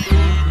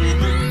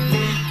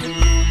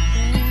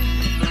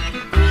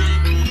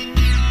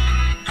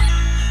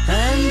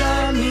 Anda,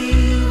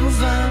 amigo,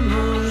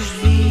 vamos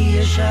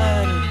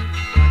viajar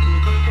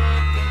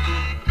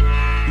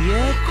e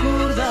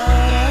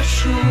acordar à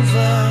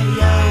chuva e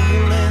ao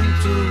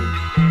relento.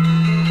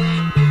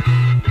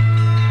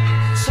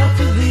 Só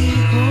te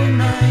digo,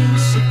 nem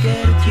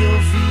sequer te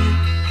ouvi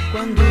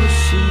quando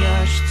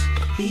sonhaste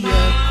e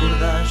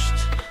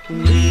acordaste, um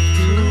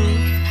grito.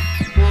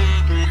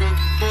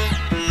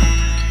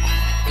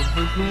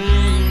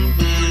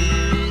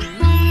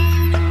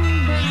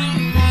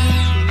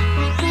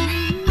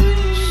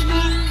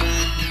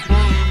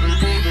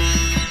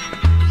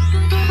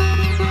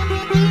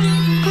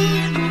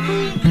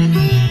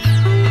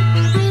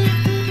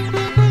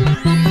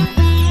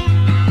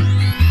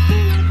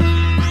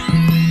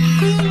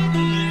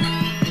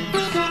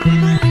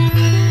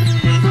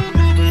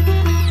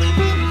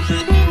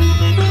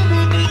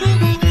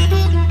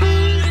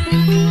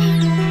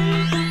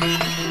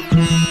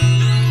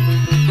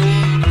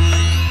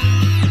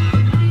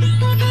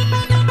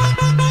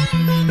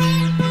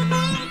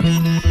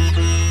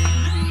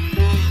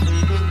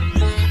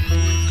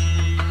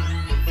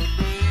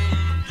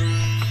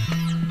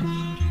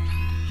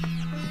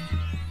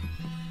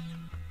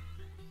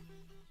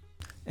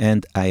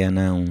 And I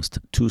announced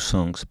 2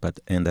 songs, but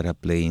ended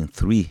up playing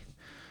 3.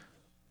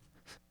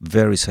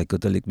 Very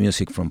psychedelic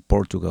music from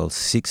Portugal,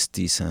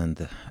 60s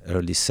and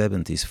early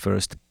 70s.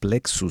 First,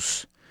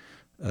 Plexus.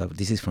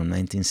 This is from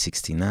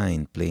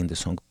 1969, playing the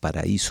song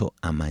Paraíso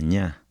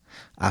Amanhã.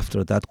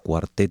 After that,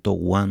 Quarteto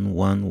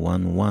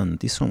 1111.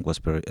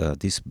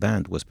 This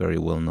band was very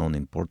well known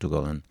in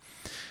Portugal, and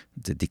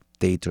the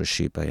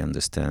dictatorship, I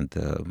understand,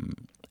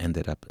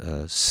 ended up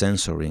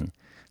censoring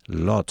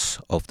lots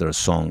of their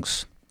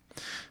songs.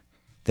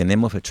 The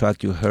name of a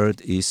track you heard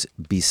is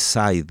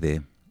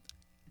Beside,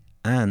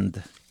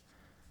 and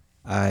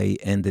I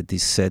ended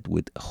this set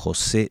with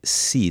José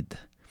Cid.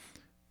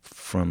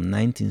 From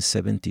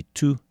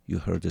 1972, you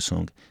heard the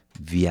song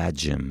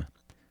Viagem,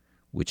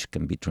 which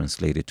can be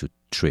translated to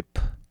trip.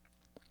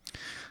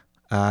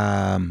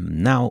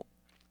 Now,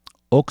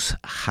 Ox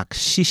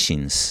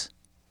Hakshishins.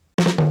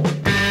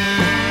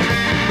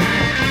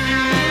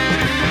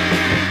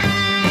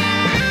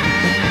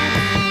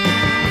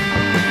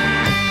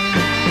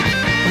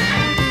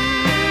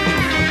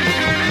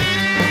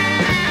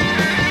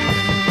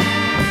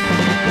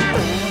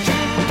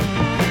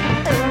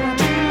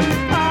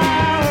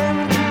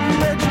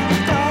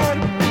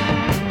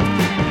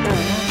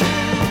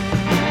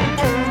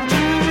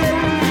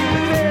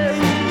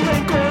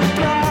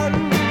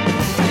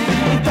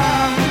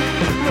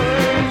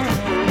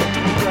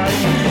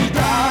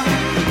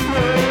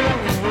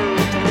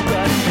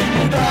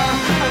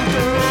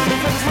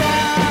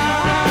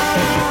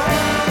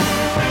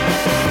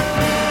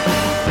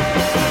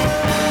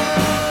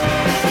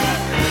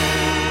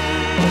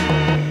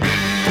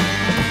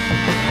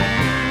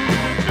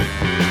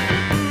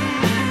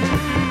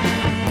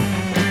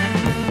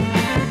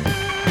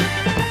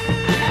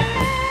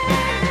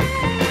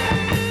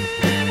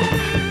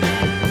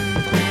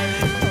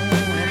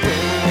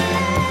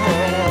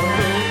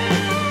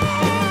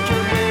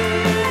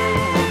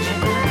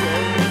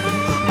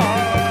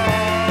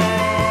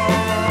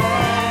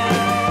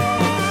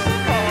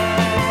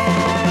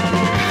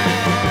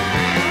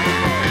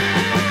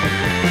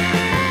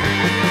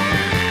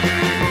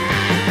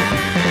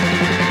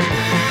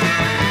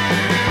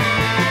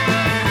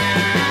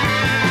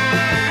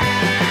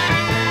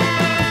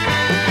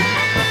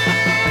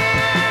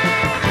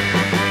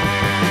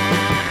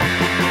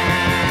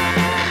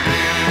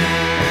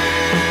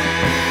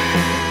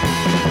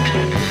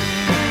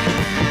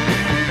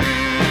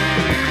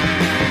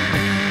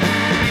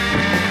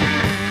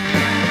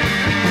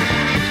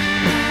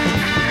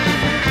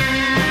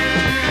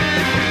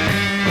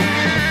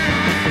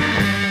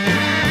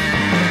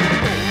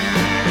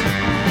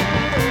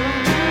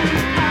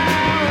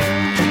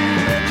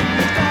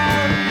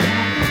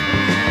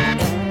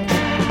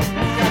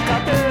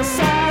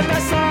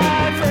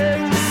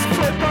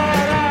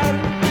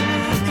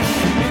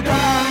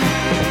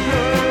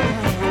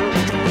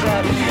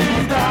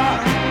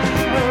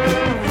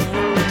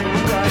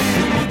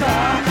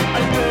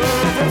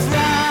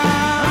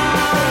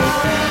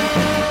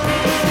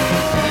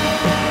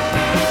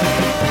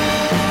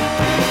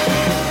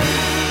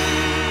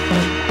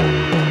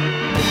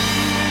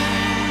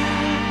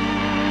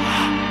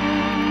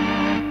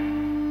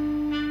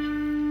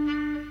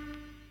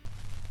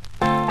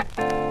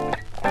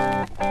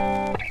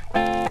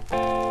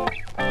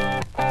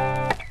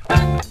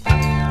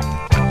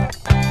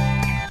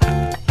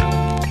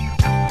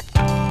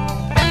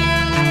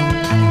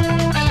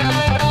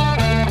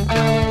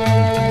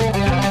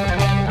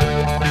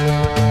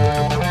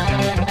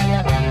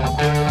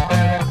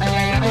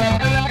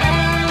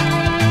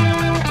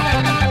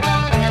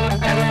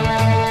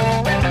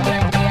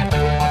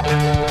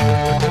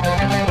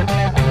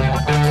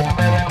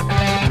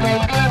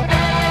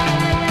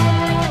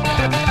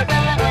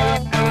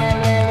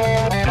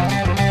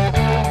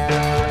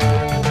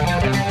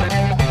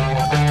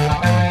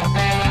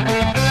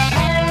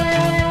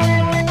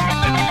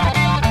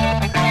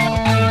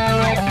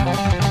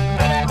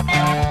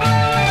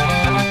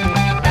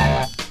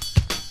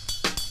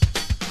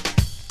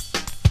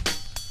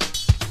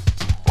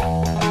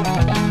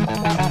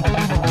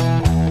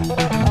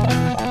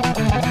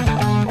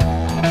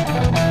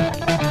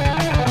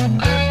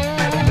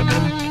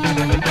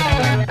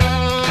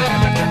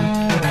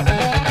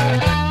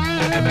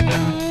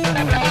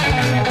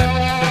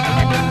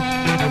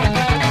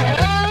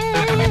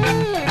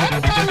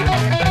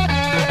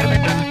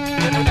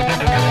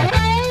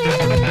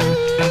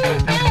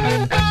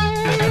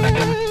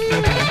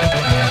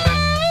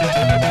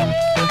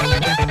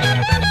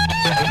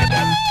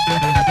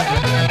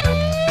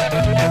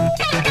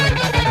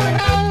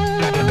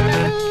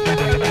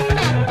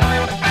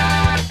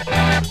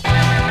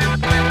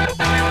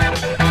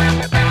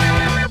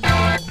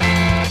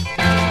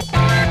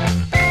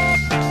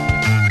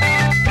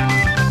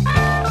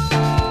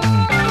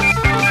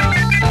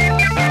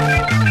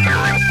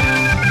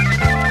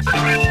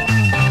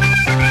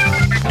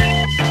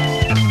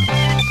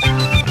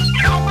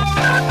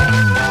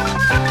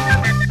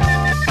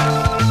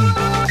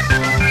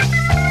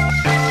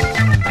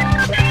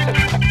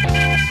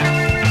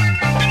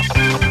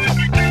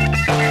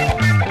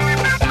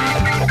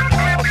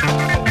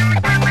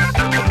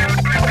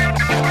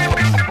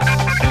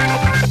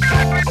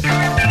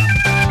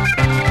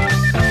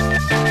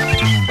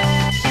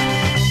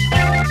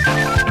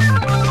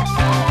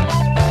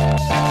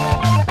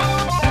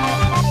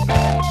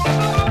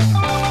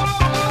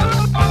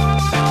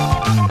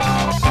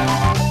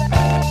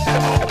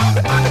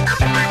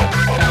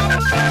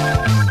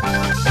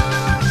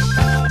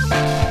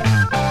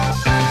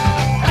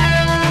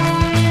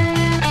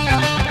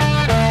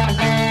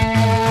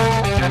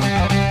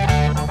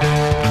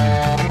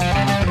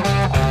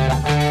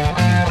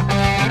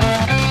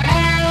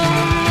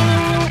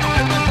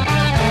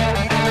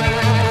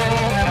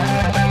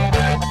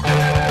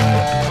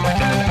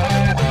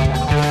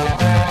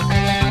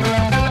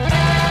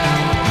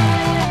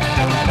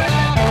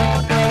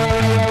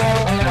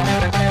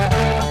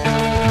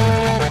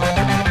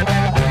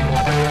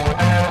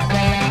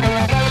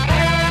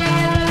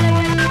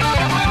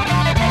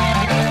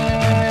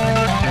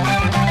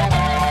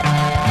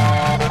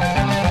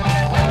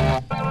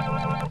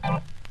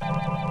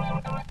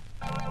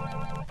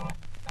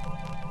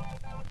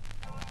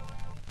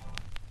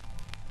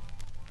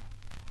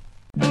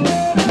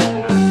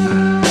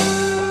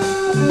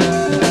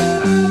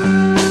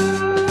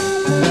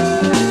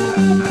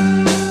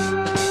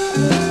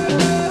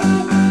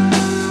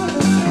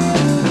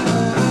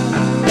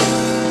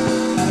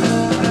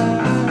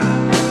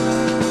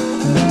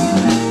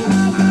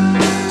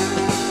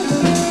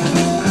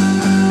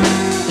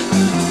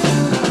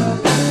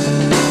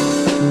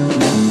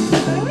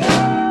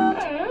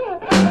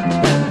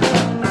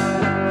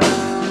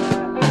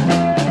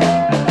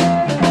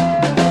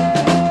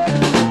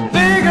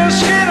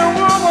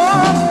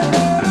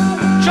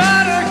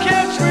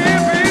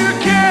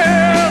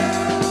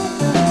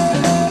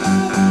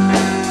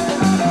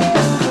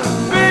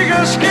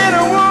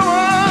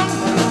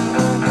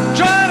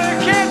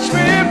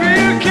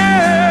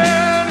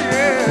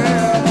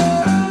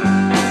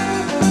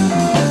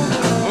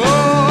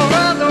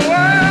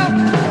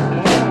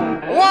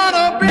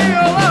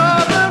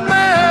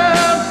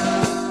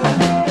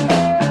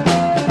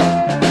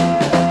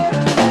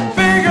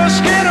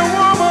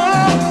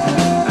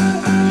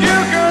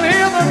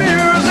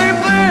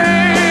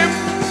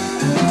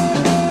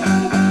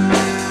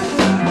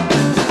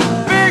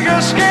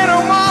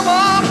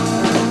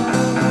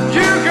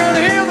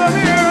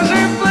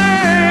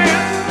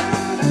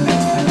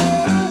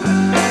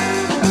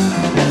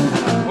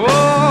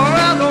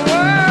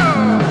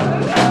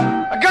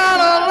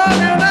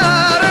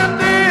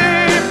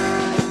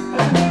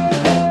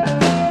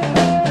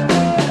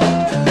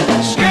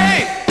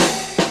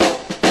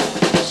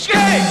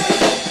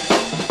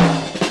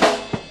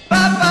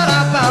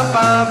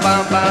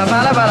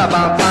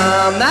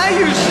 Ba-da-ba-da-bum-bum. Now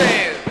you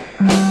say it.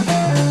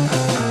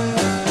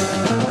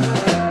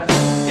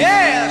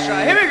 Yeah, that's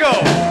right. Here we go.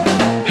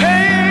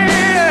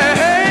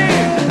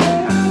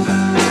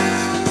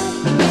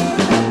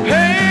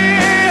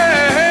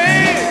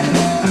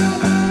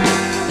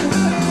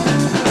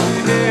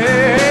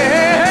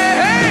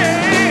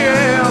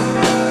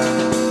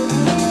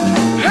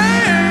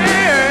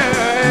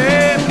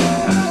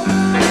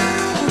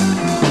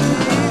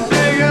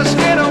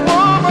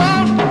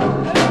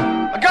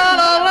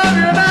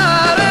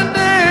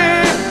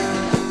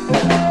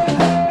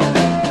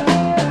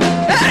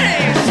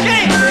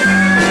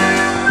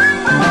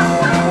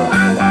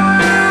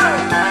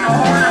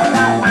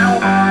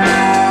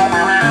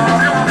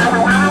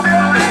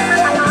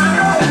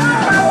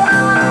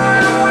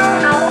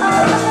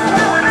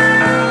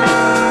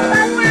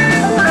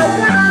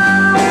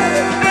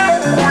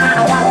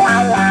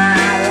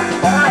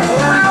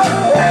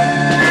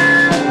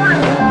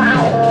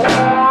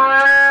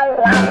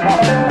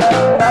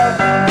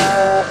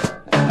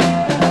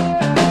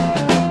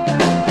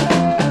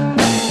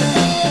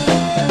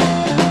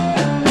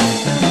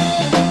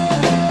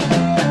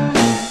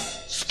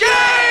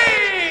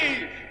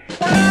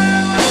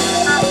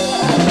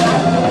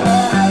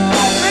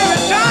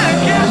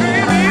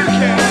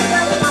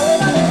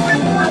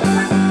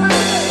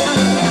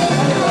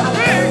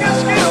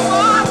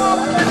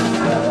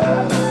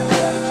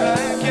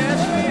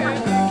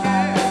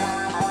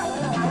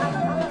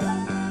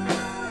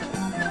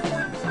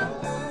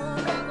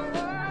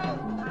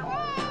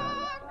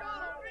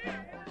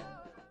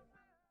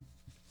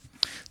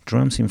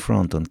 Drums in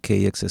Front on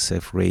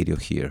KXSF Radio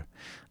here.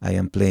 I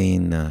am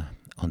playing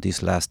on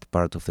this last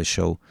part of the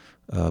show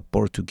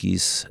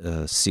Portuguese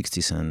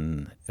 60s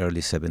and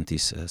early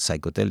 70s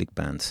psychedelic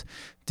bands.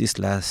 This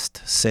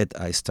last set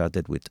I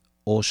started with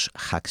Os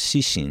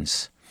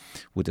Haxixins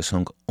with the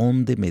song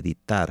Onde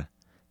Meditar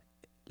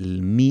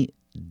Mi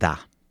Da.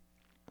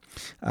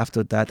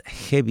 After that,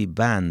 Heavy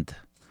Band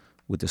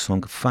with the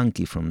song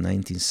Funky from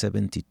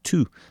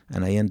 1972,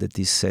 and I ended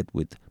this set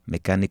with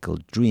Mechanical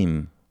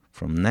Dream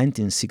from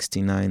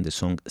 1969, the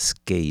song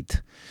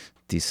Skate.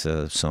 This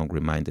song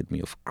reminded me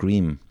of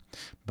Cream,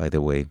 by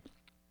the way.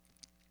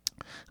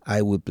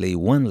 I will play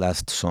one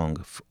last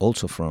song,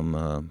 also from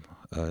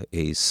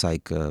a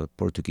psych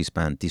Portuguese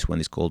band. This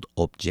one is called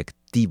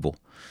Objetivo.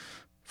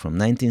 From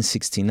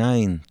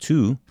 1969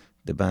 too,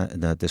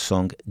 the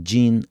song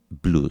Gene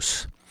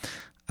Blues.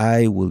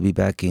 I will be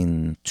back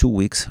in 2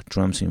 weeks.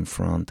 Drums in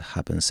Front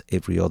happens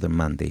every other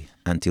Monday.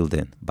 Until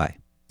then, bye.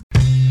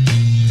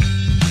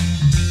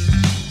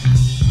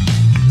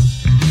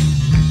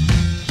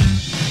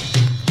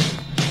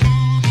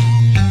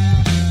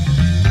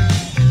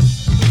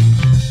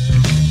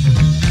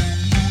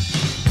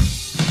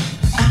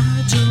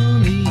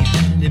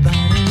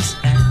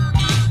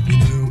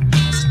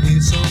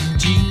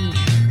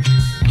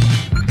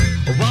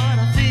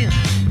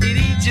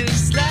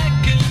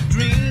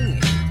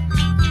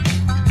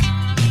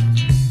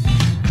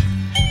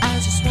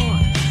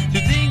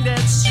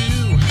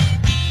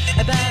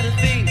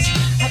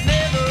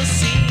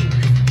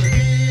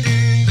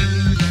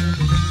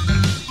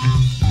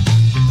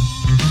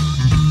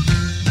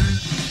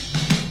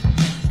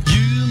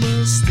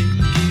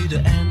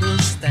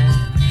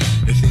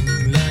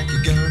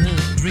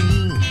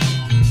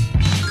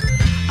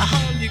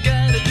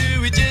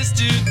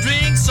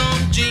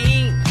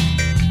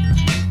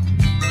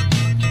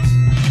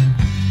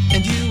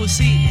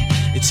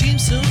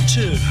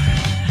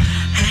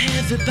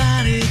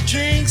 Everybody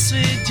drinks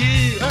with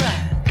you. All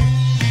right.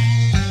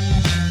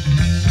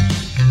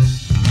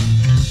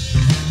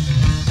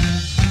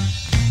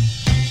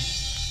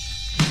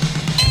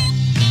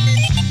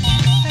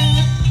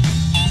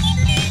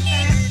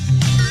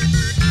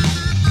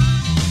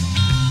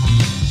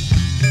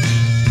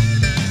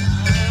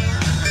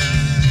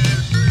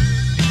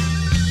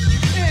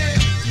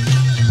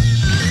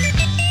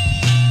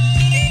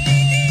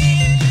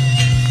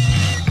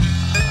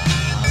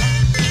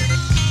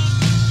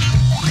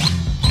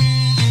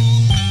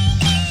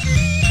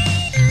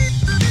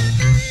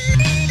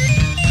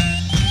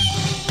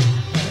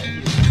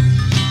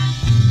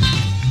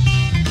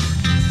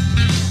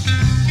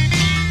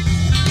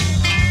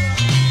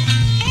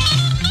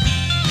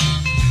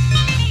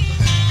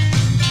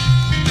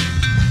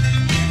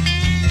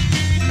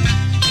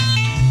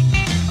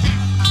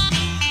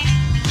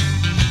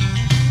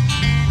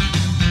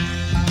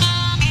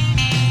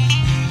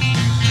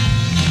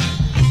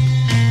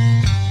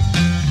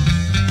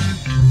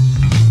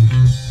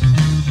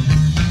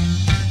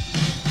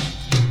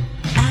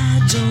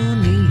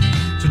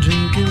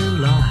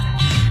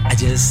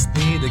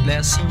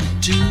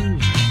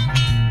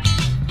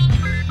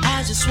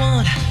 I just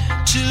want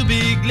to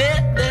be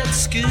glad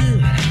that's good.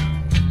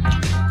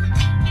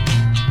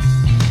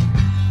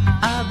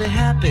 I'll be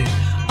happy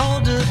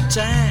all the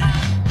time.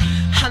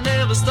 I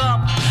never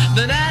stop,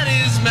 the night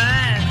is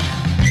mine.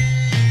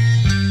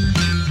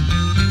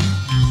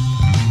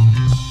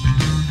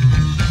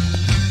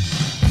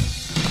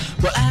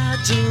 Well, I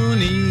don't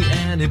need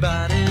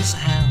anybody's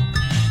help.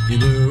 You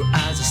know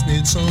I just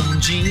need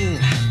some gin.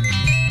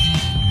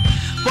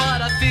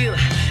 What I feel,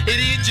 it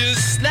is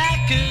just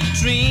like a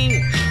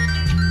dream.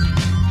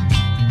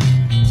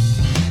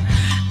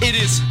 It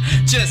is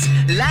just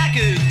like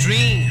a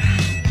dream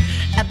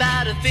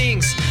about the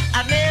things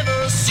I've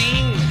never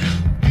seen.